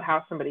talked about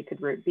how somebody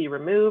could be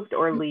removed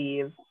or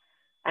leave.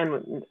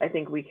 And I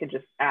think we could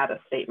just add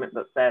a statement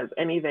that says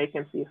any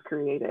vacancies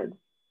created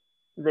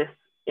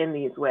in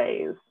these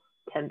ways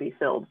can be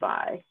filled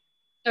by.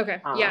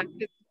 Okay, yeah.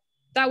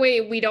 That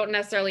way we don't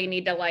necessarily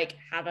need to like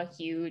have a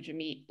huge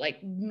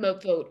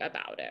vote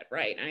about it,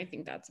 right? And I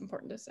think that's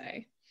important to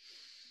say.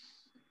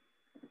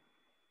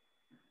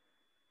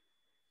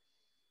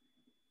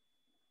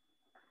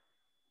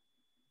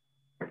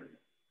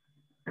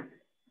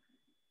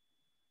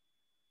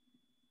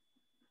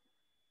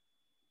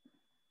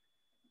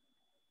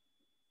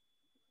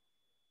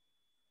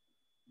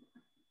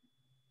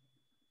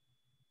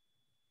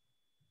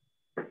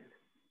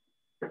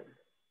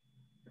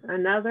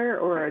 Another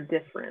or a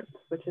different,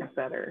 which is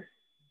better?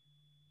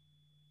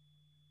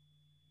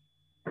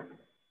 I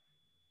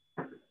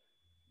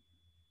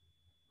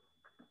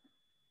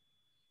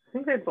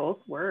think they both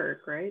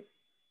work, right?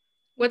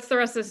 What's the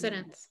rest of the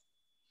sentence?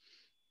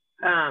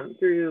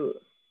 Through,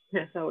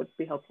 yes, that would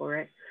be helpful,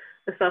 right?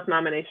 The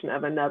self-nomination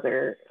of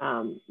another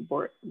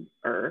board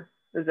or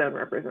zone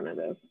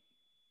representative.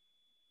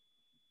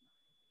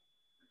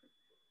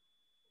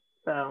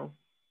 So,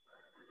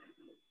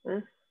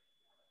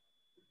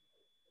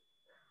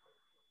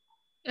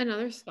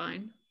 Another's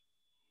fine.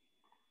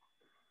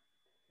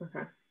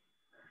 Okay.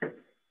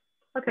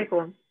 Okay,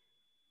 cool.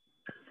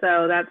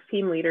 So that's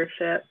team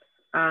leadership.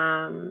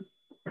 The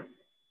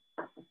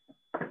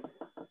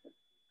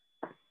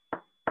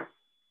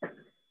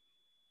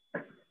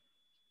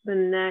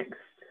next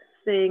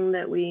thing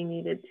that we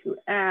needed to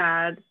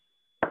add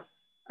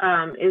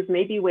is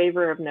maybe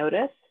waiver of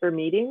notice for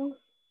meetings,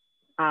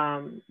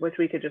 which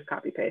we could just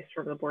copy paste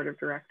from the board of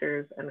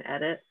directors and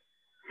edit.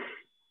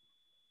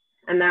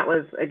 And that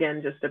was,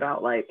 again, just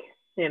about like,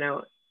 you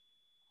know,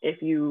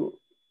 if you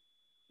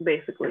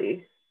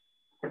basically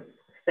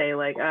say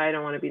like, I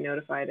don't want to be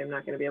notified, I'm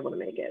not going to be able to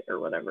make it or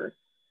whatever,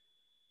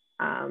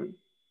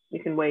 you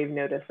can waive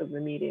notice of the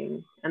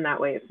meeting. And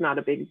that way it's not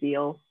a big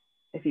deal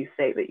if you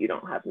say that you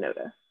don't have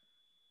notice.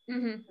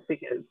 Mm-hmm.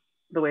 Because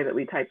the way that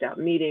we typed out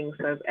meetings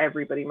says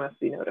everybody must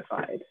be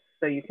notified.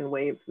 So you can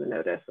waive the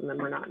notice and then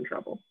we're not in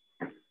trouble.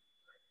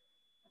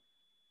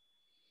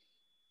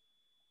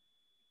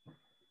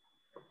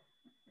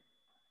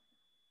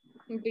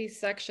 It'd be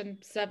section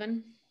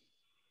 7.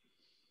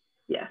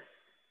 Yes.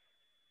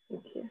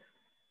 Thank you.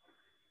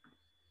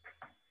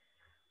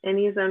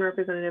 Any zone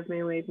representative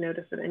may waive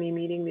notice of any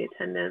meeting, the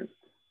attendance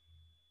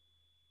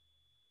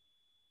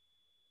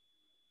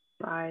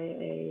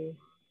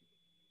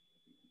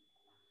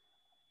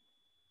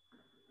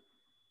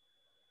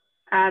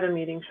at a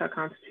meeting shall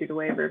constitute a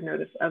waiver of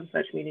notice of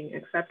such meeting,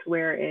 except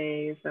where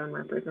a zone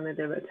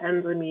representative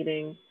attends a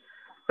meeting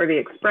for the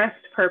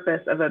expressed purpose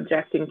of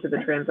objecting to the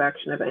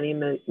transaction of any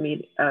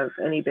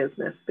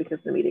business because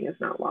the meeting is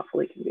not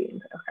lawfully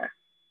convened. Okay.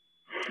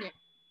 Yeah.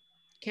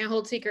 Can't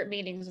hold secret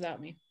meetings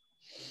without me.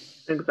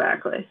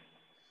 Exactly.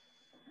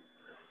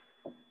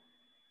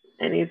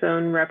 Any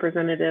zone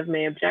representative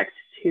may object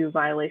to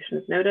violation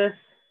of notice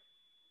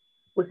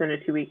within a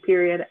 2-week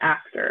period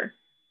after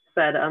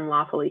said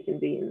unlawfully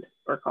convened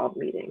or called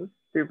meeting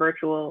through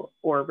virtual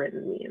or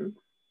written means.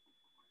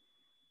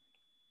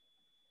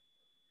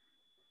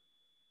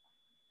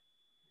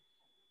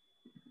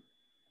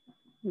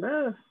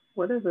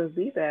 What is a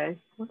Z-Bay?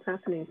 What's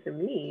happening to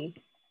me?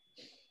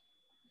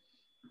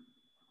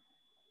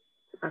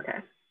 Okay.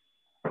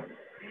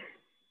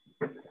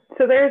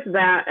 So there's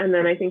that, and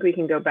then I think we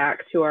can go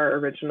back to our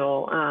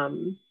original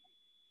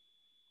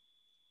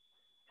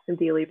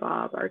Dealey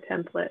Bob, our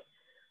template.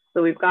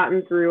 So we've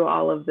gotten through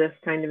all of this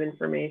kind of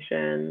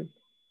information.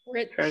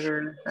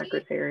 Treasurer,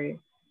 secretary.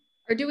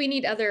 Or do we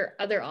need other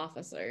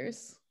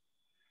officers?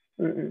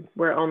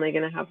 We're only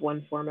going to have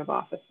one form of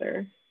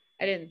officer.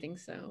 I didn't think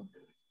so.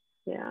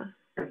 Yeah.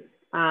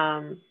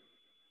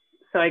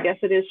 So I guess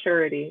it is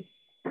surety.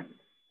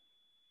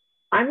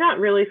 I'm not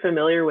really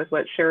familiar with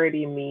what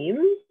surety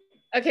means.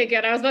 Okay,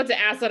 good. I was about to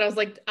ask that. I was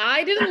like,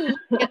 I didn't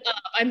look it up.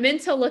 I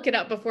meant to look it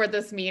up before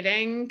this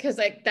meeting because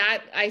like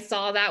that, I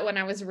saw that when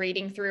I was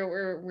reading through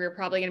what we're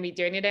probably going to be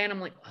doing today. And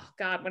I'm like, oh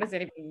God, what does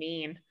it even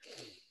mean?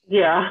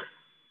 Yeah.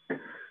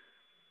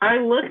 I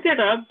looked it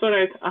up, but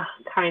I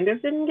kind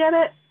of didn't get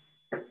it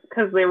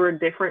because there were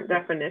different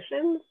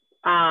definitions.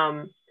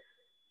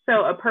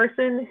 So a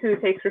person who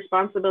takes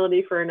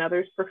responsibility for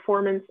another's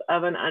performance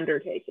of an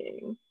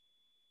undertaking.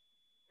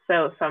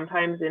 So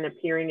sometimes in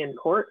appearing in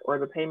court or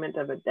the payment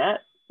of a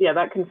debt. Yeah,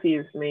 that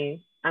confused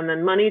me. And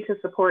then money to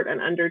support an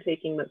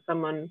undertaking that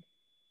someone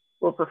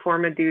will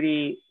perform a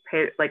duty,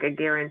 pay, like a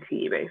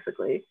guarantee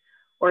basically,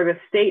 or the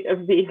state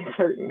of being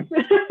certain,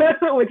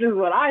 which is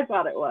what I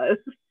thought it was.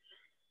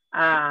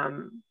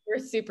 We're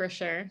super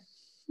sure.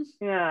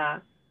 Yeah.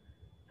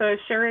 So a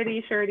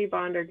surety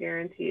bond or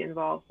guarantee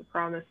involves the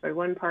promise by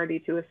one party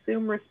to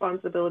assume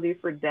responsibility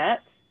for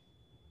debt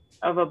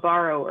of a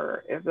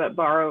borrower if that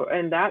borrow,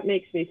 and that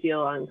makes me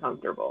feel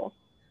uncomfortable.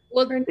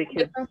 Well,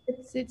 because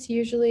it's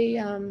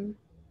usually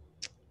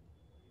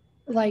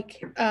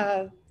like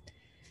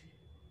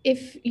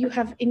if you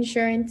have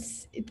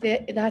insurance,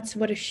 that's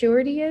what a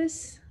surety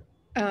is.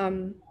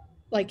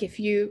 Like if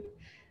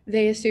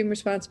they assume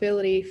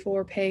responsibility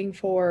for paying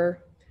for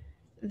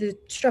the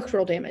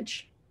structural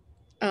damage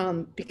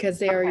because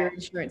they are your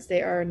insurance.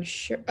 They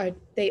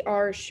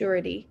are a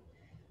surety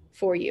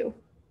for you.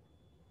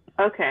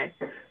 Okay.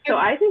 So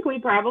I think we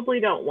probably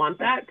don't want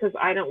that because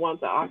I don't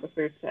want the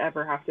officers to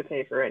ever have to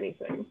pay for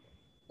anything.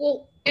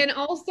 Well, and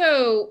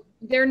also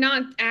they're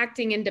not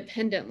acting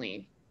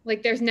independently.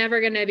 Like there's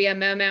never going to be a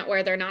moment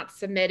where they're not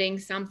submitting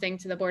something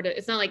to the board.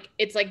 It's not like,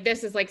 it's like,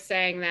 this is like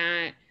saying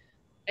that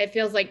it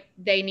feels like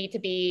they need to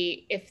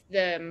be, if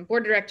the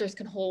board of directors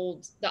can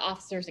hold the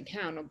officers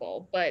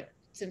accountable, but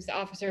since the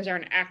officers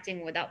aren't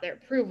acting without their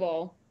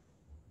approval,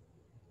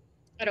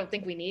 I don't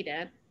think we need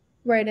it.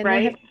 Right, and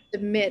they have to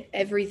submit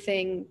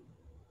everything,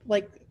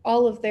 like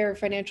all of their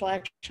financial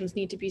actions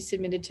need to be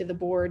submitted to the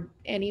board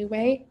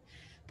anyway,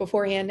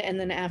 beforehand, and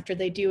then after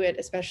they do it,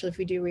 especially if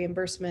we do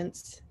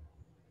reimbursements.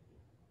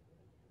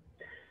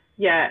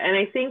 Yeah, and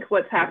I think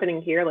what's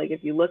happening here, like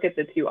if you look at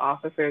the two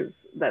officers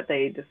that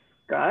they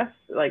discuss,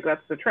 like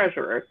that's the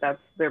treasurer.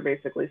 They're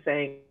basically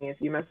saying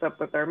if you mess up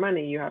with our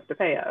money, you have to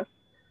pay us.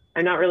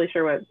 I'm not really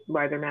sure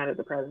why they're mad at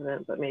the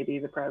president, but maybe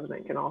the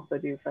president can also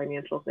do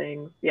financial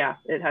things. Yeah,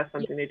 it has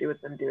something to do with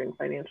them doing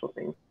financial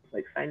things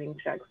like signing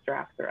checks,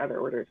 drafts, or other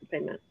orders of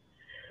payment.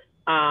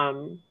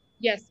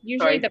 Yes,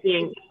 usually the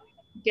president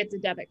gets a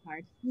debit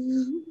card.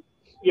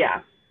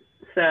 Yeah,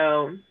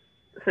 so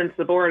since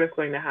the board is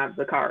going to have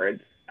the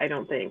cards, I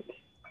don't think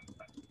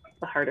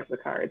the heart of the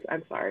cards.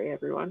 I'm sorry,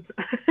 everyone.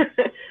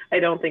 I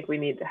don't think we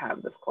need to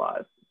have this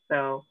clause.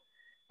 So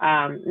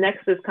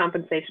next is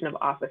compensation of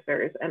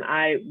officers. And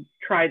I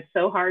tried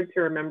so hard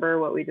to remember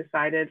what we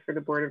decided for the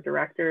board of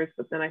directors,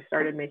 but then I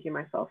started making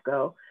myself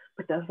go,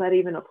 but does that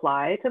even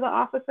apply to the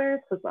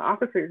officers? Because the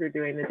officers are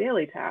doing the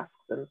daily tasks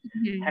and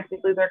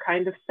technically they're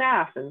kind of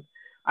staff and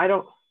I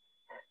don't,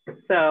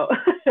 so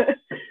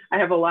I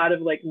have a lot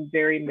of like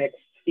very mixed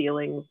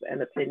feelings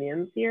and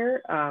opinions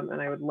here. And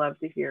I would love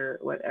to hear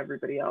what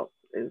everybody else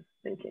is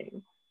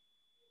thinking.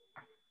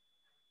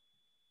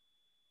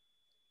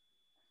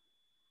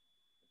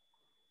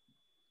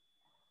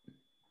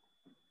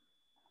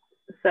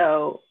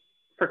 So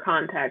for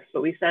context,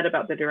 what we said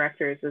about the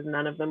directors is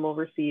none of them will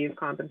receive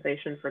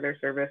compensation for their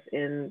service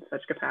in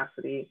such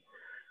capacity,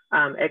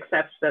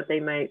 except that they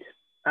might,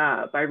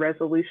 by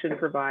resolution,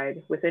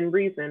 provide within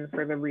reason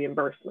for the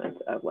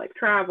reimbursement of like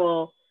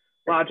travel,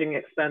 lodging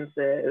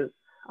expenses,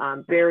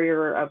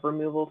 barrier of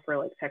removal for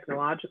like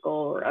technological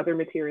or other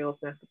materials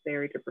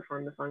necessary to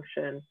perform the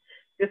function,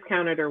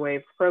 discounted or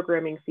waived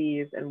programming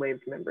fees, and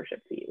waived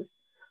membership fees.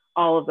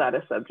 All of that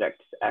is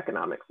subject to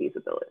economic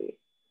feasibility.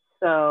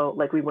 So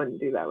like we wouldn't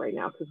do that right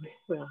now because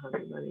we don't have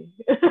any money,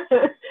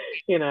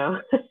 you know?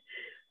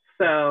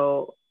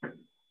 So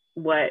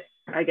what,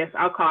 I guess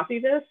I'll copy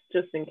this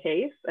just in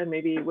case, and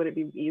maybe would it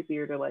be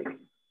easier to like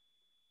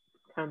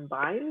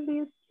combine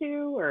these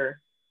two, or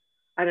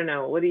I don't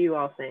know, what do you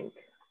all think?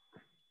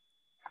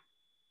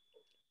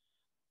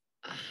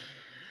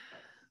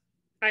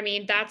 I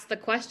mean, that's the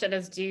question,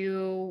 is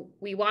do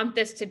we want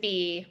this to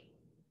be,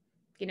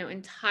 you know,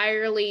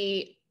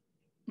 entirely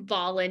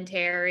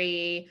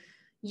voluntary?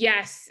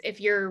 Yes,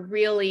 if you're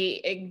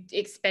really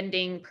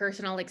expending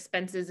personal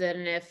expenses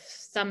and if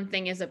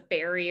something is a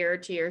barrier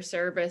to your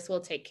service, we'll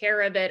take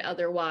care of it.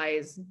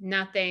 Otherwise,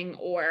 nothing.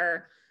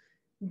 Or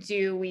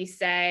do we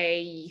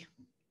say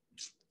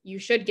you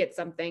should get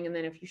something? And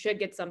then if you should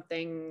get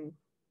something,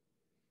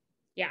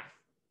 yeah,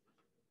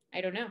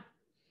 I don't know.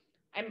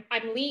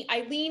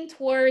 I lean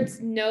towards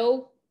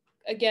no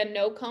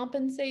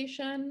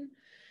compensation,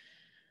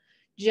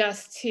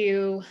 just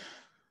to,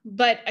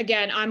 but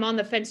again, I'm on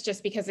the fence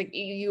just because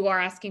you are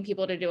asking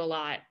people to do a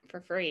lot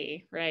for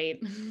free,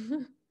 right?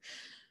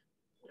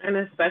 And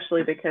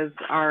especially because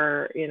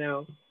our, you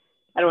know,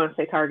 I don't want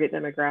to say target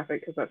demographic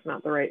because that's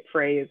not the right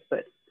phrase,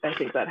 but I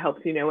think that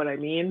helps you know what I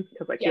mean,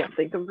 because I can't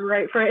think of the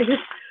right phrase.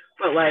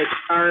 But like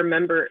our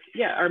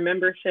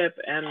membership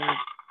and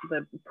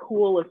the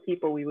pool of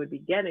people we would be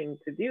getting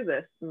to do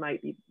this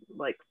might be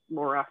like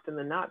more often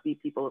than not be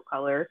people of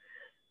color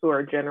who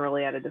are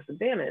generally at a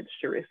disadvantage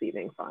to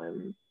receiving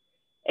funds.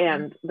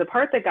 And the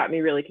part that got me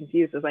really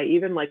confused is I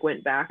even like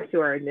went back to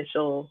our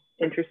initial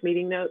interest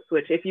meeting notes,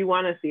 which if you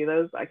want to see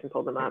those, I can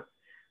pull them up.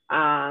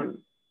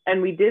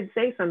 And we did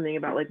say something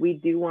about like, we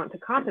do want to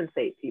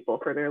compensate people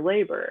for their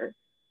labor.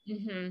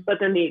 But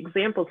then the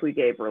examples we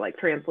gave were like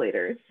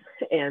translators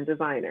and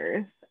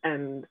designers.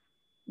 And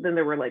then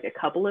there were like a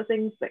couple of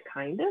things that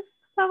kind of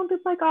sounded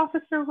like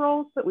officer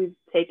roles that we've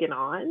taken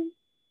on.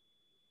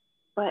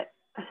 But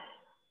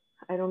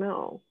I don't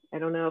know. I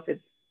don't know if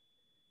it's,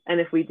 and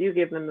if we do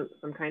give them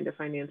some kind of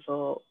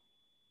financial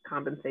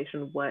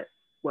compensation, what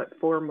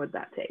form would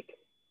that take?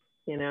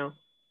 You know,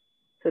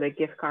 is it a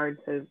gift card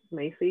to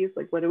Macy's?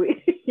 Like, what do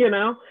we, you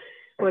know,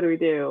 what do we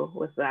do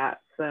with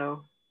that?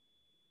 So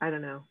I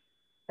don't know.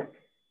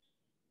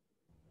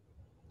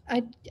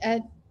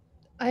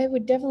 I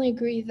would definitely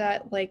agree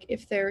that like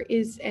if there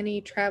is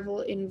any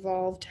travel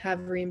involved, have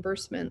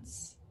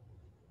reimbursements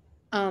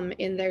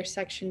in their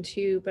section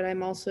 2, but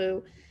I'm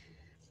also,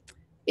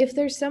 if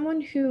there's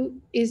someone who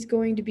is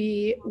going to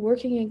be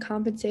working and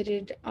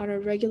compensated on a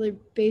regular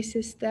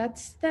basis,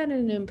 that's then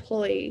an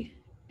employee,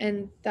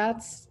 and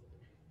that's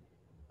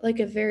like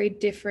a very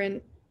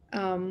different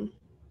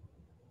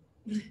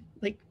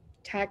like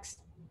tax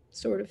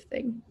sort of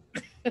thing.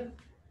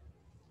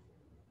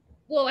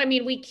 Well, I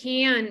mean, we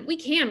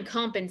can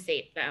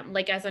compensate them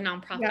like as a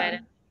nonprofit. Yeah.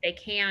 They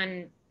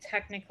can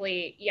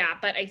technically, yeah,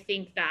 but I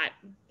think that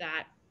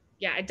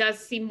yeah, it does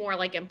seem more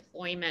like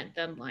employment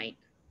than like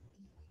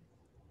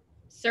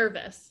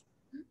service.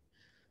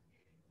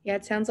 Yeah,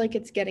 it sounds like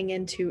it's getting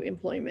into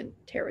employment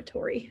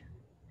territory.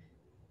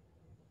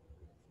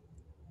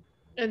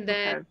 And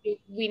then Okay.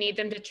 we need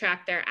them to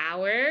track their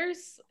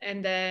hours.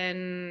 And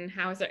then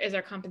how is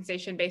their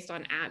compensation based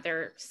on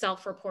their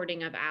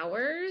self-reporting of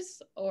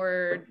hours,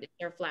 or is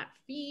there a flat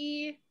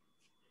fee?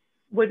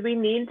 Would we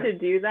need to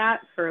do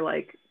that for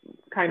like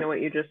kind of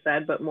what you just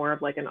said, but more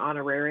of like an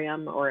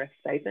honorarium or a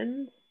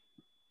stipend?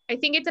 I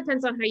think it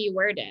depends on how you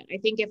word it. I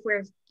think if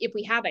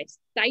we have a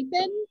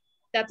stipend,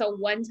 that's a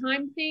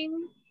one-time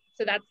thing,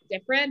 so that's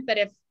different. But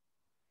if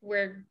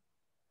we're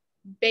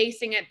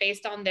basing it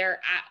based on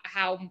their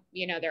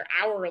their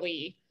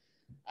hourly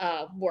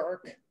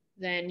work,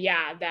 then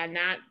yeah, then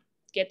that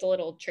gets a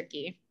little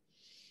tricky.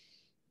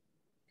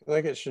 I feel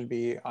like it should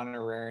be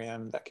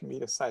honorarium that can be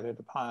decided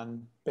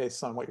upon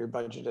based on what your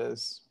budget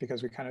is,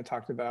 because we kind of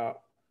talked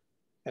about,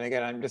 and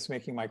again, I'm just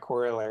making my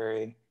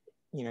corollary,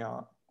 you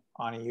know,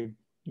 Ani,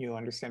 you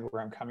understand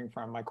where I'm coming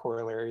from, my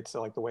corollary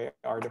to like the way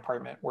our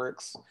department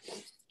works.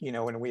 You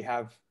know, when we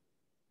have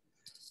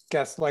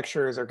guest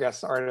lecturers or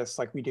guest artists,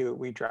 like we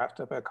draft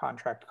up a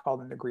contract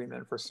called an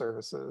agreement for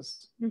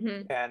services.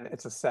 Mm-hmm. And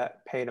it's a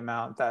set paid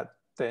amount that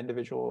the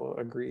individual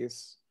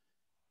agrees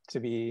to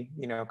be,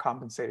 you know,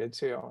 compensated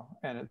to.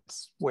 And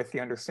it's with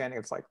the understanding,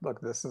 it's like,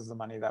 look, this is the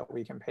money that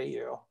we can pay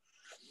you,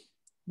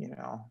 you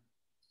know.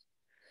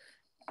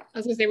 I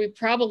was gonna say, we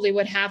probably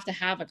would have to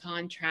have a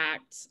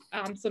contract,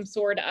 some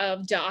sort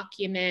of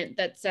document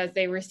that says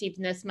they received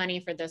this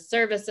money for this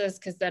services,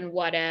 because then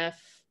what if,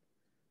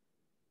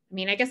 I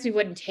mean, I guess we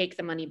wouldn't take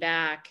the money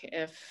back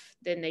if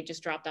then they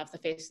just dropped off the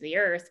face of the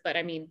earth, but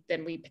I mean,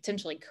 then we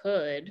potentially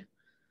could.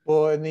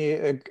 Well,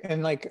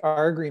 in like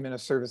our agreement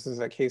of services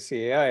at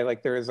KCAI,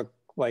 like there is a,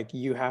 like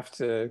you have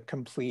to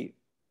kind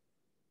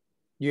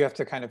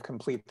of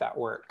complete that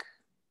work.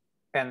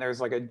 And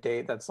there's like a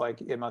date that's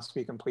like, it must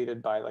be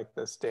completed by like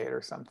this date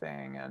or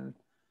something. And,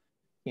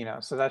 you know,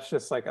 so that's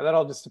just like, that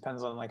all just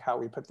depends on like how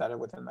we put that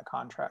within the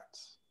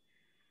contracts.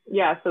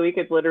 Yeah, so we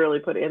could literally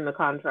put in the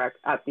contract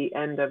at the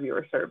end of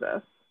your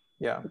service.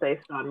 Yeah.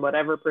 Based on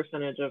whatever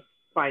percentage of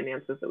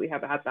finances that we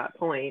have at that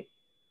point.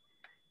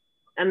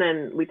 And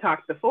then we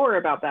talked before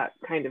about that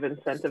kind of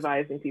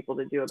incentivizing people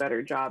to do a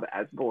better job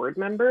as board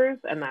members,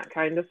 and that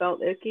kind of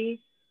felt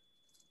icky.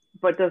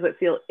 But does it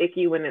feel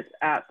icky when it's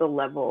at the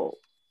level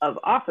of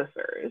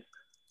officers,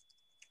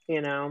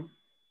 you know?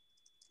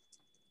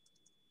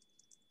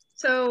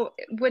 So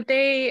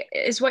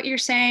is what you're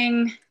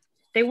saying,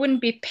 they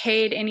wouldn't be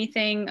paid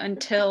anything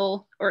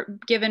until, or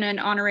given an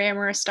honorarium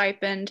or a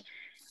stipend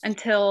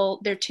until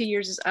their 2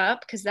 years is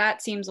up? Because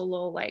that seems a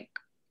little like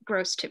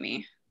gross to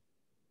me.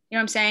 You know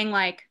what I'm saying?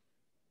 Like,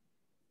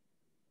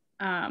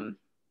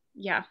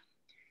 yeah.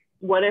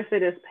 What if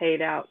it is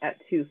paid out at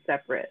 2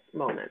 separate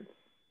moments?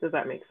 Does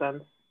that make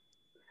sense?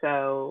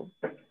 So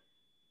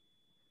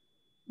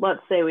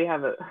let's say we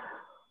have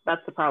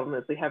that's the problem,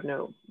 is we have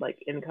no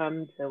like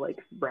income to like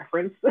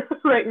reference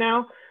right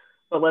now.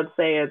 But let's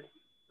say it's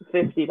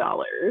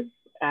 $50,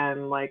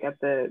 and like at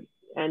the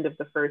end of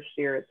the first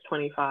year it's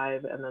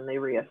 25, and then they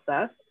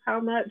reassess how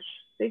much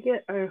they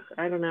get.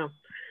 I don't know.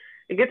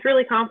 It gets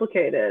really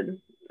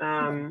complicated.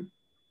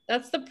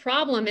 That's the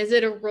problem. Is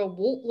it a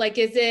reward? Like,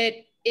 is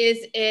it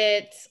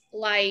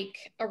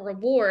like a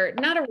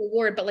reward? Not a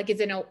reward, but like, is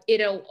it an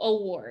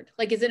award?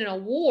 Like, is it an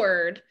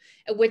award?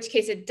 In which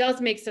case it does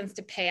make sense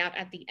to pay out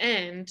at the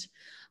end.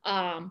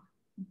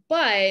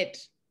 But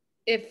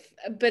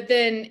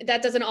then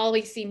that doesn't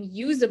always seem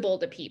usable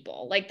to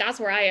people. Like, that's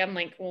where I am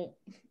like, well,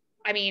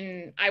 I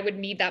mean, I would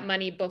need that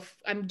money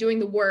I'm doing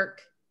the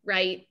work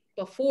right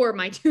before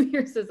my 2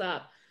 years is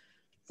up.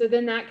 So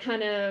then that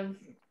kind of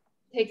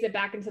takes it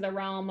back into the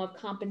realm of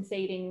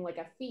compensating like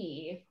a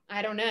fee.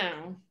 I don't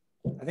know.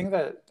 I think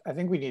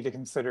we need to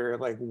consider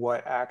like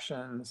what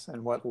actions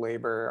and what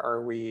labor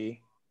are we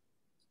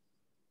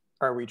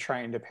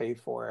trying to pay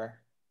for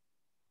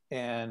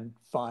and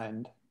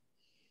fund,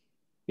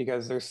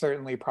 because there's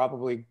certainly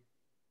probably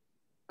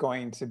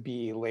going to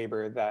be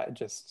labor that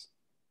just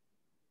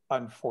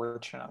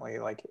unfortunately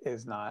like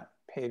is not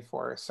paid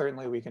for.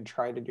 Certainly we can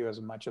try to do as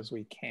much as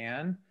we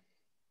can.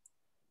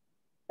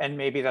 And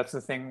maybe that's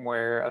the thing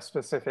where a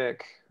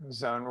specific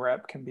zone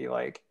rep can be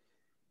like,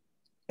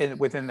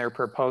 within their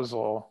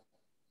proposal,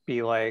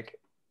 be like,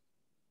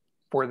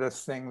 for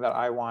this thing that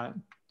I want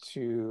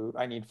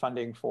I need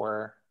funding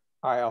for,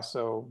 I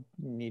also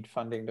need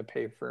funding to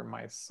pay for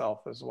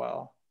myself as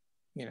well,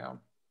 you know?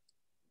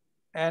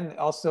 And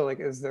also, like,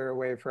 is there a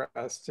way for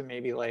us to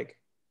maybe like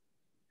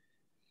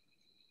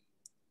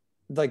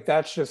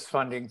that's just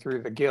funding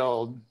through the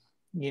guild,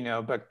 you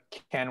know, but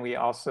can we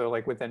also,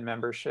 like, within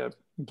membership,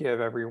 give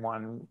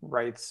everyone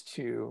rights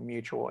to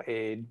mutual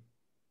aid,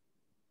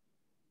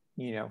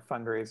 you know,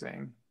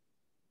 fundraising?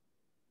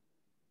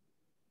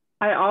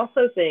 I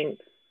also think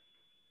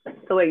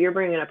so what you're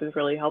bringing up is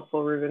really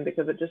helpful, Ruben,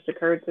 because it just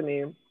occurred to me,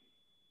 and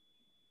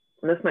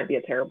this might be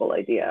a terrible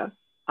idea.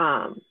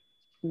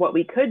 What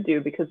we could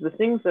do, because the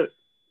things that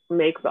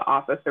make the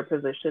office or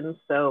position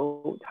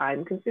so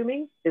time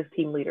consuming is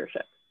team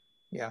leadership.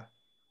 Yeah.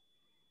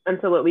 And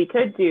so what we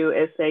could do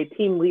is say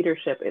team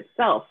leadership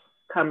itself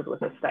comes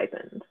with a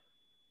stipend,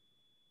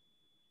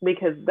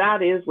 because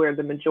that is where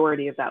the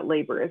majority of that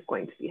labor is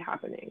going to be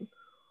happening.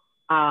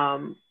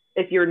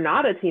 If you're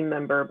not a team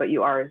member, but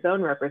you are a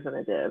zone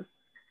representative,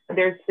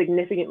 there's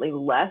significantly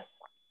less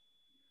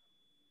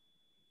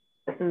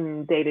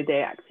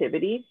day-to-day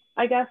activity,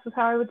 I guess is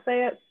how I would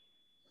say it.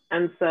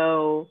 And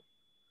so,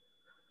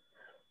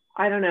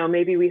 I don't know,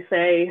 maybe we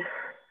say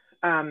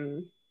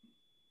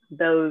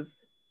those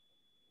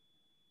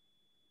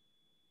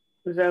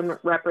zone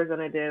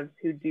representatives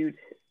who do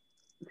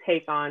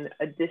take on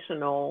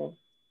additional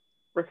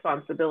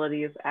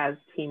responsibilities as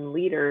team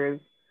leaders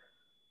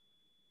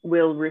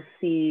will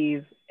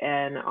receive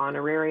an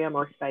honorarium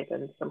or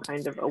stipend, some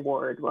kind of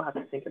award. We'll have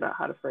to think about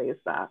how to phrase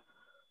that,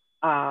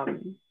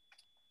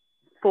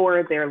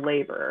 for their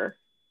labor.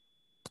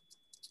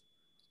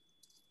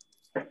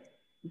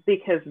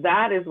 Because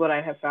that is what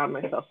I have found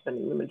myself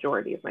spending the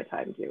majority of my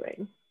time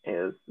doing,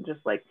 is just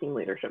like team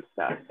leadership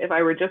stuff. If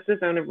I were just a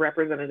zone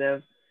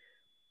representative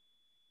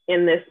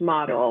in this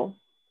model,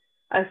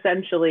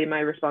 essentially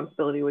my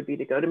responsibility would be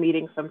to go to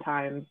meetings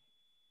sometimes,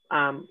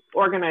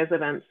 organize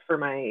events for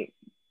my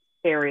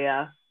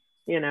area,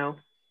 you know,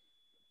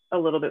 a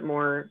little bit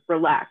more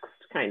relaxed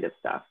kind of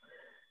stuff,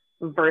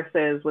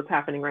 versus what's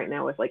happening right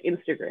now with like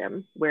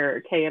Instagram, where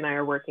Kay and I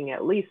are working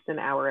at least an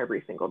hour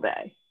every single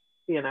day,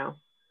 you know.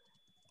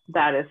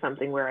 That is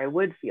something where I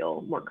would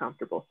feel more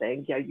comfortable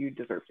saying, yeah, you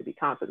deserve to be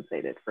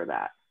compensated for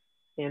that,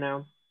 you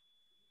know.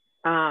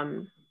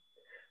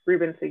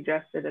 Ruben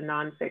suggested a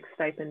non-fixed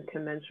stipend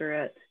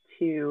commensurate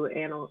to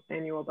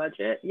annual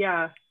budget.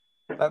 Yeah.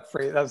 That's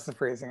the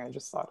phrasing I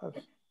just thought of.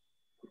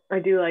 I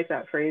do like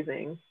that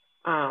phrasing.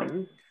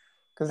 Because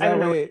that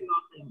way,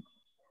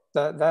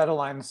 that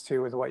aligns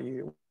too with what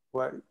you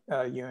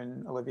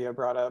and Olivia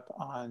brought up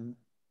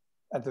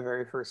at the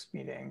very first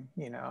meeting,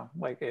 you know,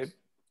 like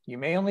you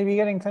may only be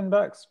getting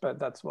 $10, but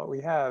that's what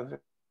we have.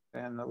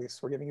 And at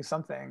least we're giving you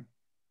something,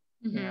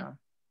 you know.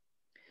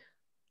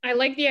 I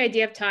like the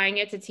idea of tying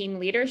it to team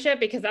leadership,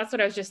 because that's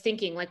what I was just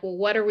thinking, like, well,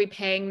 what are we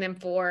paying them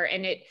for?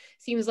 And it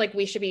seems like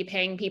we should be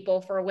paying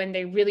people for when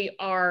they really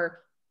are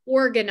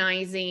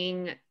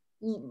organizing,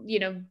 you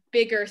know,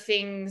 bigger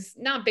things,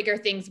 not bigger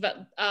things,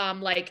 but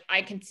like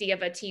I can see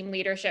of a team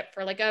leadership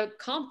for like a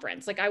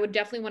conference. Like I would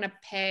definitely want to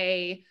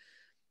pay,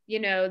 you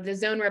know, the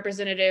zone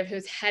representative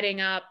who's heading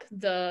up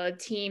the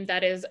team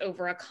that is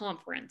over a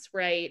conference,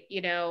 right?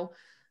 You know,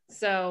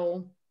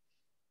 so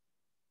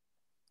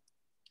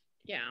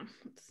yeah.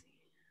 Let's see.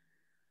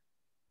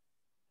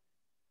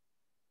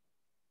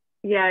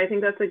 Yeah, I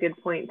think that's a good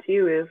point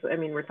too, is, I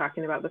mean, we're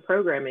talking about the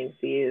programming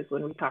fees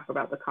when we talk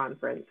about the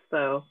conference.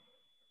 So,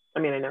 I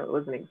mean, I know it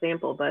was an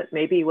example, but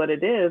maybe what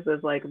it is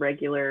like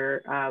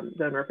regular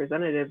zone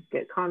representatives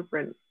get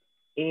conference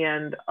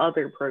and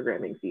other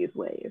programming fees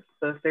waived.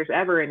 So if there's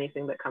ever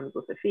anything that comes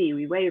with a fee,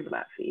 we waive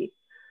that fee.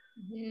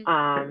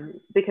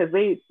 Because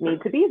they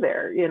need to be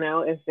there, you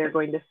know, if they're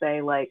going to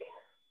say, like,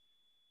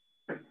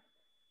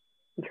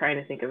 I'm trying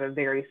to think of a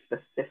very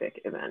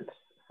specific event.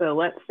 So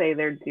let's say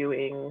they're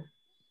doing,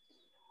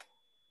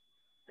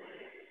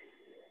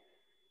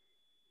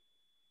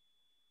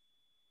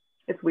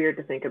 it's weird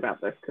to think about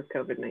this because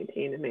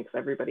COVID-19, it makes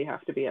everybody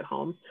have to be at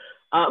home.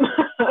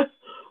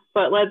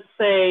 But let's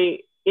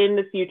say in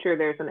the future,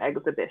 there's an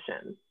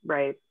exhibition,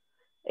 right?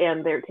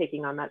 And they're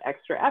taking on that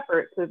extra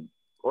effort to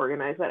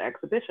organize that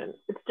exhibition.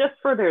 It's just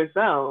for their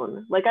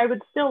zone. Like, I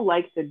would still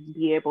like to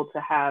be able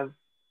to have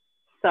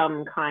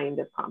some kind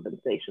of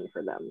compensation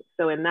for them.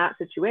 So in that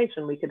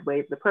situation, we could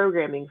waive the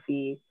programming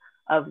fee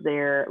of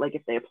their, like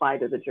if they apply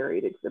to the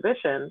juried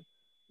exhibition,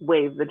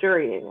 waive the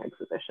jurying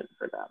exhibition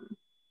for them.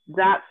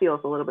 That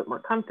feels a little bit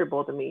more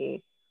comfortable to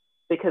me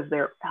because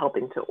they're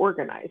helping to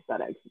organize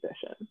that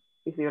exhibition.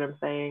 You see what I'm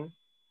saying?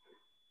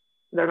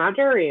 They're not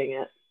jurying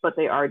it, but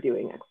they are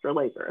doing extra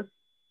labor.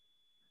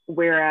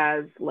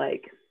 Whereas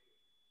like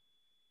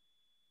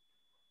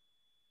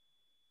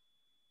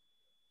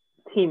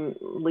team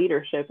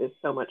leadership is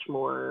so much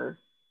more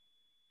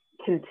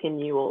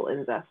continual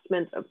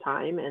investment of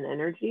time and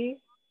energy.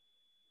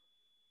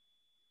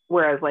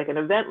 Whereas like an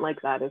event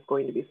like that is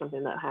going to be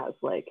something that has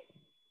like,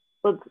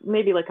 well,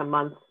 maybe like a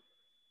month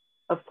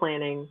of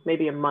planning,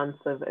 maybe a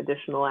month of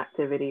additional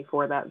activity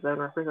for that zone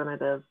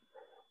representative.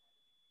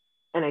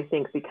 And I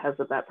think because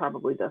of that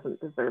probably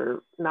doesn't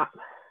deserve, not,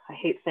 I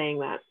hate saying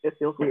that, it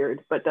feels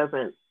weird, but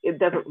it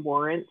doesn't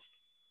warrant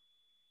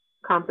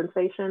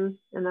compensation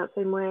in that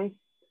same way.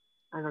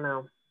 I don't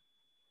know.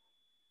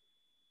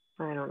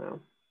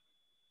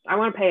 I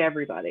want to pay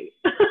everybody.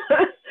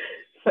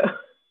 So.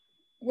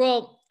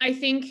 Well, I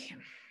think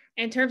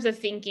in terms of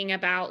thinking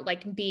about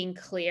like being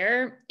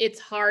clear, it's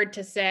hard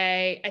to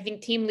say. I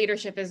think team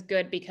leadership is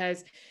good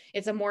because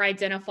it's a more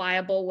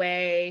identifiable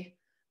way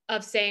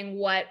of saying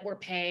what we're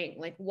paying,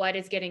 like what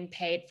is getting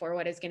paid for,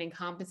 what is getting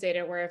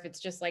compensated, where if it's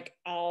just like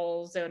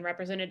all zone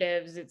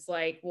representatives, it's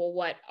like, well,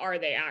 what are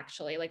they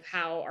actually? Like,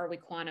 how are we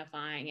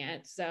quantifying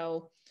it?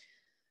 So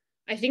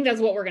I think that's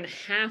what we're going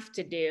to have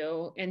to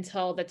do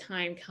until the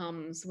time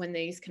comes when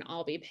these can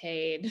all be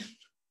paid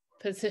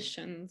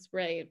positions,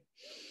 right?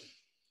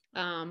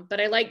 But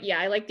I like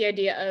the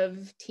idea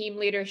of team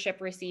leadership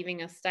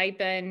receiving a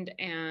stipend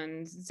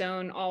and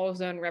all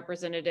zone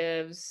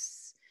representatives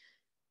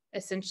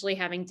essentially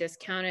having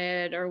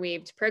discounted or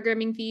waived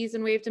programming fees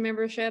and waived a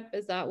membership.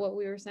 Is that what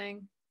we were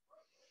saying?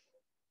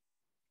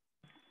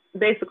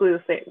 Basically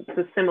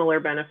the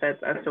similar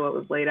benefits as to what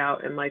was laid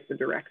out in like the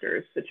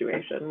director's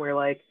situation, where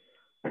like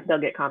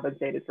they'll get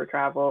compensated for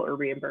travel or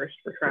reimbursed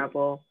for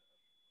travel,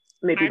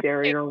 maybe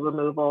barrier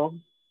removal.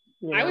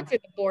 I would say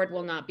the board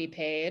will not be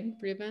paid,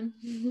 Ruben.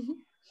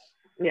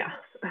 Yeah.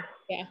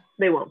 Yeah.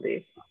 They won't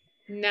be.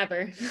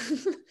 Never.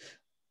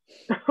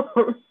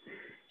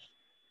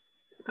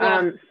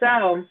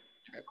 So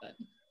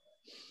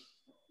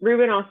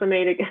Ruben also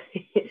made a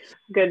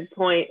good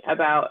point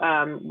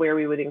about where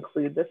we would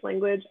include this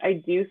language. I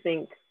do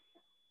think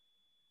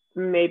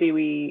maybe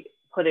we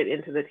put it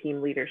into the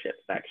team leadership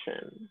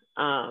section.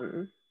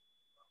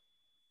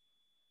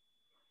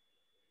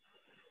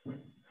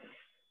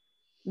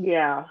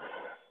 Yeah.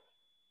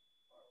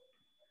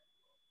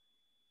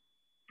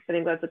 I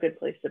think that's a good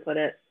place to put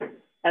it.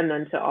 And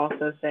then to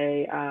also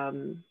say,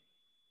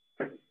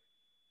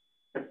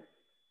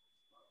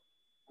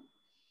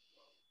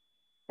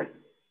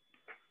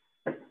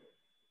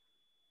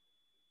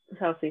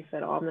 Chelsea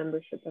said all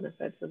membership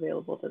benefits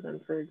available to them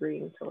for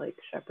agreeing to like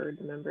shepherd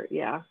the member.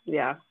 Yeah.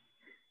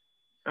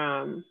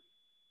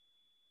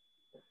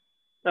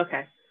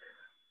 Okay.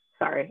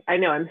 Sorry. I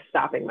know I'm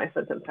stopping my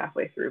sentence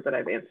halfway through, but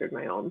I've answered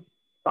my own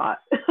thought.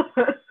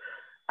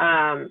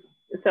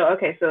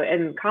 So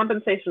in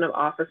compensation of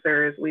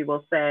officers, we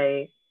will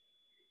say,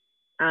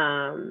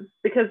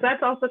 because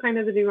that's also kind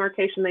of the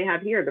demarcation they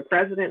have here. The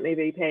president may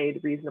be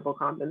paid reasonable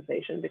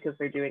compensation because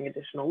they're doing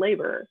additional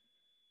labor.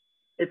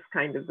 It's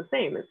kind of the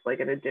same. It's like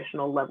an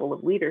additional level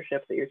of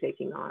leadership that you're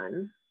taking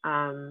on.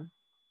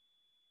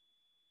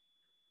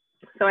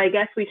 So I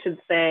guess we should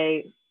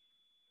say,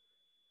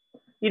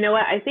 you know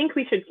what? I think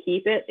we should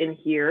keep it in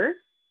here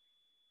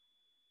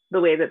the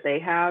way that they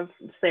have,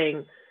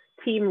 saying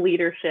team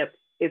leadership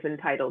is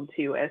entitled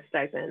to a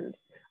stipend.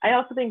 I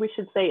also think we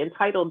should say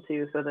entitled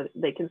to, so that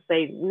they can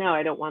say, no,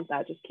 I don't want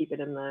that. Just keep it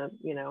in the,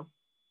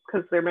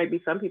 because there might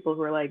be some people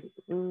who are like,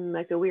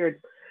 I feel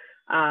weird.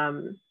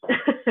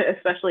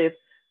 Especially if,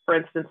 for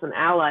instance, an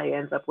ally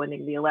ends up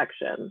winning the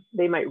election,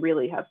 they might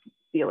really have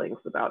feelings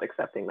about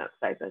accepting that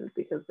stipend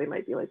because they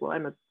might be like, well,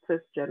 I'm a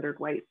cisgendered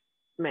white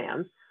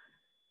man.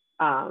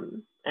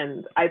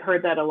 And I've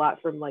heard that a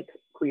lot from like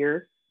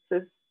queer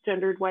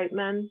cisgendered white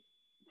men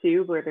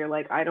too, where they're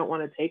like, I don't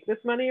want to take this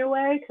money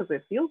away because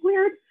it feels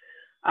weird.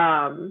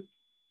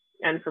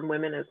 And from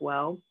women as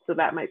well. So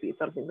that might be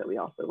something that we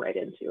also write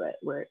into it,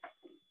 where it's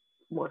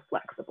more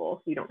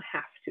flexible. You don't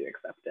have to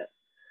accept it.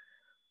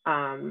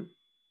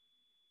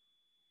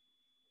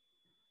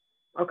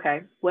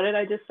 Okay, what did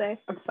I just say?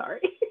 I'm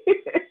sorry.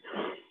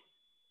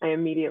 I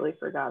immediately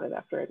forgot it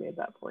after I made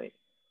that point.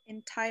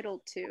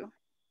 Entitled to.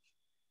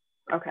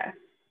 Okay,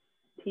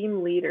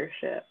 team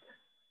leadership.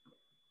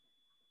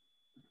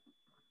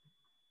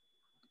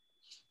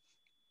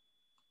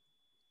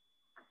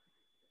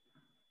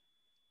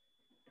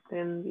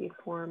 In the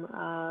form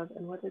of,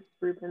 and what did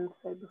Ruben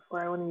say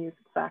before? I want to use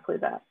exactly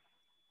that.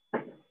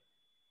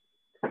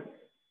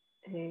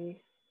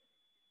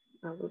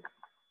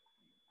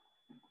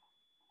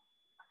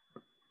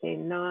 A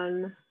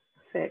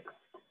non-fixed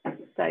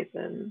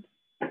stipend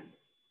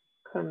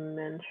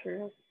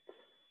commensurate.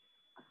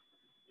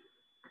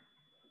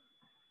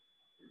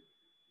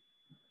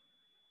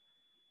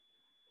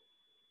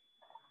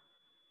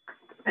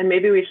 And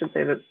maybe we should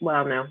say that,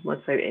 well, no,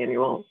 let's say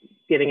annual.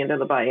 Getting into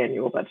the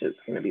biannual budget is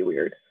going to be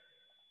weird.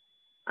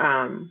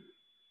 And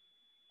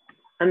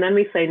then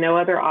we say no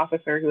other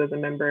officer who is a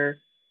member.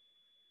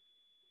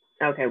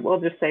 Okay, we'll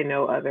just say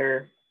no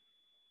other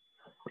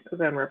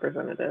zone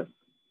representative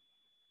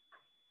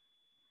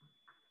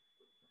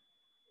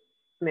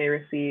may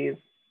receive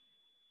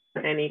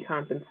any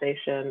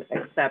compensation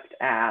except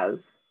as,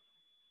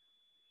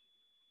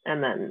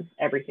 and then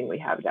everything we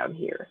have down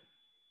here.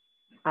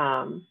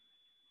 I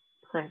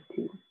have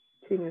two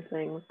new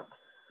things.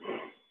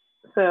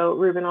 So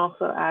Ruben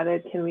also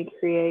added, can we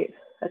create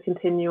a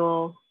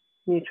continual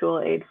mutual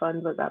aid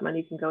fund that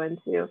money can go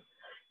into?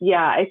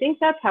 Yeah, I think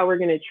that's how we're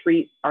going to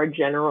treat our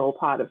general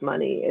pot of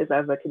money, is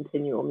as a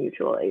continual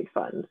mutual aid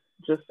fund,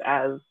 just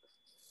as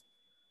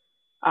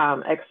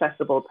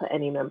accessible to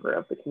any member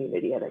of the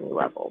community at any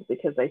level,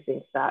 because I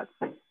think that's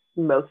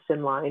most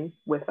in line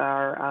with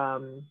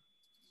our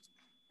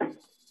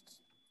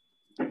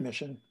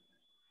mission.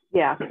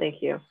 Yeah,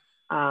 thank you.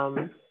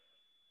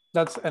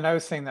 That's, and I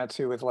was saying that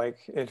too, with like,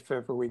 if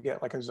ever we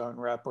get like a zone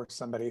rep or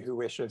somebody who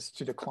wishes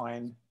to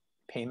decline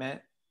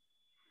payment,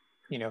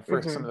 you know,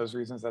 for some of those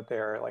reasons that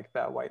they're like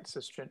that white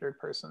cisgendered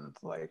person,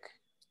 like,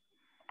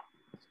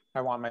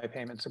 I want my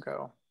payment to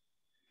go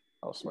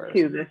elsewhere.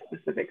 To this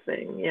specific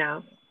thing,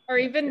 yeah. Or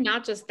even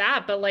not just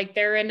that, but like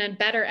they're in a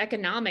better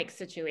economic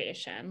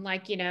situation.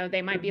 Like, you know,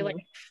 they might be like,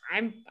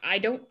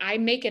 I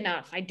make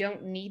enough. I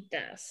don't need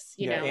this,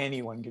 you know.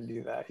 Anyone can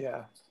do that,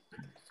 yeah.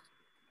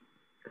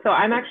 So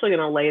I'm actually going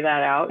to lay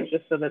that out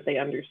just so that they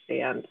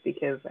understand,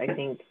 because I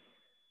think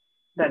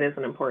that is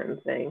an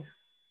important thing.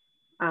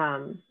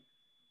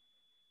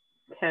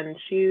 Can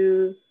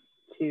choose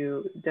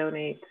to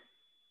donate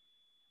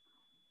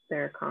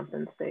their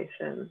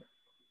compensation,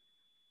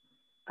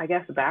 I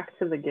guess, back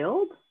to the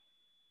guild.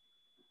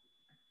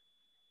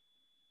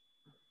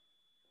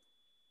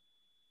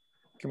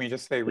 Can we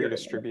just say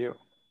redistribute?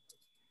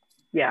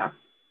 Yeah.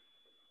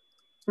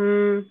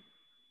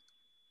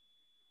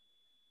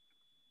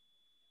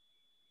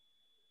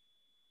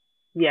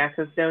 Yeah,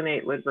 because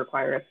donate would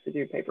require us to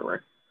do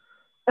paperwork.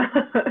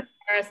 For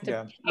us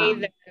to pay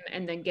them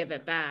and then give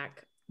it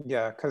back.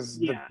 Yeah, because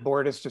the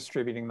board is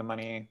distributing the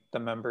money, the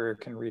member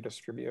can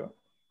redistribute.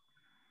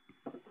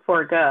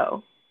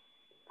 Forgo.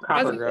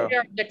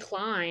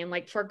 Decline,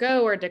 like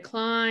forgo or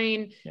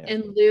decline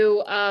in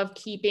lieu of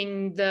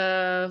keeping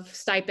the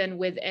stipend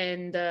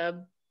within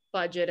the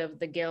budget of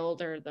the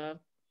guild or the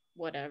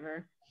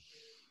whatever.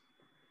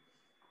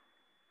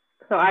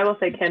 So I will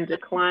say can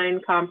decline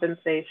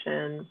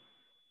compensation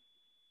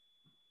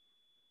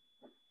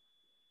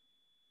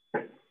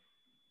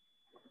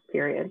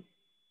period.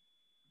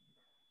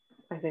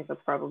 I think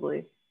that's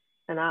probably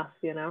enough,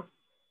 you know.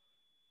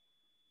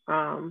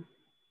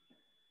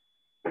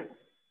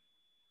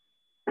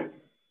 Do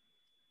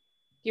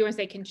you want to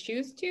say can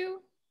choose to?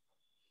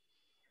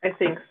 I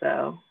think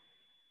so.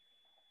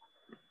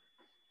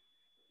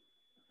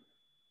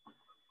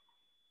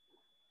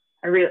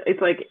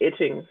 It's like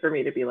itching for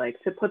me to be like,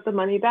 to put the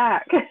money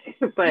back.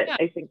 But yeah,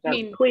 I think that's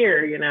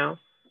clear, you know.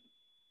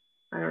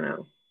 I don't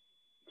know.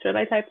 Should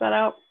I type that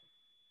out?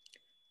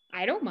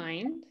 I don't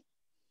mind.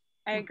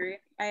 I agree.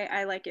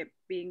 I like it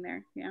being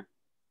there, yeah.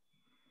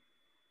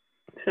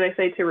 Should I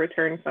say to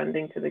return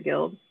funding to the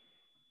guild?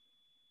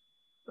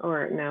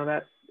 Or no,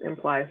 that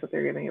implies that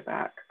they're giving it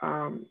back.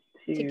 To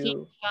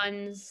keep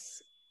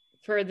funds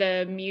for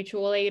the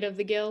mutual aid of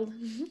the guild.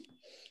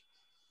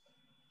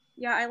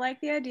 Yeah, I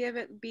like the idea of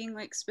it being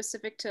like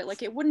specific to,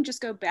 like, it wouldn't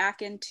just go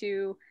back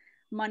into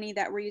money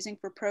that we're using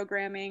for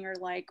programming or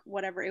like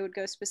whatever. It would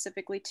go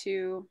specifically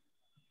to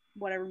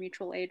whatever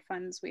mutual aid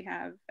funds we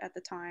have at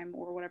the time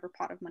or whatever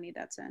pot of money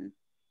that's in.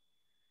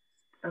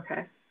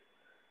 Okay.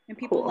 And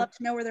people love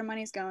to know where their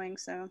money's going,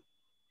 so.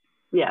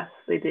 Yes,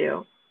 they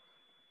do.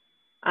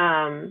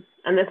 And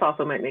this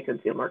also might make them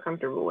feel more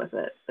comfortable with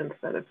it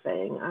instead of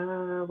saying,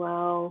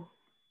 well,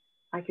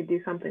 I could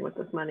do something with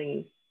this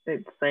money.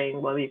 It's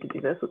saying, well, you could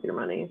do this with your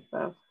money.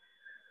 So,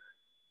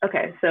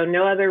 okay, so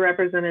no other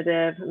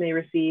representative may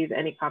receive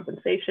any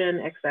compensation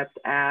except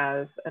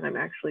as, and I'm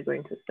actually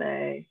going to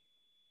say,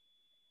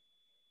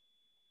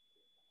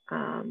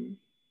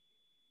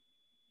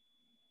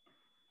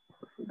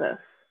 this.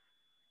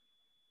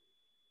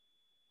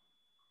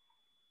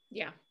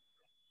 Yeah.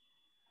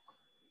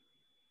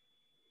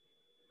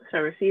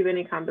 Shall receive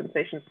any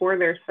compensation for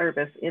their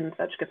service in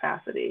such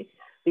capacity,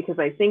 because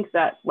I think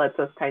that lets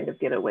us kind of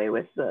get away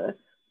with the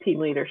team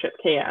leadership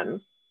can,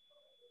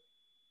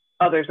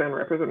 other zone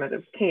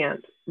representatives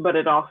can't, but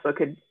it also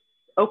could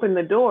open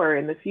the door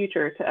in the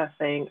future to us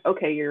saying,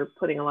 okay, you're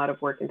putting a lot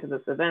of work into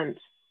this event,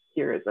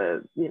 here is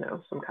a, you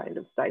know, some kind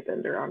of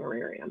stipend or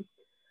honorarium.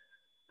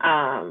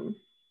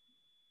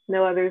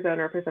 No other zone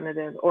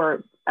representative,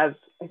 or as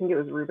I think it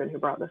was Ruben who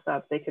brought this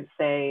up, they could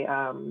say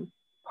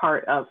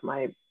part of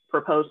my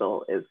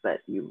proposal is that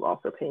you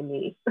also pay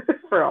me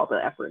for all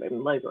the effort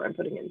and labor I'm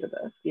putting into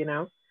this, you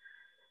know?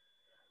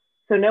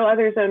 So no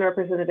other zone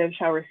representative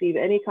shall receive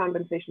any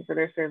compensation for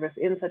their service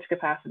in such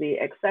capacity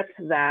except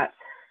that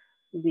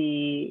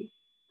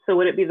so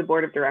would it be the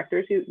board of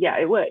directors who, yeah,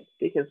 it would,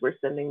 because we're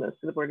sending this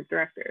to the board of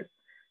directors,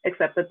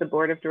 except that the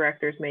board of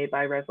directors may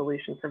by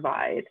resolution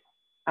provide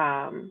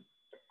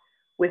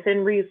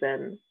within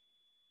reason,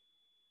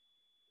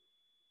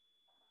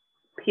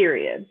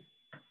 period.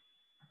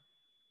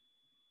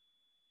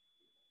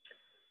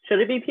 Should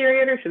it be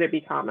period or should it be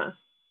comma?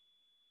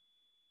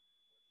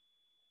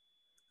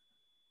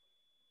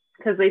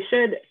 Because they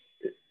should,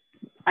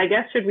 I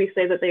guess, should we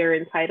say that they are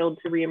entitled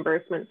to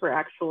reimbursement for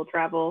actual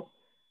travel,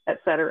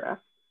 etc.?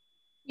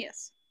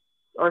 Yes.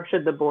 Or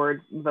should the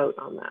board vote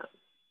on that?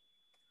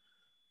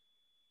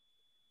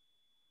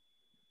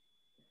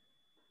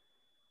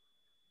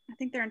 I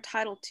think they're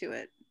entitled to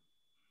it.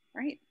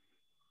 Right.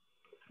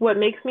 What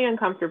makes me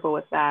uncomfortable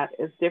with that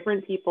is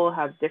different people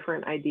have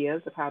different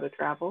ideas of how to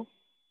travel.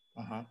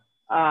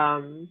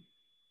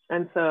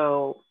 And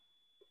so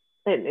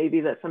it may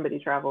be that somebody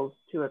travels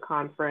to a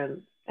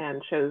conference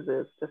and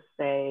chooses to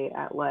stay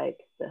at like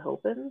the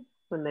Hilton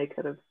when they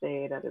could have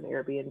stayed at an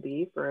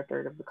Airbnb for a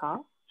third of the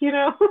cost, you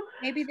know?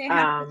 Maybe they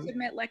have to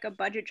submit like a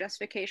budget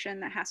justification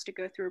that has to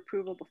go through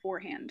approval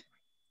beforehand.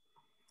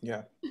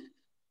 Yeah.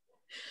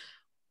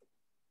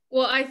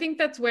 Well, I think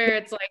that's where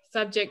it's like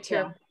subject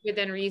to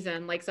within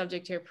reason, like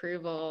subject to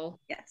approval.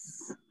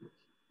 Yes.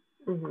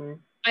 Mm-hmm.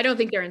 I don't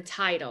think they're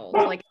entitled.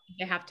 Like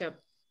they have to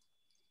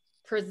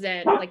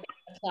present, like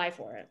apply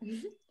for it.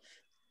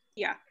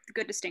 Yeah,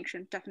 good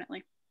distinction,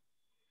 definitely.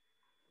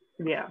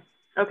 Yeah.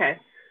 Okay.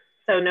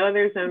 So no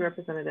other zone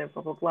representative,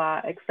 blah, blah,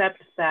 blah,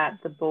 except that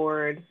the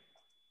board.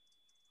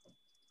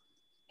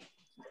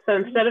 So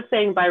instead of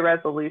saying by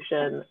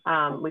resolution,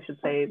 we should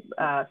say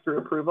through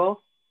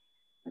approval.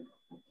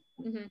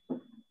 Mm-hmm.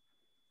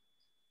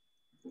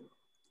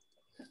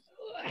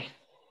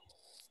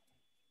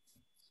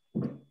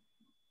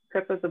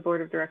 Except that the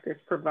board of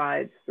directors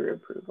provides through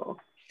approval.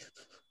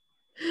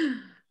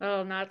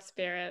 Oh, not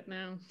spirit,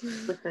 no.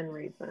 Within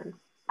reason.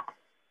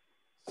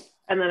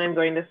 And then I'm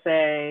going to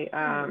say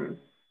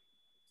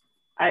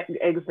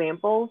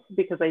examples,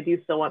 because I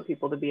do still want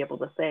people to be able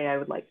to say I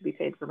would like to be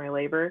paid for my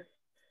labor.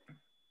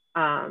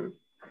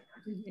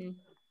 Mm-hmm.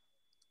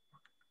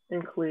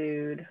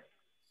 Include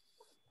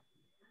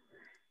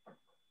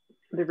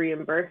the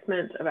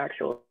reimbursement of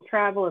actual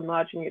travel and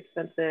lodging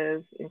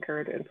expenses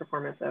incurred in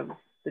performance of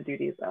the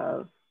duties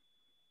of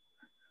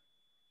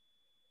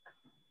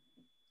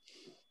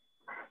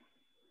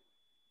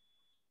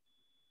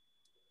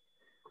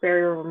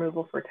barrier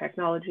removal for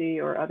technology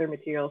or other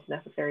materials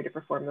necessary to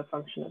perform the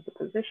function of the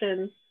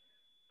position.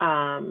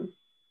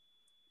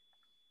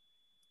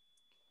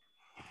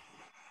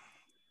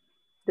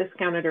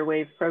 Discounted or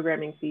waived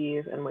programming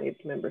fees and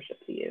waived membership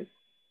fees.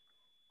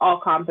 All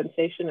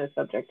compensation is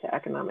subject to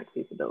economic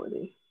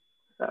feasibility.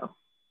 So,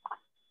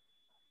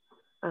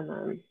 and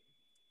then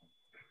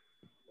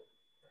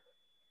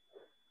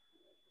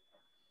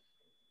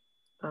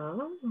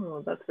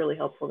oh, that's really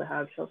helpful to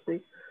have,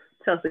 Chelsea.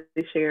 Chelsea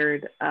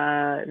shared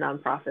a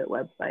nonprofit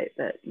website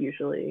that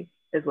usually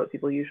is what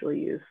people usually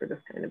use for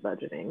this kind of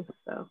budgeting.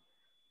 So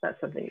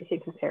that's something you can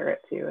compare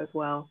it to as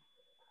well.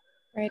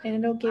 Right, and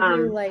it'll give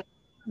you like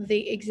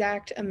the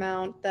exact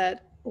amount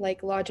that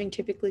like lodging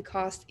typically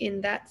costs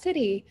in that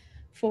city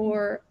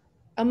for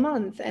a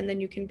month, and then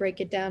you can break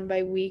it down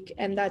by week,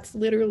 and that's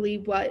literally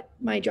what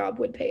my job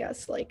would pay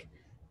us, like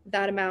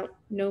that amount,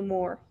 no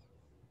more.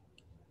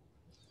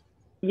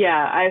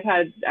 Yeah,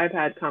 I've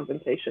had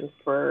compensation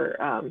for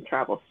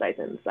travel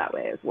stipends that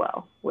way as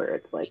well, where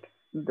it's like,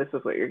 this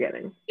is what you're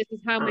getting. This is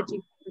how much you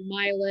get for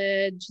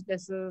mileage.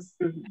 This is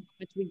how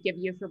much we give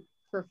you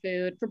for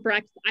food, for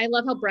breakfast. I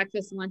love how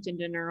breakfast, lunch, and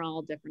dinner are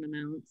all different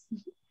amounts.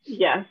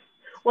 Yes.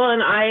 Well,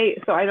 and I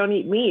don't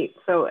eat meat,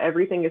 so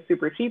everything is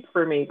super cheap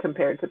for me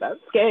compared to that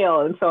scale.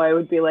 And so I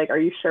would be like, are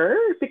you sure?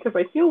 Because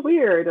I feel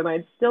weird. And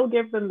I'd still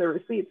give them the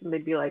receipts and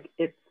they'd be like,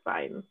 it's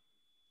fine.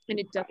 And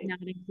it does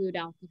not include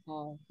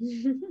alcohol.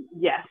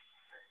 Yes.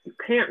 You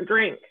can't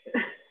drink.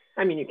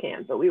 I mean, you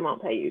can, but we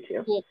won't pay you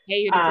to. We'll pay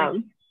you to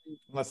drink.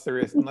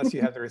 Unless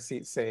you have the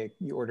receipt say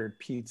you ordered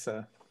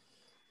pizza.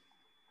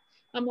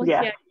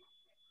 Yeah.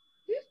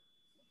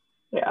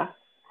 Yeah.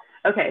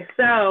 Okay,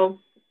 so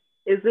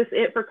is this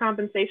it for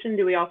compensation?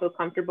 Do we all feel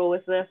comfortable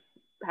with this?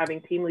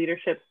 Having team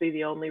leadership be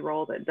the only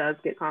role that does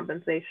get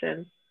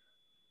compensation,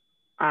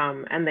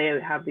 and they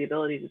have the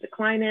ability to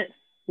decline it.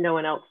 No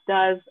one else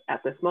does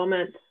at this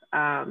moment,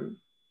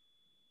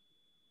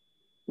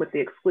 with the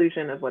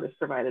exclusion of what is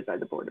provided by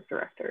the board of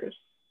directors.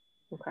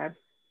 Okay.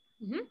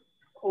 Mm-hmm.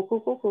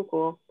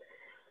 Cool.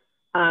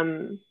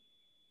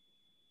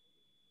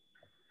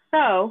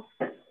 So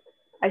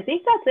I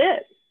think that's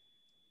it,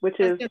 which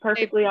is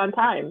perfectly on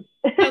time.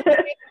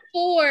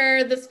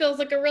 Before, this feels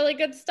like a really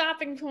good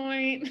stopping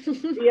point.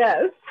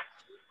 Yes.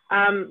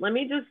 Let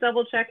me just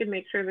double check and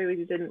make sure that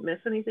we didn't miss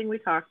anything we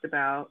talked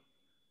about.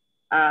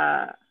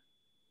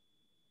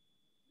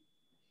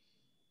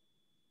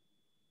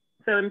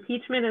 So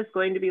impeachment is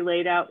going to be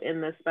laid out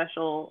in the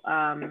special,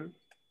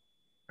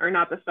 or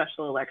not the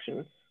special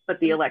election, but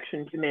the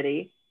election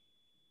committee.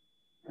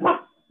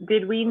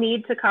 Did we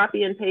need to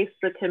copy and paste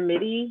the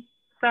committee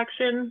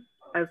section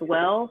as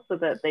well so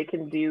that they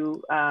can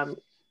do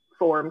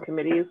form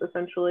committees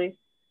essentially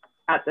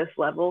at this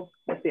level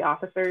with the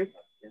officers?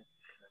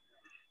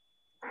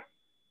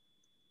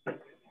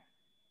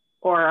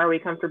 Or are we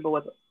comfortable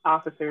with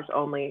officers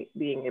only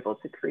being able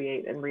to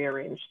create and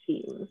rearrange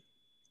teams?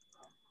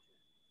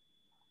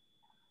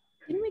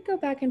 Didn't we go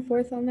back and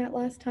forth on that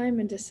last time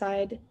and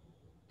decide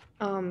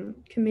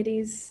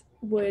committees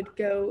would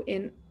go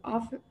in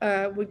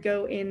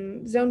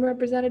zone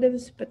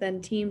representatives, but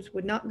then teams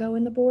would not go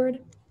in the board?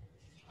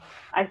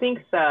 I think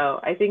so.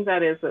 I think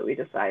that is what we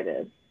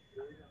decided.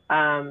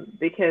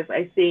 Because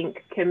I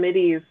think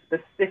committees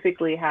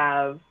specifically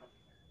have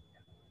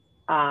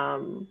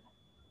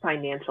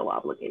financial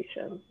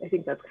obligation. I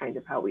think that's kind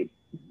of how we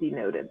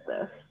denoted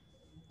this,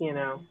 you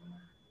know,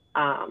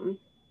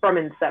 from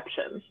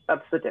inception.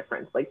 That's the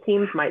difference. Like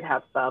teams might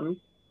have some,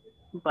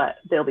 but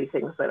there'll be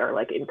things that are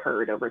like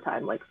incurred over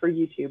time. Like for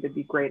YouTube, it'd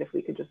be great if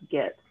we could just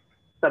get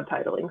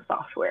subtitling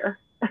software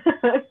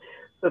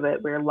so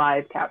that we're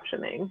live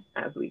captioning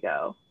as we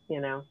go,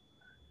 you know.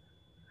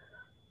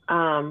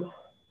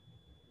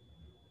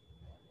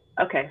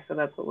 Okay, so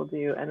that's what we'll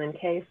do. And then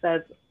Kay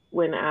says,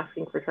 when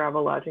asking for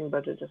travel, lodging,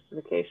 budget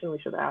justification, we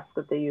should ask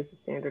that they use a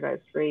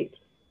standardized rate.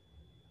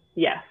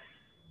 Yes.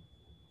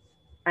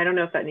 I don't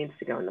know if that needs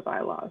to go in the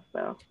bylaws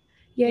though.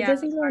 Yeah, it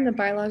doesn't go in the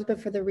bylaws,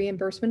 but for the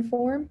reimbursement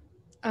form,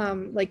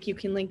 like you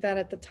can link that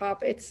at the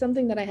top. It's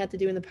something that I had to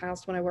do in the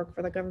past when I worked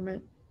for the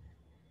government.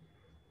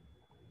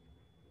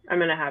 I'm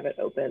gonna have it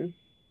open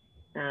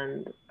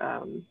and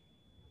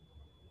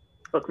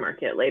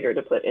bookmark it later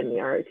to put in the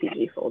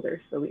ROTG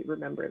folder so we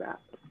remember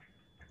that.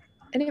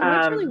 And it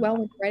works really well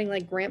when writing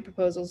like grant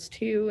proposals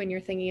too, and you're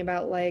thinking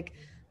about like,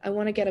 I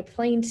want to get a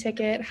plane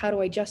ticket. How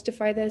do I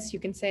justify this? You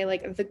can say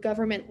like, the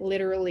government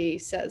literally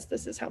says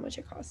this is how much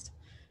it costs.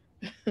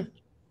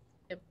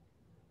 Yep.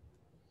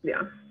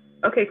 Yeah.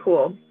 Okay,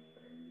 cool.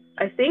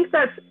 I think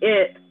that's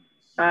it.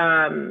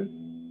 Other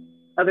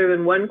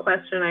than one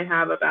question I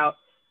have about,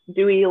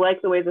 do we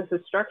like the way this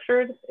is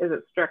structured? Is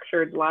it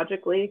structured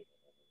logically?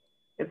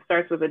 It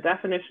starts with a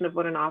definition of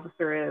what an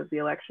officer is, the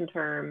election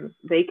terms,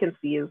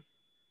 vacancies,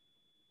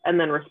 and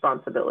then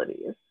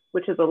responsibilities,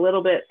 which is a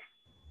little bit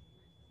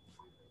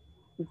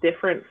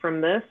different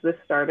from this. This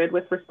started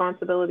with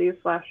responsibilities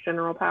 /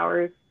 general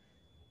powers,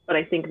 but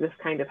I think this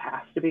kind of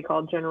has to be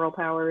called general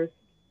powers.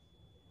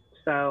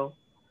 So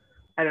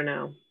I don't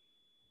know.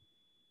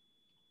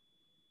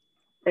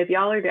 If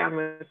y'all are down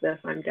with this,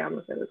 I'm down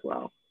with it as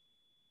well.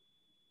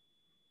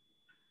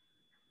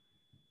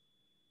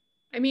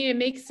 I mean, it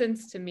makes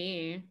sense to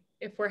me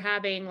if we're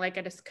having like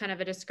a kind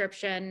of a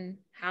description,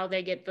 how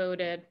they get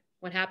voted,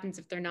 what happens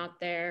if they're not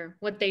there,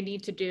 what they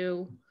need to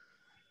do.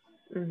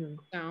 Mm-hmm.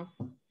 So.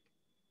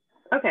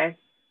 Okay,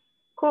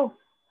 cool.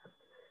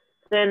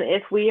 Then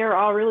if we are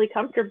all really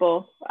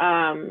comfortable,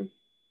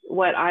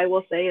 what I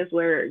will say is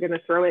we're going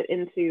to throw it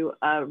into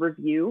a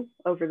review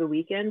over the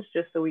weekend,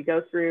 just so we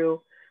go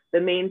through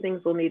the main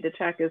things we'll need to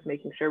check is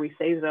making sure we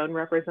say zone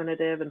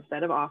representative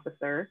instead of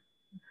officer,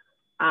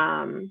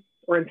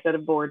 or instead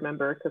of board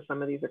member, because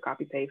some of these are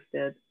copy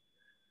pasted,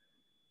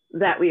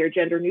 that we are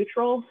gender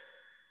neutral,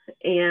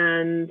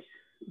 and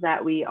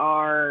that we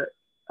are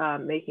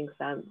making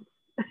sense,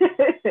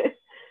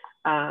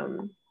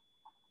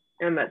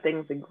 and that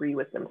things agree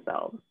with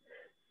themselves.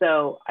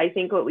 So I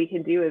think what we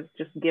can do is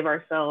just give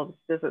ourselves,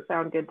 does it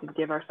sound good to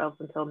give ourselves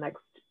until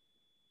next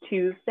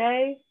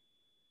Tuesday?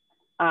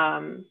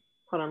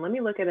 Hold on, let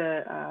me look at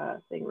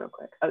a thing real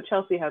quick. Oh,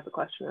 Chelsea has a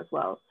question as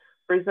well.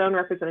 For zone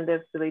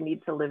representatives, do they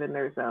need to live in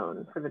their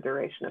zone for the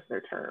duration of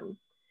their term?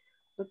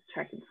 Let's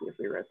check and see if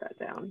we wrote that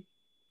down.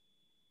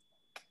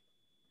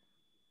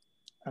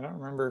 I don't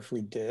remember if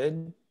we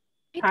did.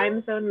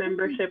 Time zone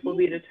membership will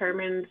be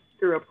determined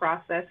through a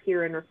process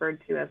herein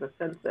referred to as a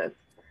census,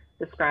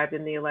 described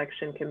in the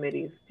election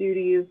committee's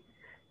duties.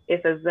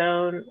 If a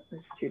zone,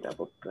 there's two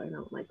doubles, so I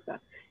don't like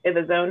that. If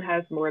a zone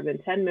has more than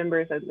 10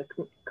 members at the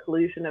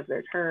conclusion of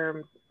their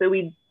terms, so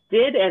we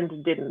did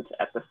and didn't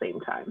at the same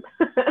time.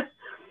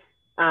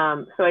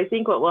 So I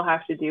think what we'll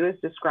have to do is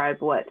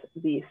describe what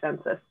the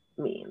census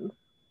means.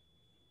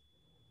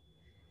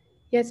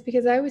 Yes,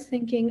 because I was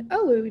thinking,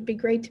 oh, it would be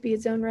great to be a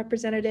zone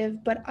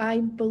representative, but I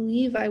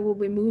believe I will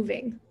be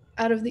moving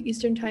out of the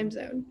Eastern time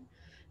zone.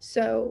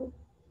 So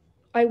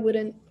I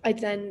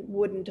then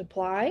wouldn't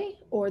apply,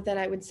 or then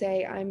I would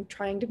say I'm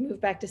trying to move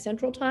back to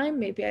Central Time.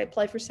 Maybe I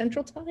apply for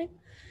Central Time.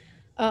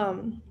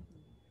 And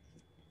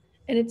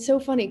it's so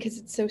funny because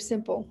it's so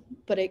simple,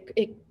 but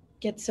it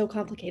gets so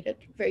complicated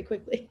very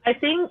quickly. I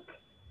think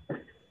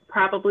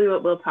probably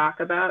what we'll talk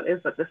about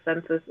is that the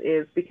census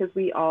is, because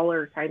we all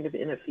are kind of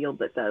in a field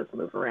that does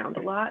move around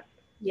a lot.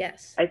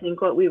 Yes. I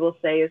think what we will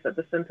say is that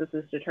the census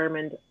is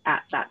determined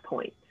at that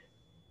point.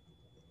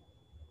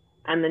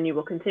 And then you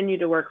will continue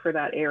to work for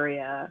that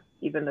area,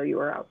 even though you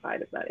are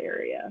outside of that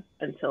area,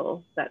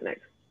 until that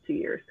next 2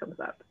 years comes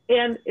up.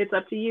 And it's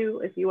up to you.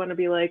 If you want to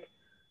be like,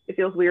 it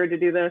feels weird to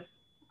do this,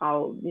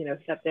 I'll,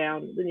 step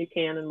down, then you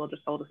can, and we'll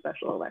just hold a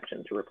special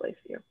election to replace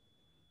you.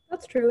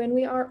 That's true. And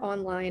we are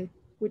online,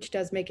 which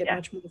does make it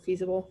much more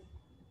feasible.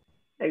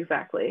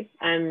 Exactly.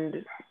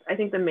 And I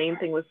think the main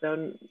thing with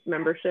zone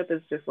membership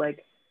is just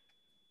like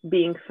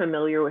being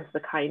familiar with the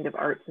kind of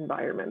arts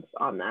environments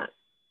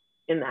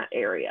in that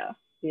area,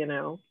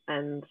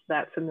 and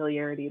that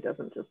familiarity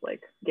doesn't just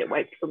like get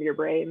wiped from your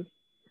brain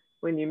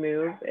when you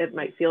move. It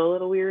might feel a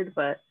little weird,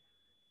 but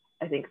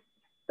I think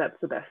that's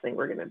the best thing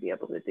we're going to be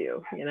able to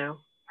do,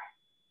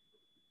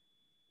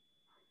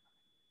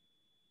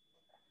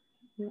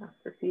 Yeah,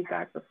 for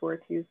feedback before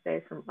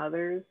Tuesday from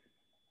others.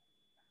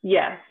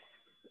 Yes,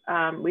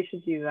 we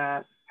should do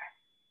that.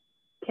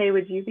 Kay,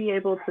 would you be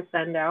able to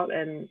send out,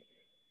 and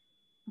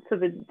so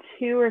the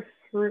 2 or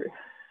 3,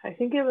 I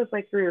think it was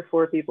like 3 or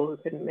 4 people who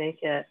couldn't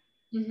make it,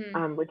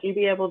 Would you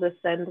be able to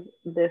send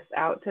this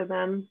out to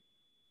them?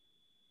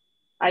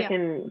 I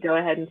can go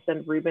ahead and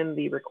send Ruben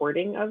the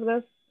recording of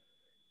this,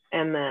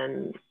 and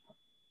then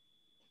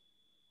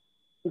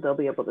they'll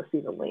be able to see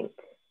the link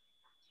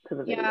to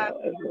the video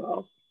as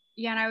well.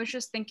 Yeah, and I was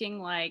just thinking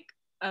like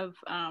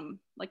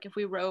if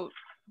we wrote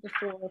the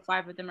 4 or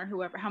 5 of them or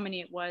whoever, how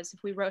many it was,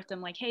 if we wrote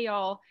them like, hey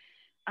y'all,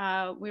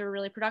 we were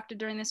really productive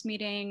during this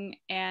meeting,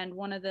 and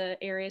one of the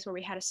areas where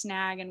we had a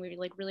snag and we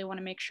like really want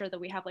to make sure that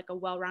we have like a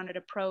well-rounded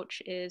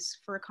approach is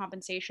for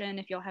compensation.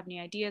 If y'all have any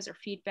ideas or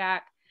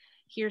feedback,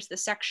 here's the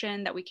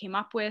section that we came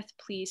up with,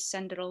 please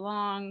send it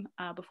along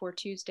before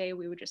Tuesday.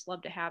 We would just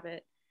love to have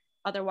it.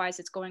 Otherwise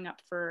it's going up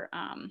for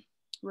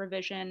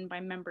revision by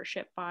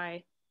membership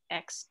by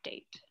X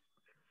date.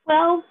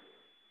 Well,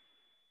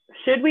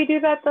 should we do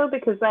that though?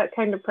 Because that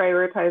kind of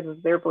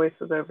prioritizes their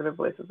voices over the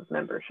voices of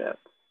membership.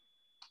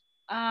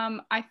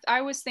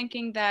 I was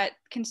thinking that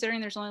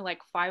considering there's only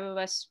like 5 of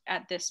us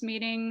at this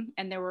meeting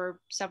and there were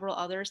several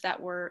others that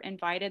were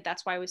invited,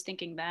 that's why I was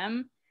thinking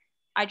them.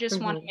 I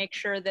just want to make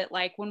sure that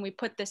like when we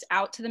put this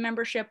out to the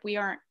membership, we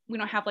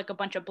don't have like a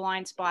bunch of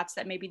blind spots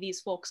that maybe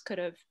these folks could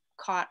have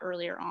caught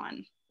earlier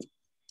on.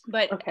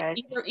 But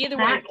either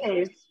way.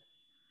 Case,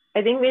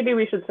 I think maybe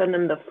we should send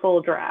them the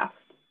full draft.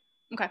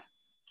 Okay.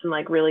 And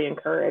like really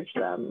encourage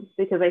them,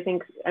 because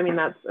I mean,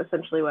 that's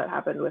essentially what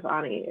happened with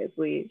Ani is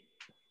you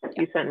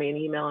sent me an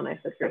email and I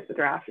said, here's the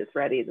draft, it's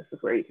ready, this is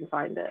where you can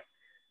find it.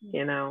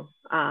 You know,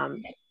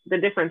 the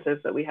difference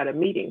is that we had a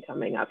meeting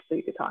coming up so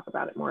you could talk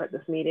about it more at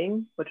this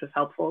meeting, which was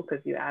helpful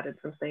because you added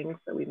some things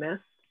that we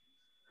missed.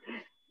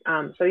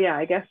 So yeah,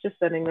 I guess just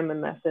sending them a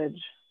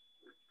message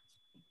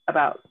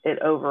about it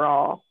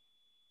overall.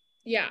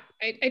 Yeah,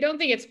 I don't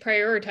think it's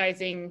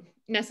prioritizing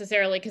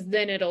necessarily, because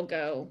then it'll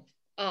go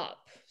up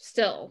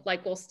still,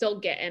 like we'll still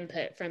get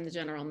input from the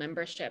general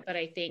membership, but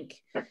I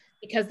think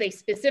because they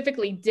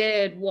specifically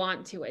did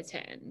want to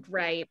attend,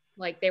 right?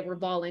 Like they were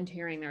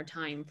volunteering their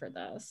time for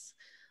this,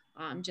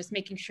 just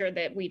making sure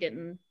that we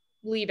didn't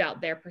leave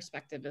out their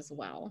perspective as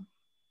well.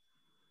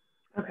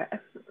 Okay,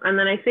 and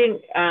then I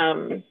think,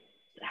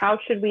 how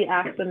should we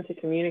ask them to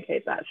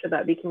communicate that? Should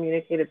that be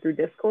communicated through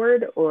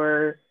Discord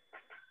or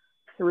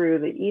through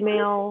the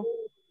email?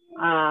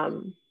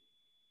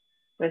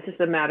 It's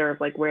just a matter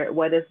of like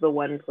what is the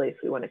one place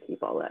we want to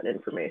keep all that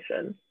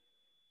information.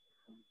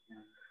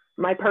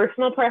 My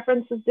personal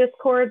preference is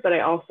Discord, but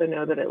I also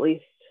know that at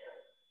least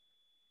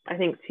I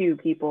think 2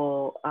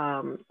 people,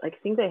 I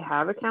think they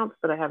have accounts,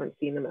 but I haven't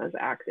seen them as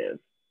active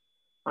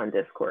on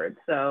Discord.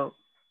 So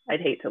I'd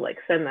hate to like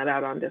send that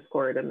out on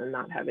Discord and then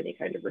not have any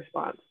kind of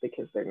response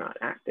because they're not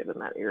active in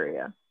that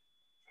area.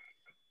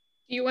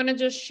 Do you want to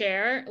just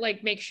share,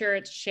 like make sure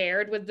it's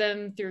shared with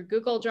them through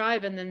Google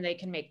Drive, and then they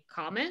can make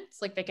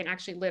comments? Like they can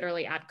actually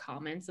literally add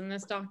comments in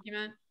this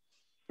document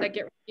that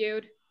get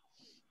reviewed?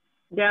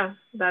 Yeah,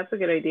 that's a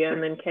good idea.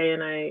 And then Kay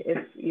and I,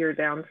 if you're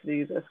down to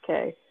do this,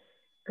 Kay,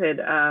 could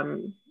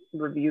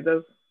review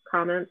those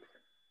comments,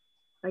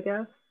 I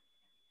guess,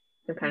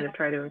 and kind of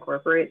try to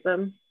incorporate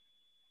them.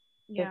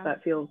 Yeah. If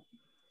that feels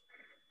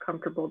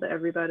comfortable to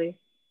everybody.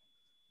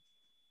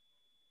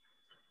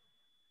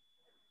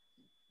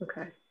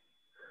 Okay.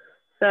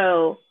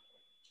 So,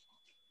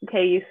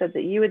 Kay, you said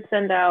that you would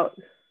send out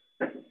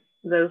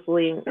those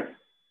links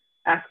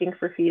asking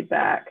for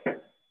feedback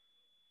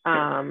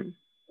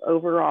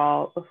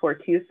overall before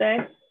Tuesday.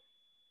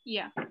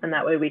 Yeah. And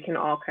that way we can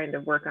all kind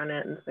of work on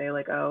it and say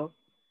like, oh,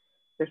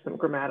 there's some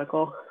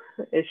grammatical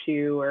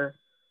issue, or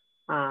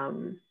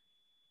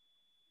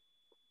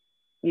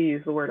you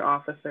use the word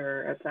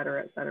officer, et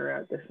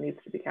cetera, this needs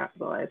to be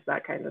capitalized,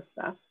 that kind of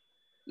stuff.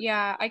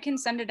 Yeah, I can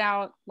send it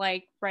out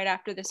like right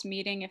after this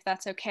meeting if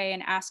that's okay,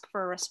 and ask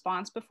for a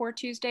response before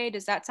Tuesday.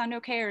 Does that sound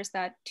okay, or is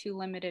that too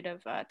limited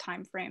of a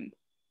time frame?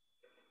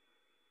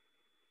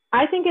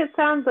 I think it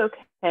sounds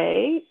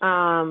okay.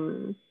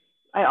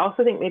 I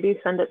also think maybe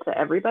send it to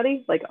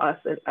everybody, like us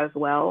as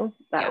well.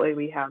 That way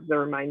we have the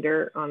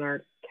reminder on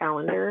our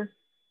calendar.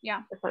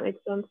 Yeah. If that makes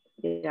sense.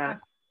 Yeah.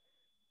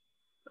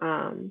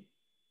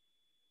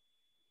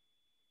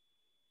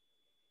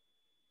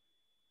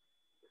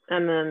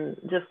 And then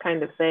just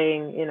kind of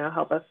saying, you know,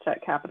 help us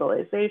check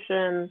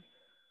capitalization,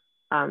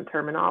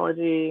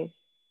 terminology,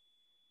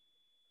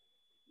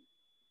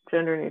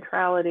 gender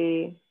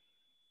neutrality.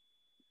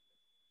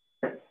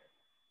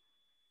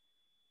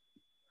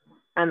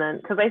 And then,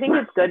 because I think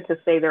it's good to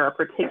say there are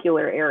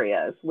particular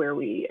areas where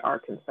we are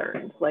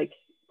concerned, like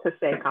to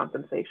say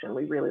compensation,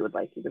 we really would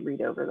like you to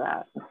read over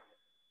that.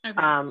 Okay.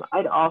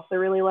 I'd also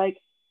really like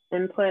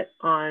input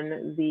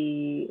on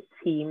the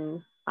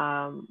team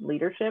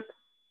leadership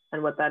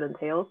and what that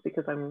entails,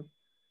 because I'm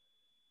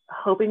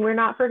hoping we're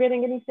not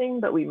forgetting anything,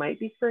 but we might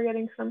be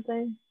forgetting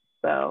something.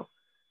 So,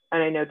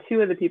 and I know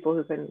 2 of the people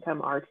who couldn't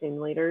come are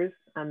team leaders,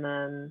 and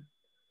then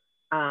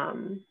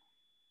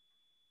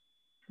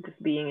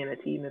just being in a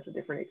team is a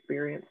different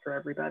experience for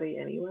everybody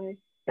anyway.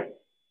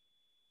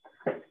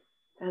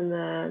 And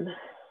then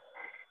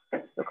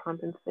the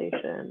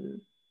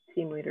compensation,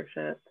 team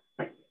leadership.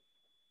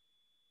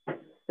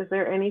 Is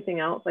there anything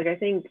else? Like, I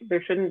think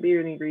there shouldn't be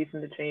any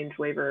reason to change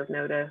waiver of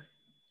notice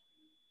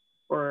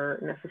or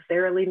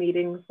necessarily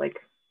meetings, like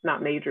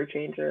not major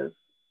changes.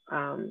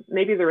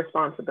 Maybe the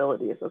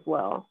responsibilities as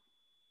well.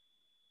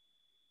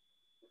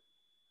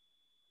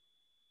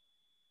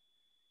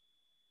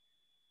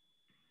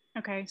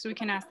 Okay, so we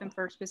can ask them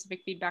for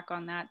specific feedback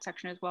on that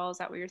section as well. Is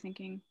that what you're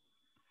thinking?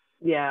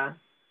 Yeah,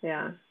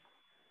 yeah.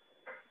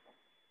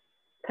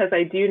 Because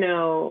I do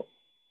know,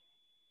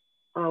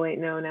 oh wait,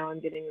 no, now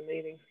I'm getting the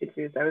meetings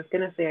confused. I was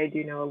gonna say I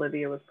do know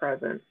Olivia was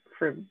present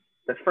for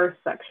the first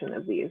section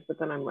of these, but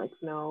then I'm like,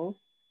 no,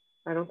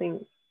 I don't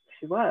think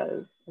she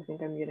was. I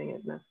think I'm getting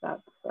it messed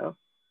up, so.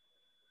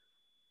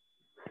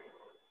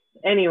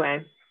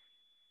 Anyway,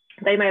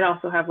 they might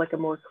also have like a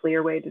more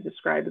clear way to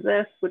describe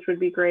this, which would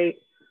be great.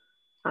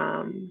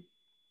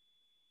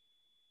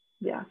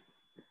 Yeah,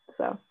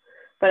 so,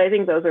 but I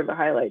think those are the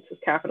highlights: is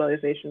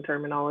capitalization,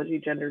 terminology,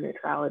 gender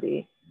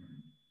neutrality,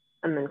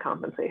 and then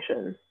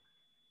compensation,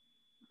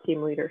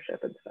 team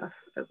leadership and stuff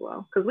as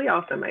well. Because we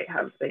also might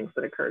have things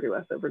that occur to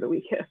us over the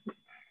weekend.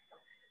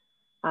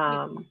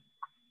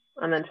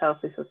 And then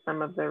Chelsea says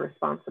some of the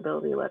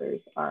responsibility letters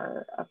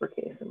are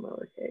uppercase and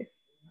lowercase.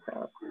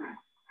 So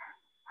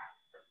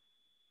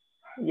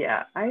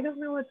yeah, I don't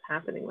know what's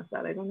happening with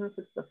that. I don't know if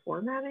it's the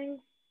formatting.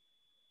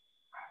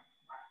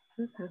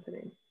 What's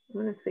happening?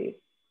 I'm gonna see.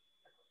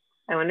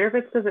 I wonder if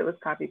it's because it was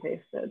copy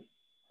pasted.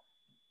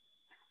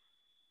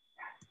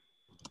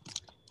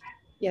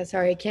 Yeah,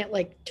 sorry, I can't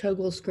like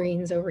toggle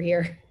screens over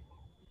here.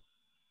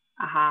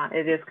 Aha,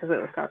 it is because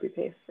it was copy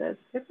pasted.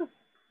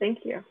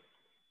 Thank you.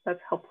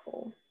 That's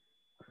helpful.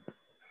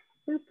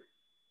 Oops.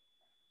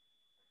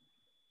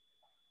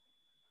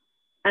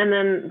 And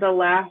then the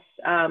last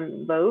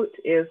vote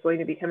is going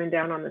to be coming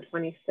down on the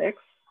 26th.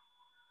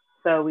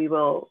 So we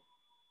will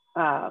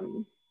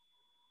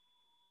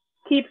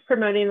keep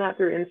promoting that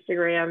through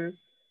Instagram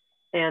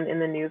and in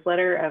the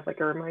newsletter as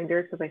like a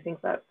reminder, because I think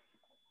that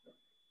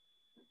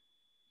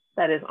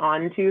is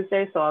on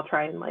Tuesday. So I'll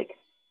try and like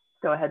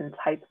go ahead and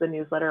type the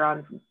newsletter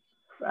on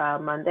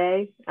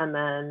Monday and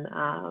then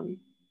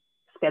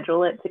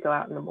schedule it to go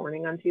out in the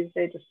morning on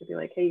Tuesday, just to be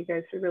like, hey, you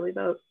guys should really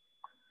vote.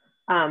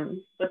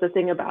 But the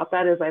thing about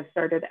that is I've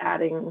started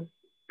adding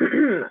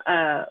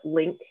a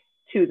link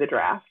to the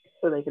draft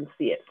so they can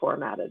see it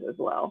formatted as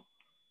well.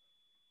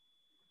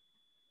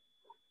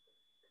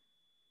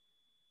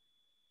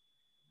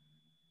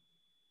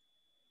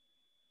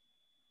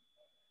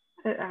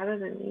 It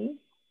added an E?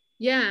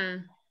 Yeah.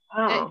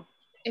 Oh.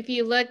 If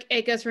you look,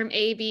 it goes from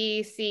A,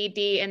 B, C,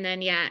 D, and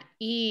then yeah,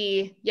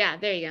 E. Yeah,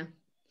 there you go.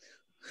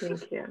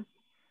 Thank you.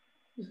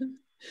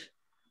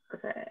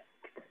 Perfect.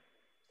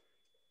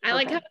 I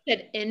like how it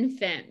said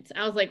infant.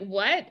 I was like,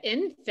 what?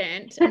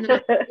 Infant? And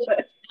then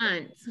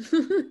I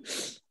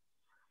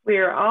we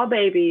are all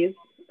babies.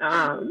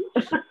 So,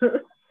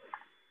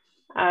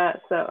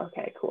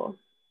 okay, cool.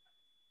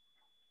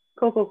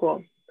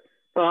 Cool.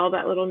 So all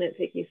that little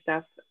nitpicky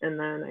stuff. And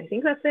then I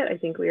think that's it. I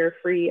think we are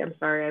free. I'm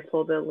sorry, I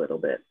pulled a little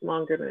bit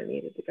longer than I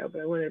needed to go,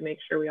 but I wanted to make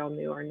sure we all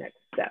knew our next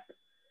step.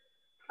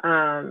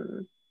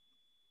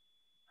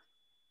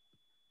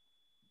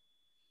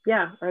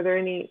 Yeah, are there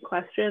any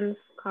questions,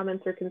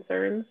 comments, or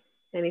concerns?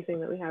 Anything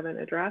that we haven't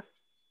addressed?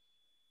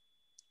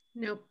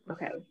 Nope.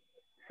 Okay,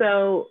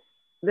 so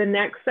the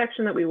next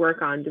section that we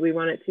work on, do we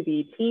want it to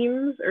be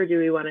teams or do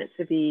we want it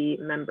to be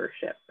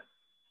membership?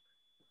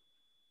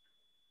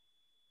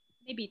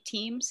 Maybe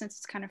teams, since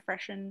it's kind of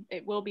fresh, and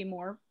it will be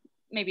more,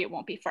 maybe it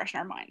won't be fresh in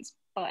our minds,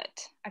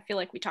 but I feel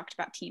like we talked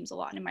about teams a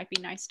lot and it might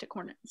be nice to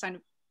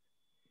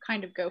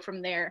kind of go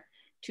from there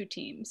to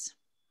teams.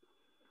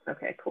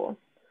 Okay, cool.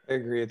 I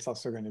agree. It's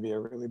also going to be a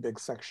really big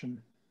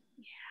section.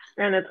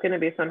 Yeah. And it's going to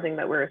be something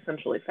that we're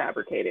essentially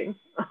fabricating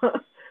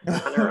on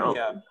our own.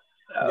 Yeah.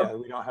 So. Yeah,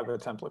 we don't have a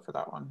template for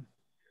that one.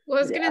 Well,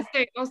 I was going to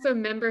say also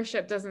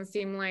membership doesn't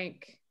seem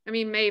like, I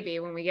mean, maybe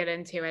when we get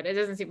into it, it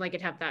doesn't seem like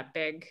it'd have that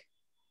big,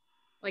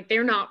 like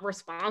they're not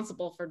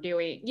responsible for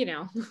doing, you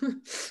know.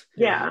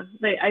 Yeah,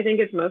 I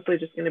think it's mostly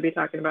just going to be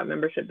talking about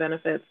membership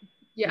benefits,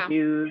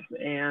 dues,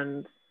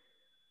 and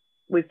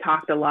we've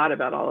talked a lot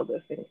about all of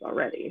those things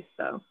already,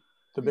 so.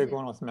 The big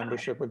one with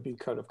membership would be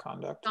code of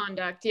conduct.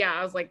 Yeah,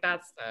 I was like,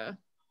 that's the.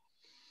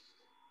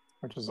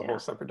 Which is a whole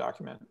separate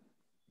document.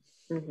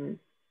 Mm-hmm.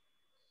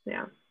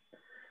 Yeah.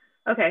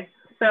 Okay,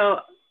 so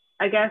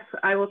I guess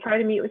I will try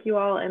to meet with you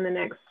all in the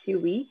next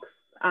 2 weeks.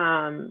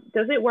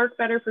 Does it work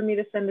better for me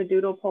to send a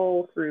doodle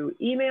poll through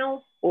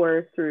email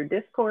or through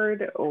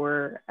Discord,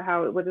 or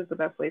what is the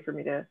best way for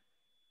me to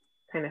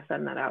kind of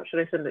send that out?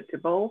 Should I send it to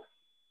both?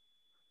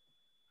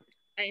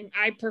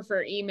 I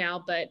prefer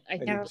email, but I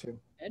think too.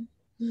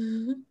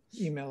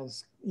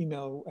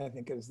 Email I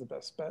think is the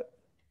best bet.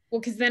 Well,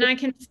 because then I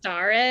can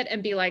star it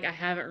and be like, I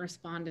haven't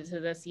responded to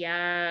this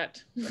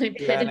yet. I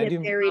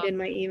get buried in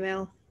my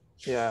email.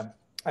 Yeah,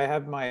 I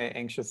have my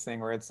anxious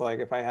thing where it's like,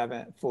 if I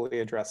haven't fully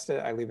addressed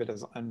it, I leave it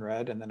as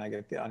unread, and then I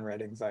get the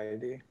unread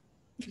anxiety.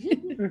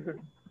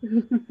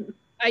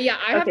 Yeah,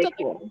 I have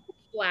to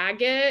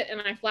flag it, and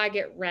I flag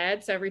it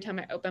red. So every time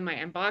I open my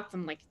inbox,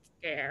 I'm like, it's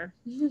there.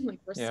 Like,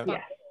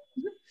 respond.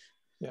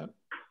 Yeah.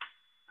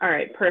 All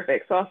right,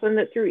 perfect. So I'll send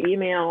it through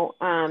email,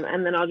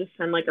 and then I'll just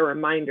send like a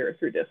reminder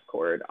through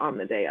Discord on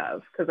the day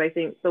of, because I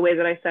think the way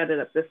that I set it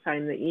up this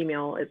time, the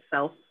email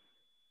itself,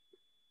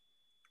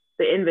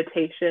 the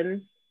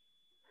invitation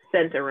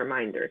sent a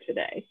reminder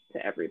today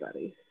to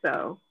everybody.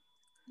 So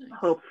nice.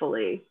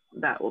 Hopefully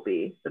that will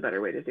be the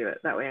better way to do it.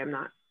 That way I'm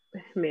not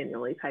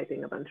manually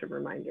typing a bunch of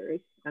reminders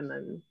and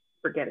then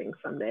forgetting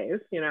some days,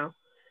 you know?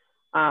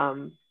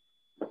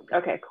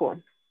 Okay,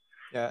 cool.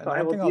 Yeah, so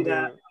I will do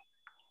that.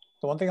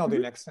 The one thing I'll do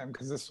next time,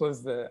 because I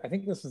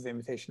think this was the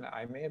invitation that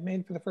I may have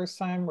made for the first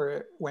time where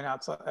it went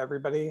out to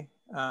everybody.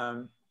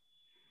 I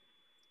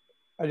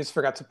just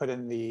forgot to put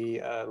in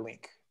the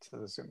link to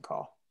the Zoom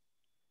call.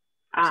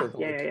 So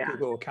the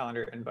Google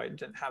Calendar invite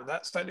didn't have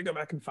that, so I had to go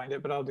back and find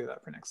it, but I'll do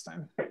that for next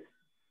time.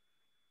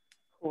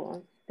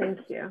 Cool, thank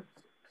you.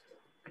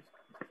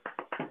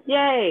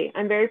 Yay,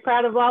 I'm very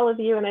proud of all of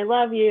you and I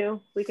love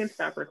you. We can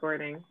stop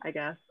recording, I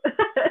guess.